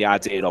not even the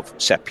idea of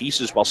set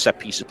pieces. While set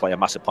pieces play a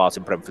massive part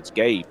in Brentford's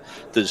game,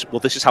 this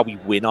is how we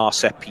win our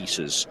set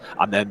pieces.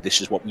 And then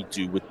this is what we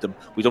do with them.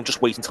 We don't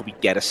just wait until we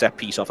get a set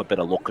piece off a bit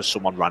of luck as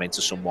someone ran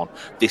into someone.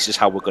 This is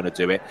how we're going to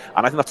do it.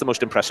 And I think that's the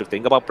most impressive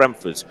thing about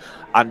Brentford.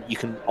 And you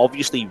can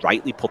obviously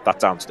rightly put that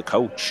down to the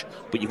coach,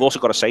 but you've also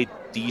got to say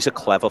these are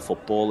clever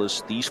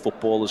footballers. These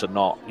footballers are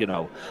not,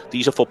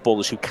 these are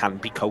footballers who can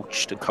be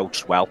coached and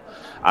coached well.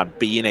 And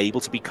being able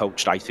to be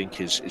coached, I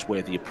think, is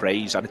worthy of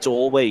praise. And it's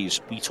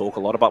always, we talk a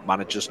lot about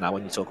managers now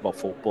when you talk about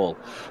football,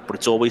 but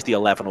it's always the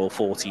 11 or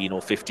 14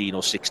 or 15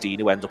 or 16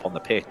 who end up on the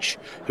pitch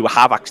who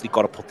have actually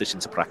got to put this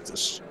into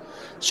practice.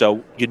 So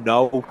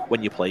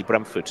when you play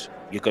Brentford,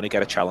 you're going to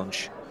get a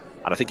challenge.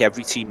 And I think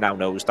every team now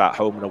knows that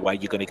home and away,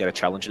 you're going to get a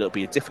challenge. It'll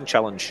be a different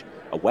challenge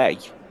away,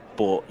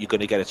 but you're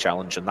going to get a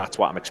challenge, and that's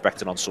what I'm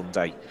expecting on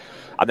Sunday.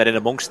 And then in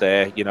amongst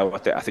there,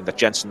 I think that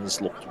Jensen's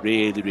looked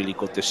really, really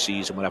good this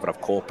season. Whenever I've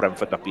caught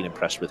Brentford, I've been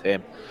impressed with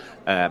him.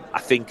 I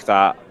think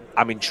that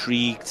I'm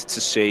intrigued to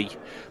see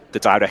the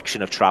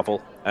direction of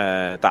travel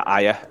that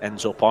Aya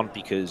ends up on,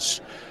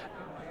 because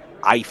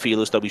I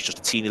feel as though he's just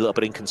a teeny little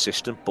bit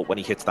inconsistent, but when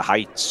he hits the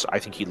heights, I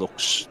think he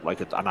looks like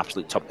an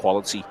absolute top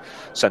quality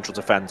central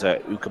defender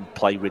who can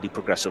play really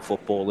progressive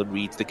football and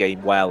reads the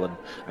game well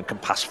and can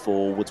pass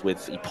forward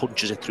he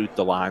punches it through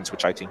the lines,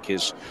 which I think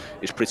is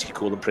pretty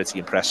cool and pretty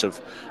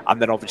impressive.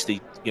 And then obviously,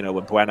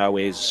 Bueno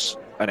is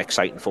an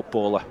exciting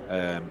footballer.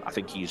 I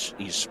think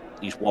he's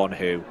one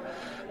who,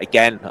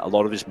 again, a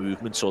lot of his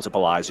movement sort of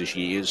belies his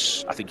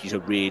years. I think he's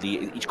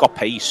got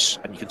pace,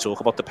 and you can talk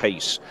about the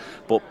pace,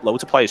 but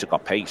loads of players have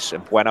got pace,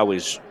 and Bueno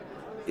is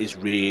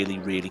really,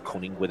 really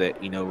cunning with it.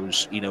 He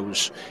knows,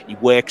 he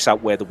works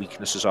out where the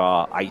weaknesses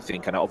are, I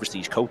think, and obviously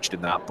he's coached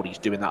in that, but he's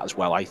doing that as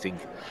well, I think,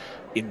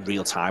 in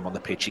real time on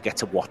the pitch. You get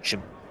to watch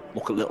him,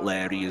 look at little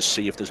areas,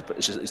 see if is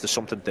there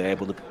something there,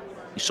 will there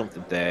be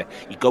something there.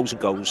 He goes,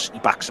 he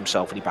backs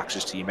himself and he backs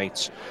his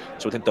teammates.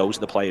 So I think those are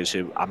the players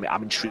who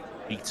I'm intrigued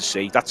to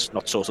see. That's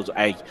not sort of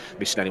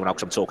missing anyone out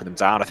because I'm talking them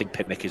down. I think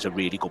Pinnock is a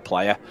really good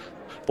player,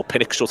 but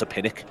Pinnock's sort of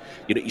Pinnock.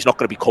 He's not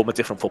going to become a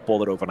different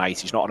footballer overnight.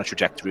 He's not on a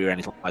trajectory or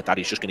anything like that.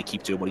 He's just going to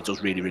keep doing what he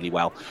does really, really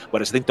well.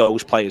 Whereas I think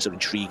those players are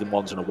intriguing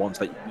ones and are ones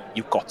that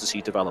you've got to see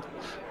develop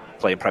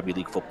playing Premier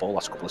League football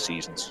last couple of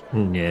seasons.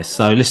 Yeah,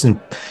 so listen,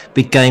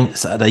 big game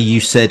Saturday, you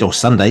said, or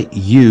Sunday,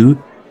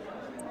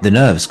 the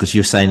nerves, because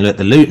you're saying, look,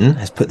 the Luton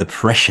has put the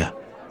pressure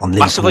on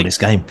Liverpool in this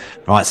game,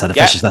 right? So the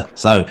pressure's there.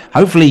 So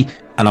hopefully,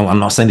 and I'm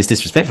not saying this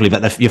disrespectfully,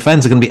 but your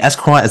fans are going to be as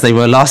quiet as they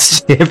were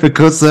last year,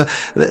 because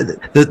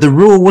the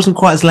roar wasn't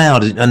quite as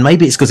loud, and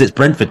maybe it's because it's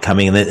Brentford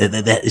coming, and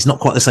it's not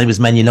quite the same as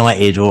Man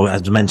United or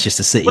as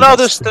Manchester City. Well, no,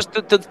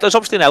 there's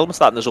obviously an element to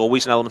that, and there's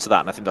always an element to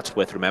that, and I think that's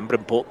worth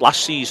remembering. But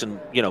last season,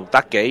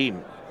 that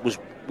game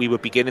we were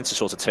beginning to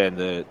sort of turn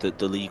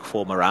the league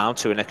form around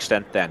to an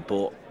extent then,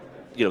 but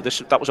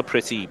that was a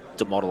pretty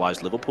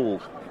demoralised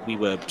Liverpool. We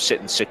were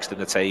sitting sixth in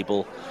the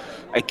table.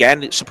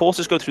 Again,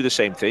 supporters go through the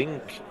same thing.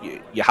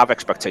 You have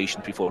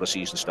expectations before the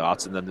season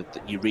starts, and then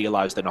you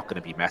realise they're not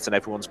going to be met, and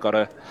everyone's got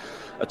to,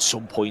 at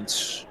some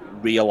point,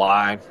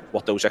 realign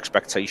what those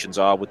expectations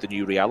are with the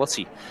new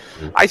reality.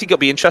 I think it'll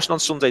be interesting on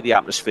Sunday, the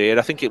atmosphere.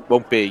 I think it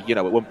won't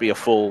be a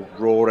full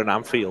roar in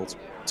Anfield,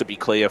 to be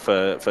clear,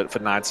 for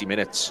 90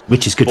 minutes.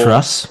 Which is good for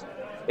us.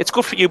 It's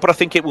good for you, but I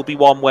think it will be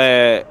one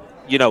where,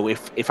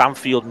 if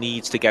Anfield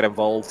needs to get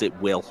involved, it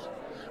will.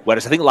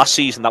 Whereas I think last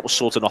season that was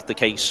sort of not the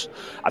case.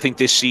 I think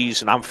this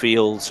season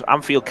Anfield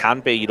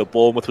can be.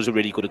 Bournemouth was a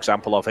really good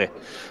example of it.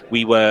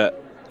 We were,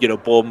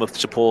 Bournemouth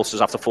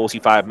supporters after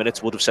 45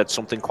 minutes would have said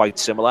something quite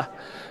similar,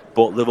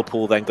 but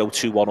Liverpool then go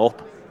 2-1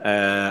 up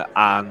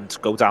and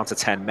go down to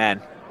 10 men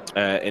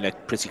in a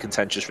pretty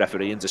contentious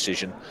refereeing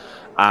decision.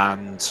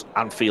 And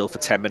Anfield for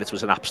 10 minutes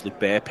was an absolute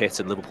bear pit,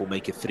 and Liverpool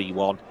make it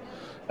 3-1.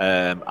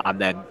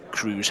 And then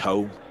cruise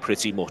home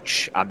pretty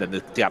much, and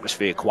then the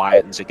atmosphere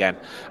quietens again.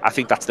 I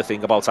think that's the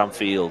thing about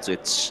Anfield.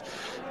 It's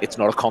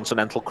not a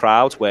continental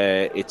crowd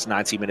where it's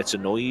 90 minutes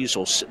of noise,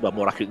 or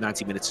more accurate,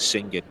 90 minutes of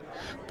singing.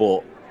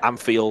 But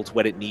Anfield,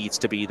 when it needs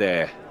to be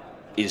there,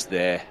 is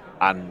there.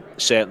 And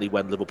certainly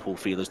when Liverpool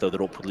feel as though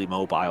they're upwardly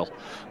mobile,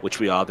 which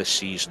we are this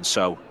season.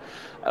 So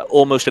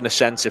almost in a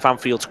sense, if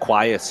Anfield's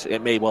quiet,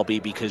 it may well be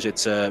because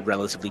it's a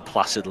relatively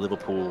placid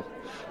Liverpool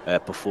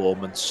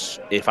performance.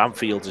 If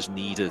Anfield is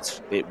needed,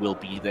 it will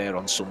be there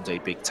on Sunday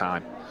big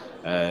time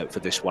for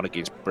this one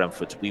against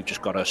Brentford. We've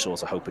just got to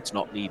sort of hope it's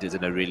not needed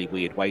in a really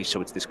weird way. So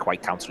it's this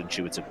quite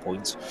counterintuitive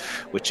point,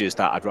 which is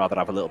that I'd rather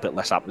have a little bit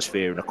less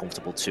atmosphere and a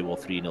comfortable 2 or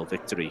 3-0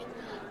 victory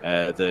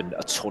than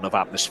a ton of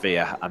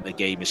atmosphere and the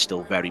game is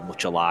still very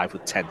much alive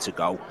with 10 to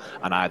go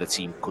and either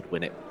team could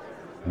win it.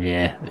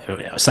 Yeah,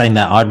 saying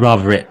that, I'd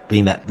rather it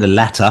being that the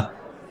latter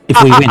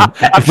if we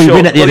win,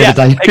 win at the end of the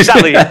day.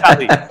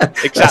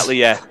 Exactly,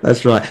 yeah.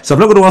 That's right. So I'm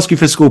not going to ask you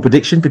for a score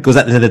prediction because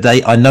at the end of the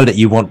day, I know that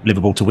you want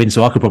Liverpool to win.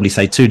 So I could probably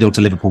say 2-0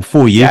 to Liverpool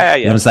for you. Yeah.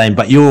 You know what I'm saying?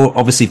 But you're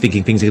obviously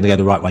thinking things are going to go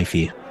the right way for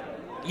you.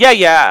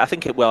 Yeah, I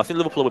think it will. I think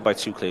Liverpool will win by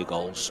 2 clear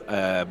goals.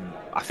 I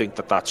think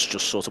that's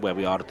just sort of where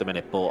we are at the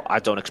minute, but I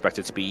don't expect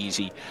it to be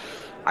easy.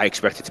 I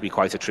expect it to be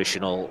quite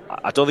attritional.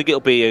 I don't think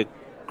it'll be a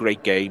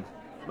great game.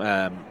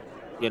 I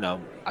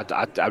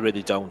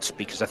really don't,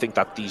 because I think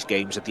that these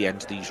games at the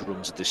end of these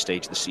runs at this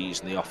stage of the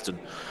season, they often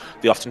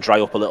dry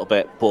up a little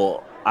bit.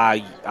 But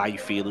I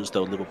feel as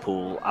though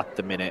Liverpool at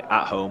the minute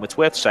at home, it's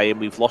worth saying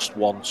we've lost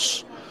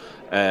once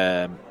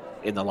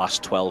in the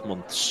last 12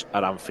 months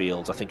at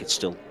Anfield. I think it's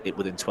still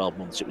within 12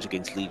 months. It was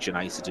against Leeds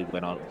United, who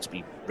went on to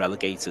be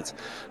relegated.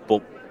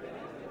 But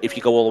if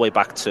you go all the way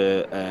back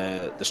to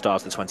the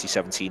start of the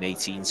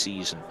 2017-18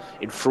 season,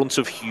 in front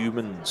of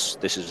humans,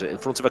 in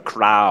front of a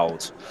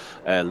crowd,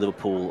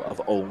 Liverpool have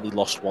only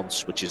lost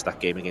once, which is that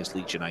game against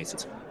Leeds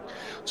United.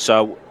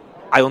 So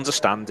I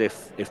understand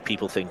if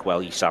people think,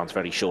 well, he sounds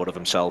very sure of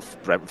himself.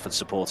 Brentford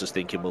supporters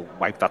thinking, we'll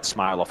wipe that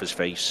smile off his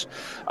face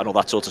and all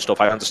that sort of stuff.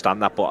 I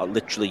understand that, but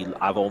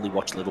I've only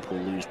watched Liverpool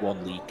lose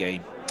one league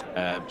game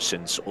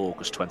since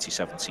August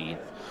 2017.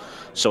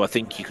 So I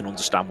think you can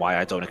understand why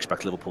I don't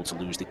expect Liverpool to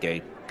lose the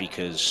game,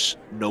 because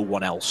no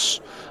one else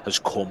has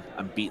come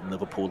and beaten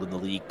Liverpool in the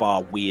league,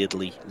 bar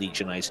weirdly Leeds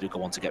United, who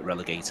go on to get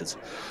relegated.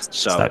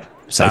 So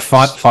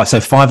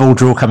 5-5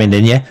 draw coming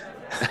in, yeah.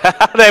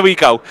 There we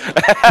go.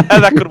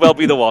 That could well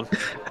be the one.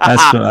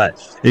 That's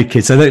right.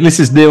 Okay, so this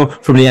is Neil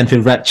from the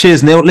Anfield Wrap.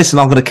 Cheers, Neil. Listen,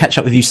 I'm going to catch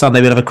up with you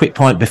Sunday. We'll have a quick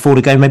pint before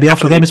the game, maybe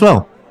after the game as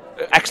well.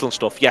 Excellent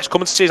stuff. Yes,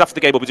 come and see us after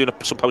the game. We'll be doing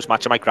some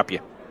post-match. I might grab you.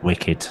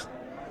 Wicked.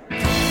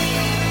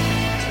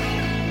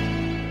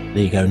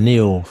 There you go,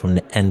 Neil from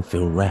the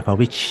Anfield Wrap. I'll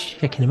be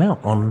checking him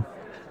out on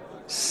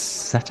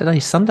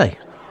Sunday.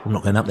 I'm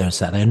not going up there on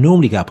Saturday. I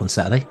normally go up on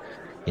Saturday.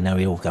 You know,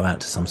 we all go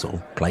out to some sort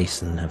of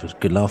place and have a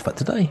good laugh. But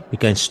today, we're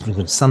going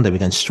Sunday. We're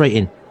going straight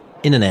in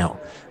and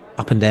out,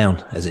 up and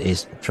down as it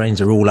is. Trains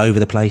are all over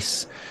the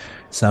place.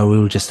 So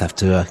we'll just have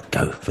to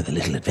go for the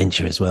little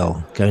adventure as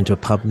well. Go into a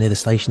pub near the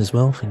station as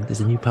well. I think there's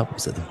a new pub.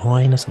 Is it the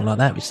Vine or something like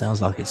that? Which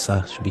sounds like it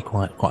should be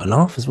quite a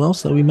laugh as well.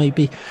 So we may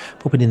be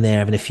popping in there,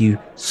 having a few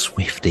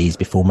Swifties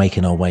before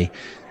making our way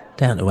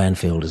down to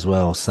Anfield as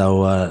well.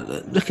 So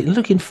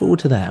looking forward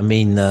to that. I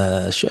mean,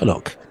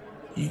 Sherlock,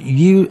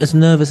 you as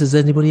nervous as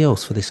anybody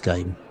else for this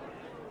game?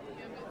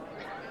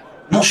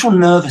 Not sure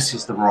nervous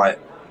is the right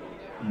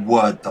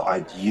word that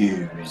I'd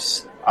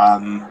use.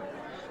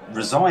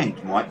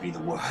 Resigned might be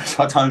the word.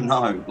 I don't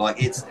know.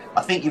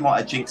 I think you might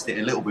have jinxed it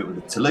a little bit with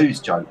the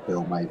Toulouse joke,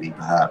 Bill. Maybe,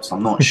 perhaps.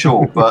 I'm not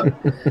sure. But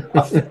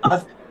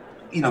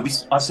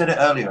I said it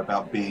earlier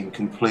about being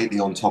completely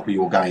on top of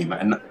your game,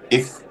 and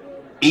if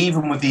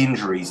even with the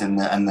injuries and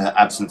the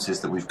absences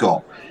that we've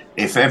got,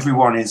 if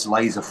everyone is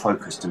laser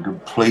focused and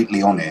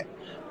completely on it,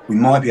 we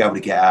might be able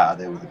to get out of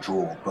there with a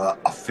draw. But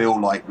I feel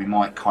like we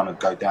might kind of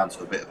go down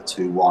to a bit of a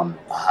 2-1,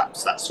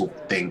 perhaps, that sort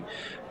of thing.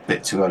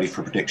 Bit too early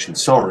for a prediction,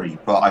 sorry,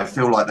 but I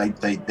feel like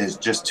there's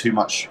just too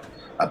much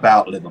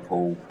about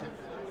Liverpool,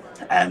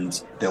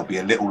 and there'll be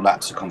a little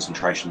lapse of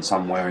concentration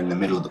somewhere in the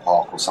middle of the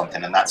park or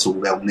something, and that's all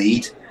they'll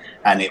need,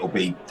 and it'll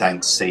be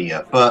thanks, see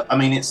ya. But I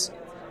mean,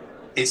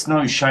 it's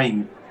no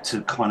shame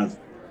to kind of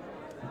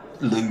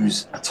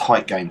lose a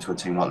tight game to a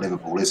team like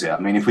Liverpool, is it? I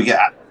mean, if we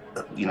get,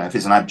 if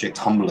it's an abject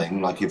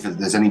humbling, like if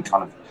there's any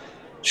kind of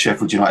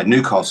Sheffield United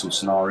Newcastle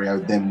scenario,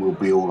 then we'll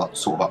be all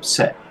sort of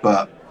upset.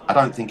 But I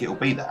don't think it'll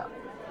be that.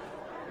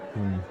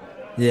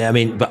 Yeah, I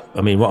mean, what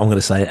I'm going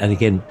to say, and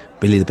again,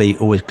 Billy the Bee,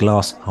 always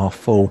glass half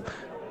full.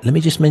 Let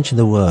me just mention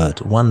the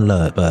one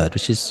word,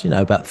 which is,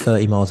 about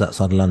 30 miles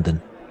outside of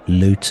London,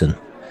 Luton.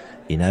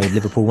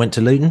 Liverpool went to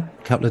Luton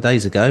a couple of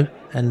days ago,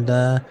 and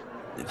I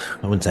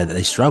wouldn't say that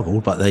they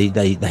struggled, but they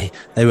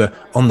were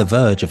on the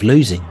verge of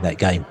losing that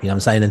game. You know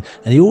what I'm saying?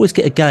 And you always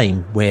get a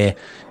game where,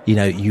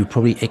 you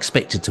probably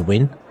expected to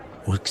win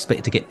or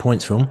expect to get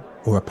points from,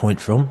 or a point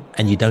from,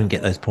 and you don't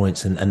get those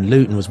points. And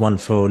Luton was one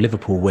for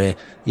Liverpool where,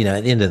 at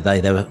the end of the day,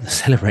 they were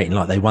celebrating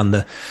like they won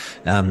the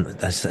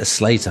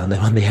Slater, and they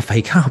won the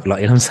FA Cup,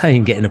 like, I'm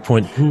saying, getting a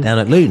point down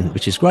at Luton,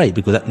 which is great,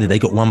 because they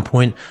got 1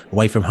 point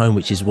away from home,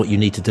 which is what you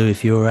need to do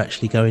if you're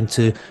actually going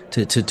to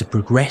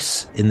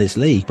progress in this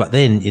league. But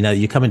then,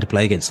 you come into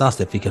play against us,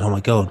 they're thinking, oh my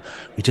God,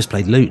 we just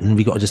played Luton,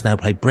 we got to just now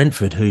play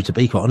Brentford, who, to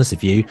be quite honest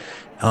with you,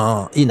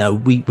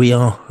 we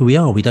are who we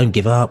are. We don't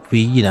give up.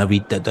 We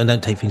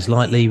don't take things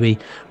lightly. We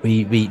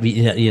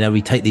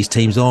take these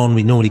teams on.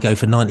 We normally go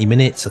for 90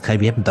 minutes. Okay,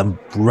 we haven't done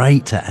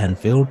great at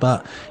Anfield,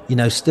 but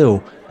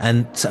still.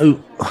 And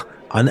so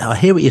I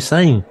hear what you're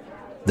saying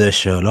there,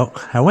 Sherlock.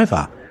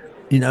 However,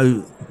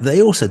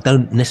 they also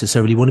don't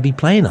necessarily want to be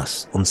playing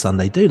us on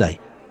Sunday, do they?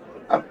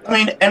 I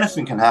mean,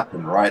 anything can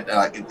happen, right?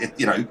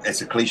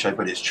 It's a cliche,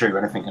 but it's true.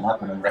 Anything can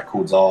happen, and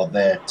records are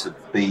there to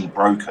be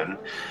broken.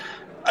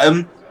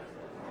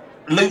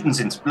 Luton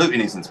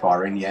is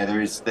inspiring. Yeah,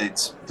 it's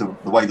the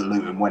way that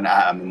Luton went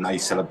at them, and they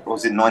celebrated.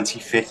 Was it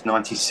 95th,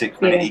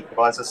 96th minute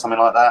equaliser, something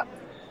like that?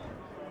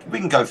 we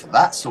can go for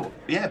that sort of.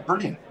 Yeah,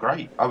 brilliant,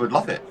 great. I would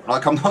love it.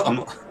 Like I'm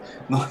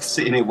not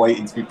sitting here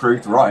waiting to be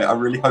proved right. I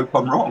really hope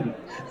I'm wrong.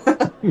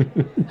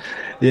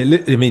 Yeah,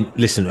 I mean,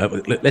 listen.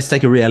 Let's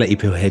take a reality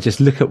pill here. Just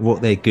look at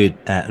what they're good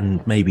at,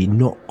 and maybe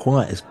not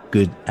quite as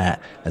good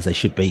at as they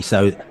should be.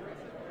 So,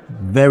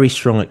 very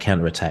strong at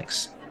counter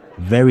attacks,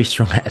 very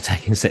strong at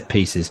attacking set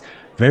pieces,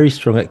 very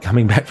strong at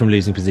coming back from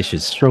losing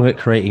positions, strong at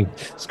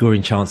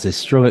scoring chances,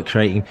 strong at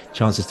creating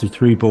chances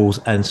through balls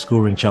and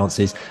scoring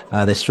chances.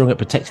 They're strong at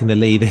protecting the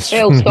lead. They're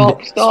strong, Stop.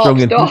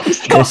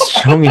 They're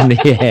strong in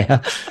the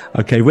air.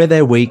 Okay, where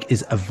they're weak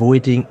is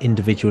avoiding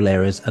individual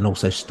errors and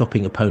also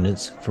stopping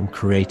opponents from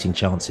creating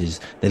chances.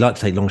 They like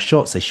to take long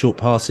shots, they short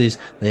passes,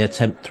 they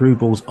attempt through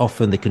balls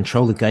often, they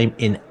control the game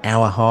in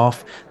our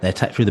half, they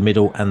attack through the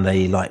middle, and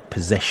they like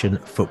possession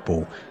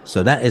football.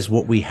 So that is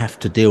what we have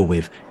to deal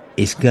with.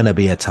 It's going to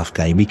be a tough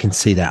game. We can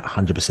see that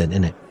 100%,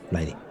 in it,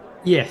 lady.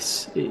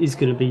 Yes, it is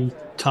going to be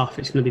tough.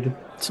 It's going to be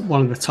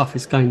one of the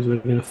toughest games we're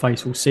going to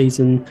face all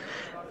season.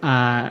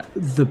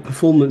 The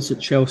performance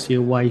at Chelsea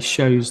away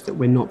shows that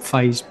we're not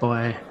fazed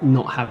by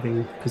not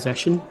having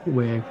possession.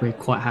 We're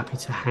quite happy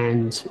to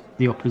hand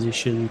the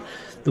opposition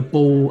the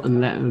ball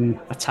and let them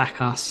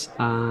attack us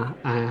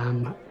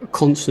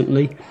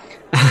constantly,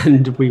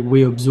 and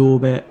we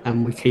absorb it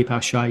and we keep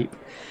our shape.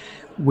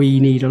 We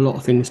need a lot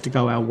of things to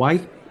go our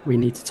way. We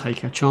need to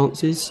take our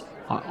chances.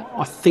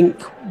 I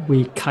think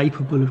we're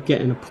capable of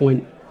getting a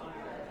point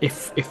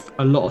if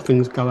a lot of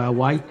things go our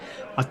way.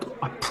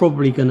 I'm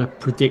probably going to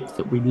predict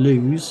that we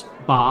lose,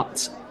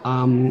 but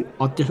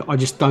I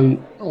just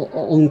don't.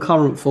 On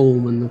current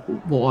form and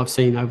what I've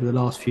seen over the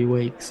last few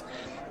weeks,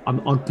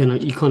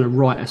 you kind of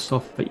write us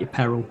off at your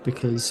peril,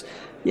 because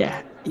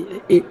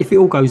if it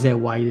all goes their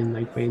way, then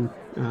they win.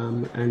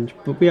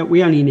 But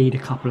we only need a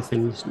couple of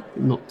things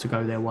not to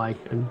go their way,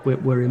 and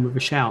we're in with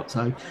a shout.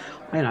 So,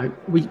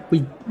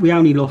 we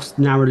only lost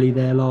narrowly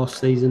there last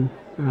season.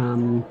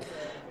 And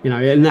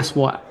that's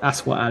what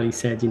Ali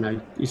said.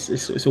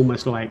 It's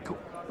almost like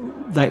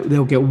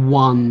they'll get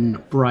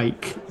one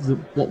break,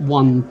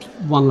 one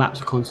lapse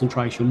of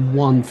concentration,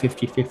 one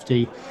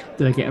 50-50.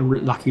 They get a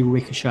lucky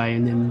ricochet,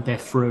 and then they're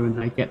through, and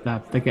they get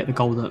the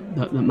goal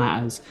that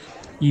matters.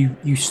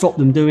 You stop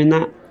them doing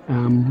that.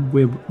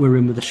 We're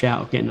in with a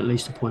shout of getting at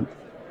least a point.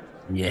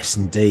 Yes,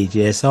 indeed.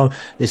 Yeah. So,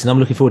 listen, I'm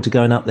looking forward to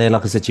going up there.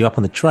 Like I said to you, up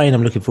on the train.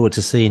 I'm looking forward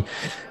to seeing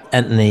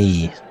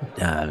Anthony,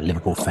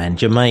 Liverpool fan,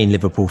 Jermaine,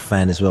 Liverpool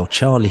fan as well,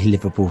 Charlie,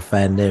 Liverpool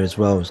fan there as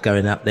well, was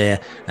going up there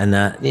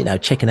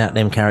and checking out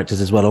them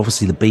characters as well.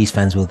 Obviously, the Bees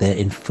fans were there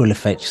in full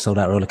effect, sold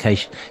out our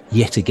location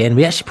yet again.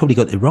 We actually probably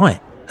got it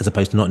right, as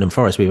opposed to Nottingham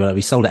Forest.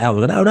 We sold it out.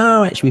 We went, oh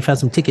no, actually we found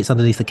some tickets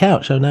underneath the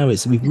couch. Oh no,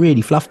 we've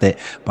really fluffed it.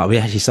 But we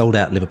actually sold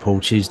out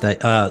Liverpool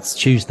it's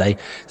Tuesday,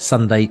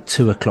 Sunday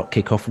 2:00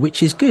 kickoff,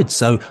 which is good.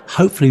 So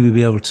hopefully we'll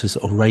be able to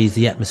sort of raise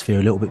the atmosphere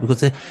a little bit,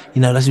 because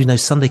as we know,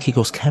 Sunday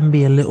kickoffs can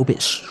be a little bit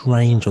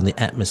strange on the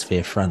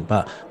atmosphere front.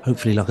 But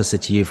hopefully, like I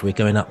said to you, if we're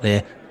going up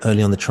there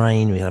early on the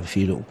train, we have a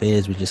few little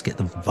beers, we just get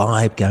the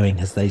vibe going,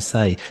 as they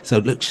say. So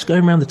look, just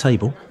going around the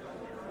table,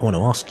 I want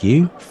to ask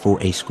you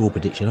for a score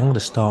prediction. I'm going to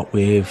start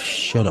with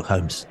Sherlock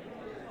Holmes.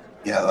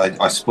 Yeah,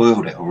 I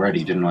spoiled it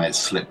already, didn't I? It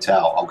slipped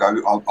out. I'll go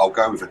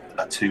with a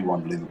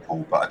 2-1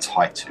 Liverpool, but a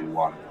tight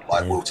 2-1.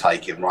 We'll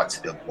take him right to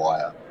the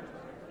wire.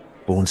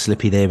 Born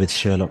slippy there with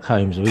Sherlock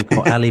Holmes. We've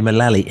got Ali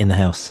Malali in the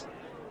house.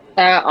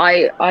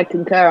 I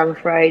concur. I'm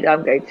afraid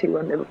I'm going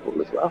 2-1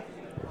 Liverpool as well.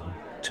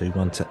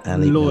 2-1 to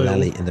Ali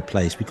Malali in the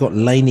place. We've got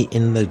Laney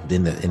in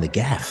the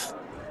gaff.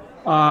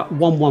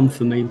 1-1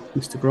 for me,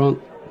 Mr. Grant.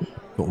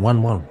 Got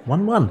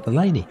 1-1 for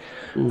Laney.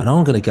 And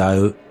I'm going to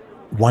go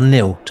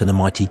 1-0 to the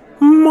mighty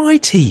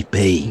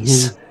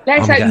Bees.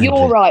 Let's hope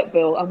you're right,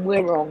 Bill, and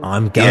we're wrong.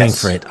 I'm going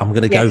for it. I'm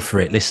going to go for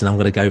it. Listen, I'm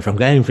going for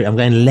it. I'm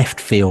going left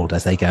field,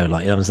 as they go,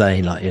 like, you know what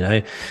I'm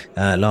saying?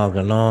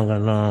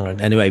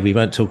 Longer. Anyway, we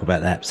won't talk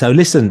about that. So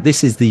listen,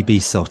 this is the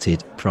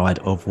Besotted Pride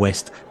of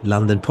West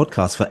London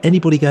podcast. For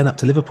anybody going up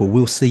to Liverpool,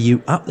 we'll see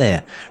you up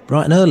there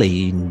bright and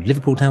early in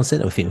Liverpool Town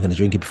Centre. We think we're going to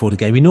drink it before the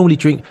game. We normally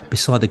drink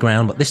beside the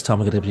ground, but this time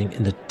we're going to drink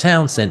in the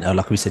town centre.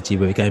 Like we said to you,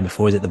 where we're going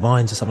before, is it the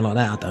Vines or something like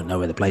that? I don't know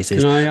where the place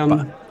is. Can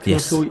I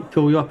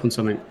fill you up on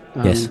something?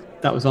 Yes.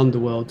 That was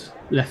Underworld.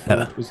 Left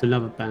Field was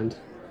another band.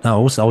 No,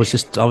 also, I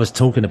was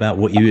talking about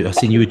what I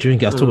seen you were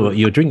drinking. I was talking about what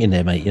you were drinking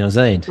there, mate. You know what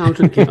I'm saying? I'm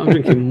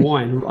drinking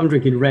wine. I'm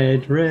drinking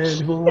red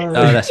wine. Oh,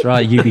 that's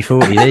right.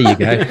 UB40. There you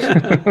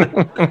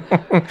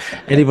go.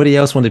 Anybody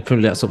else wanted to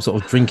put out some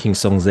sort of drinking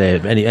songs there?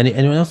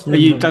 Anyone else?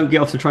 You don't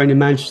get off the train in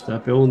Manchester,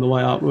 Bill, on the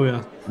way up, will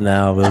you?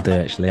 No, I will do,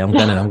 actually. I'm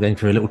going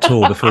for a little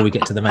tour before we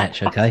get to the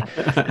match, okay?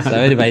 So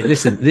anyway,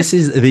 listen, this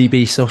is the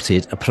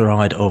Besotted, a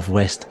Pride of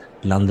West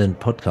London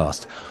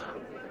podcast.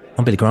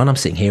 I'm Billy Grant. I'm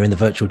sitting here in the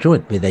virtual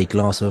joint with a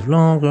glass of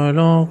longer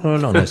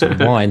some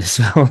wine as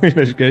well.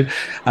 That's good.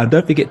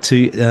 Don't forget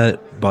to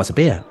buy us a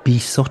beer.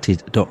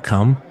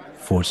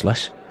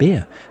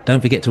 besotted.com/beer.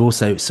 Don't forget to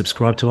also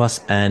subscribe to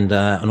us and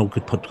on all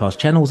good podcast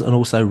channels, and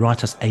also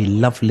write us a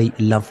lovely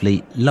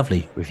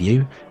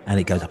review. And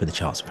it goes up in the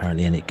charts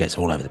apparently, and it gets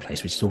all over the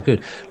place, which is all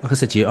good. Like I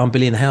said to you, I'm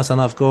Billy in the house, and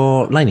I've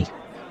got Laney.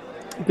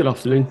 Good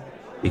afternoon.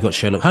 We've got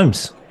Sherlock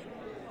Holmes.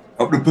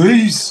 Up the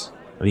bees.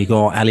 We've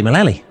got Ali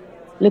Mullally.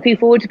 Looking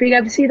forward to being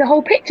able to see the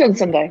whole pitch on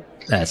Sunday.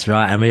 That's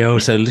right. And we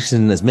also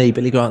listen, as me,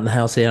 Billy Grant in the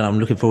house here. I'm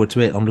looking forward to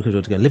it. I'm looking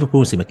forward to go to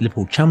Liverpool, see my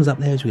Liverpool chums up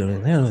there. As we go,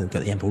 we've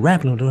got the Anfield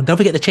Rap. Don't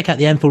forget to check out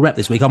the Anfield Rap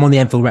this week. I'm on the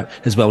Anfield Rap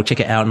as well. Check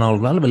it out, and I'll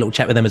have a little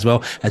chat with them as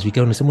well as we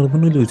go into someone.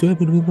 What do we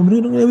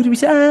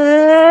say?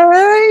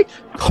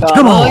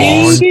 Come on,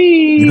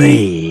 you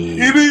bees.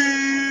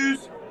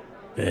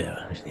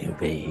 Yeah, you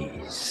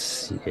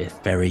bees.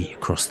 Ferry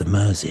across the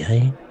Mersey,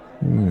 eh?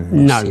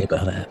 No. See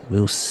about that.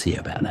 We'll see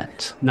about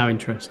that. No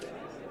interest.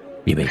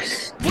 You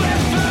bees.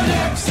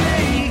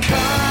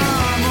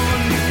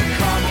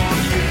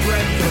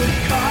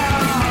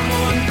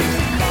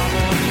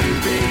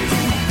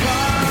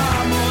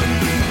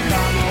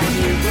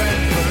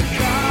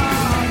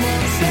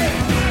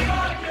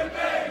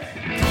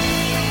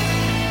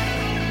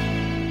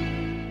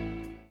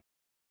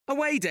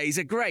 Away days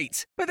are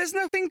great, but there's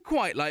nothing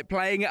quite like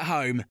playing at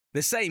home.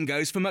 The same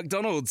goes for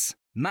McDonald's.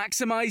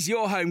 Maximise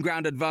your home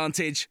ground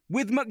advantage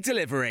with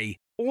McDelivery.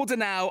 Order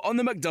now on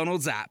the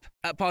McDonald's app.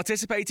 At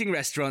participating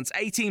restaurants,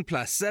 18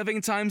 plus,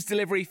 serving times,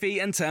 delivery fee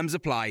and terms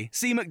apply.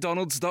 See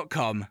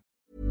mcdonalds.com.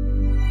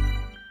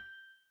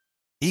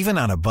 Even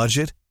on a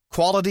budget,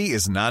 quality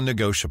is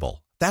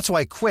non-negotiable. That's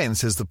why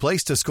Quince is the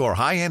place to score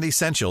high-end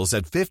essentials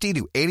at 50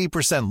 to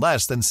 80%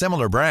 less than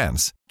similar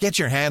brands. Get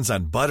your hands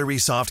on buttery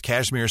soft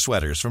cashmere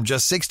sweaters from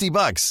just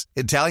 $60,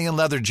 Italian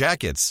leather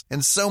jackets,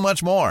 and so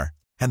much more.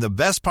 And the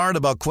best part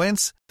about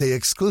Quince, they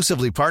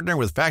exclusively partner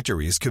with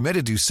factories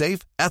committed to safe,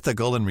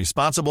 ethical, and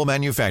responsible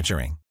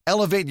manufacturing.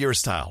 Elevate your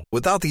style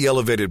without the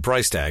elevated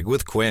price tag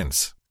with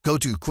Quince. Go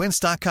to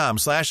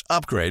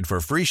quince.com/upgrade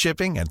for free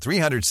shipping and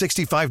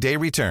 365-day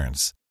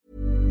returns.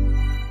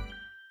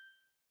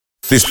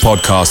 This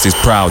podcast is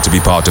proud to be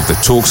part of the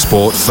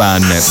TalkSport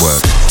Fan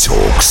Network.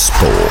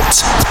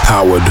 TalkSport.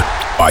 Powered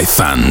by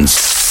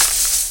fans.